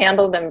didn't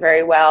handle them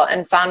very well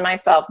and found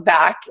myself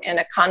back in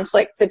a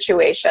conflict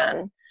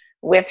situation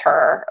with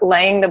her,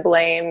 laying the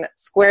blame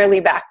squarely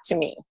back to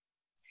me.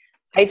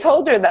 I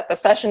told her that the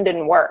session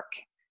didn't work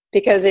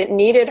because it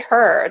needed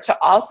her to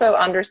also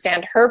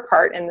understand her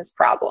part in this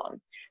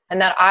problem,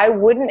 and that I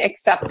wouldn't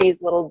accept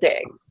these little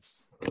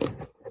digs.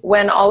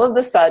 When all of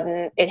a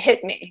sudden it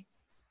hit me.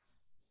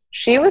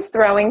 She was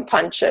throwing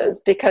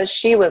punches because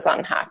she was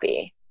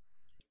unhappy.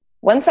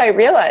 Once I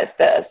realized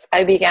this,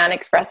 I began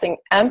expressing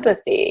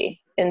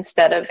empathy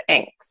instead of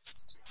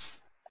angst.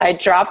 I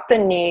dropped the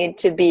need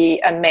to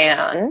be a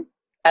man,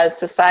 as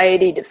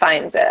society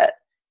defines it,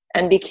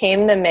 and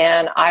became the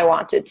man I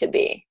wanted to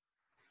be.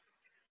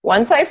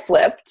 Once I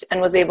flipped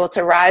and was able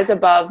to rise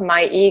above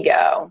my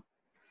ego,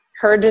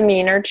 her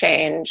demeanor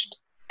changed,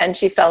 and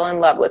she fell in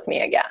love with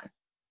me again.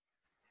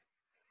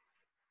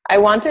 I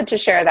wanted to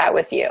share that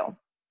with you.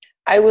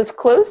 I was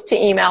close to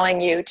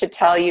emailing you to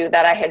tell you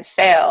that I had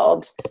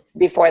failed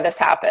before this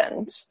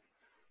happened.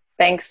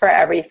 Thanks for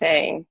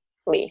everything,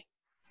 Lee.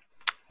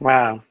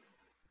 Wow.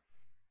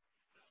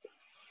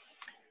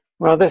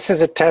 Well, this is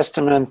a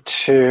testament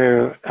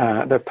to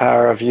the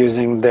power of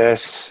using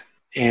this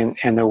in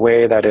a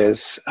way that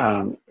is,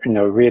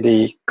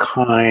 really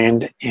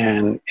kind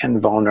and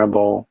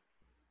vulnerable.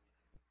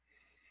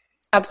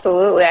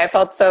 Absolutely. I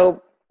felt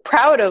so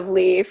proud of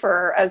Lee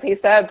for, as he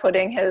said,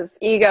 putting his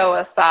ego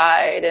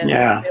aside and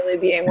really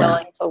being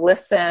willing to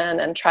listen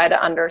and try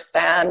to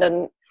understand,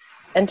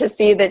 and to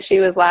see that she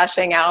was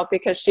lashing out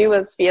because she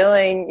was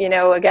feeling,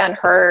 again,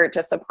 hurt,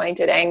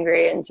 disappointed,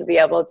 angry, and to be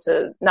able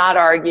to not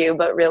argue,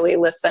 but really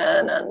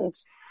listen and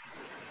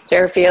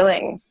share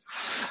feelings.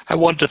 I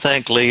want to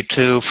thank Lee,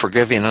 too, for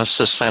giving us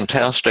this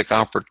fantastic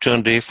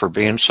opportunity, for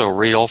being so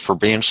real, for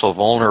being so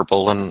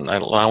vulnerable, and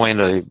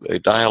allowing a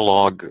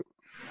dialogue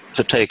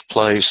to take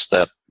place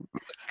that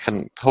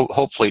can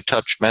hopefully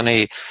touch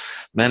many,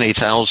 many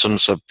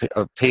thousands of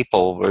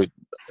people.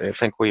 I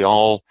think we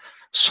all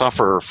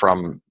suffer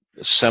from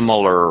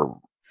similar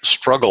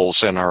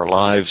struggles in our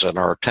lives and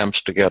our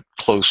attempts to get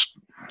close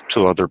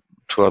to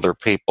other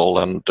people.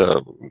 And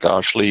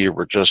gosh, Lee,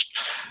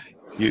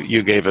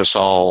 you gave us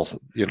all,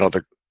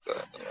 the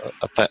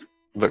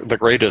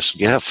greatest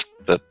gift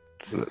that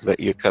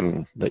you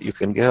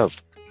can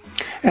give.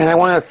 And I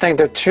want to thank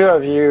the two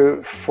of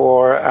you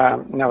for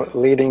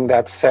leading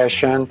that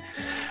session.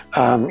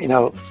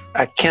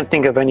 I can't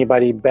think of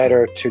anybody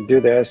better to do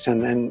this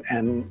and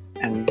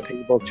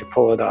able to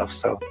pull it off.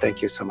 So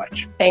thank you so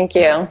much. Thank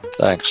you.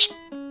 Thanks.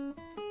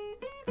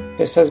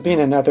 This has been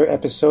another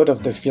episode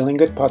of the Feeling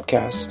Good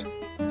podcast.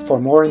 For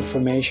more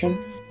information,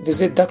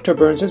 visit Dr.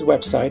 Burns'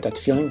 website at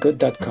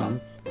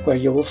feelinggood.com, where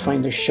you will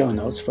find the show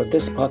notes for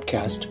this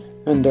podcast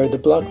under the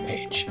blog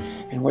page,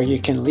 and where you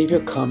can leave your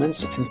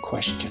comments and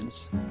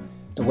questions.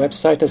 The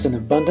website has an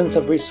abundance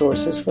of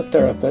resources for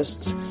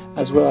therapists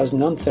as well as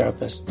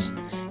non-therapists,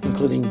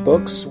 including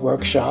books,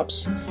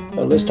 workshops,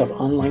 a list of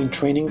online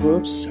training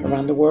groups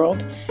around the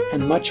world,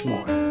 and much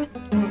more.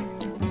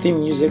 Theme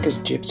music is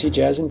Gypsy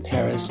Jazz in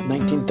Paris,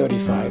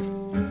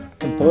 1935,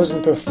 composed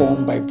and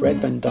performed by Brett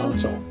Van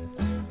Donsel.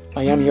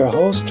 I am your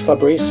host,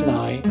 Fabrice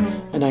Nye,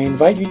 and I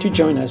invite you to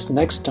join us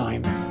next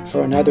time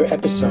for another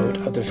episode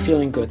of the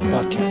Feeling Good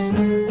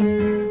podcast.